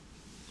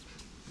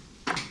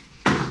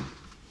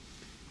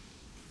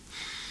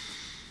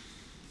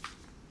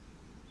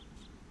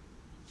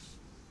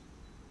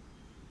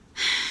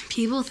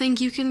 People think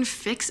you can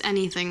fix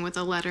anything with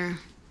a letter.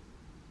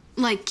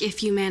 Like,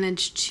 if you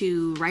manage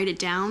to write it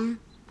down,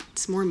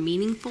 it's more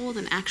meaningful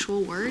than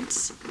actual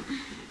words.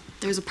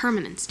 There's a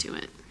permanence to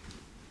it.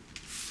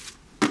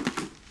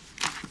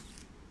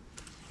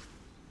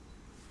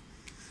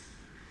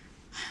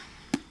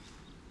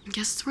 I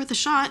guess it's worth a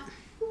shot.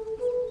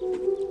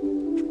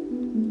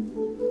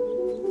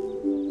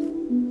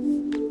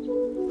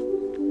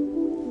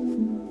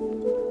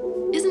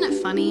 Isn't it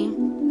funny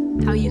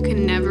how you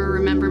can never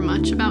remember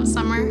much about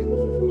summer?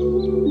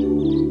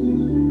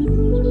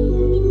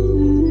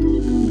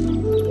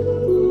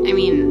 I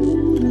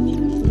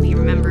mean, we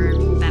remember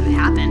that it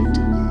happened.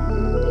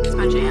 It's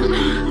my jam.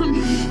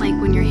 Like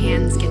when your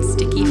hands get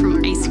sticky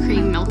from ice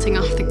cream melting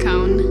off the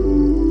cone.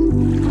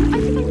 I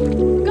think I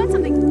got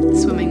something.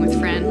 Swimming with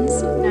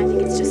friends. No, I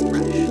think it's just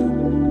brush.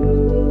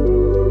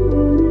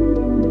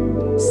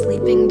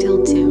 Sleeping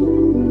till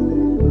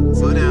 2.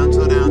 Slow down,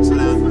 slow down, slow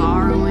down.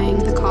 Borrowing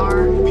the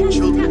car.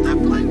 Children that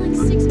play.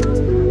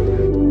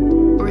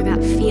 Or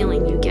that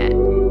feeling you get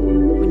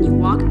when you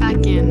walk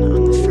back in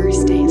on the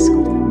first day of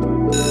school.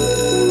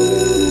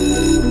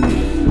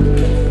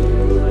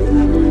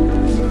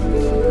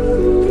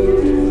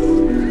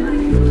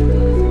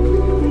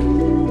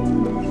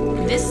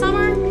 This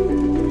summer,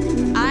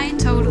 I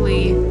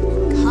totally,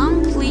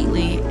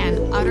 completely,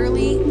 and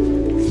utterly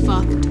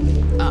fucked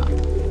up.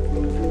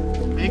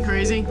 Hey,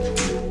 crazy.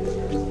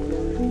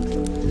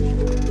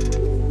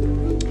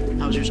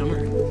 How was your summer?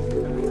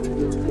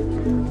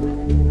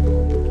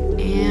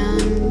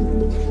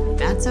 And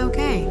that's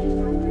okay.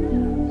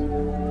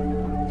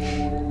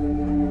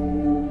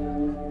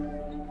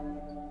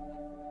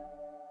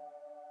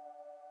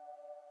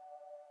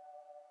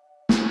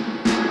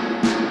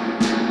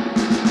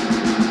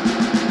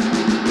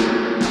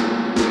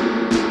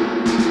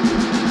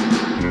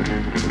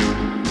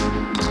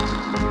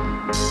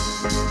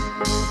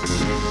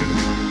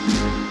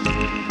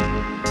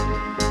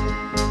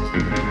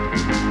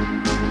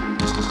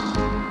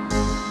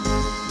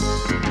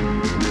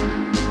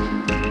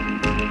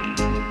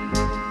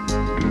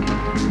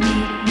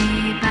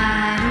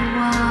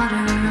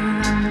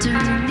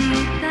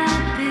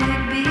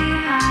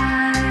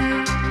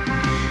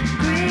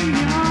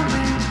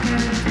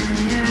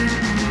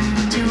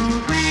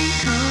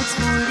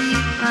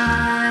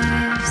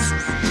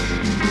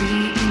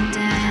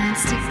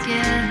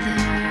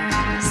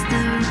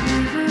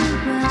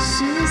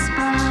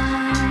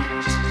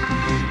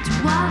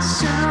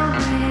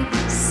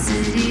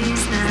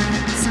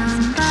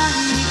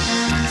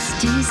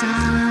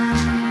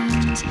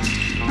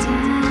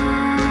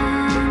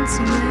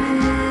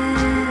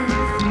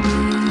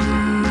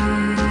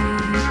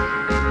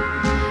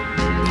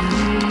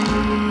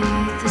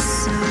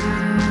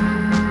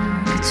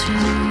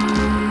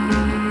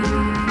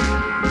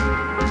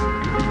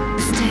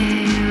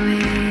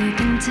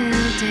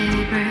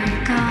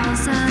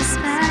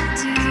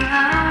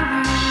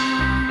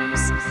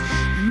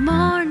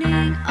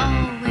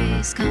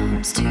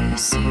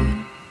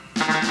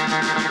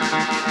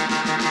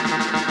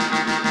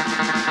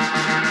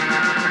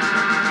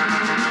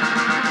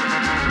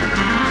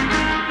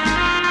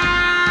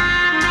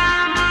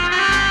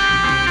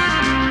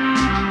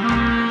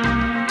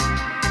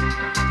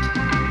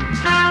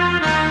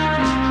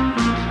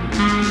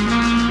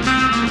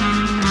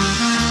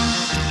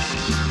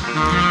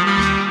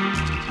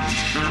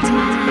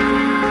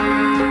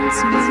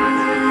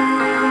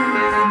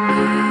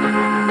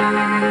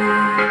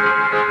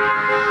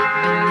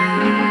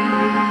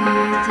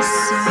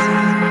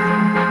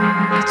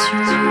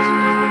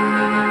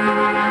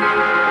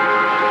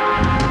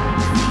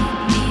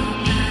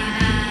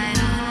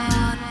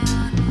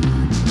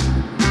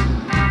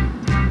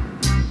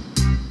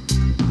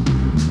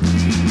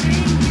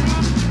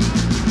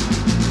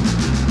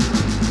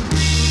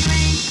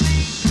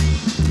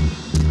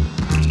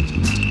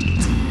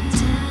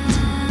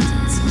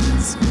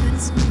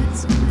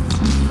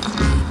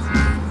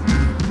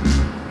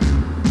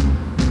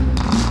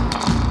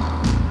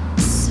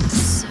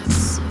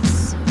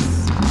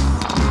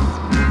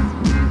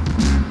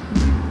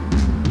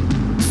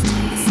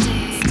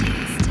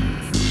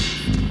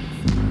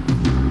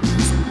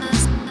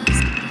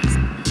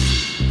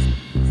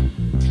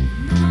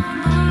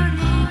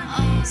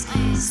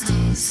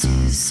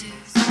 Susu.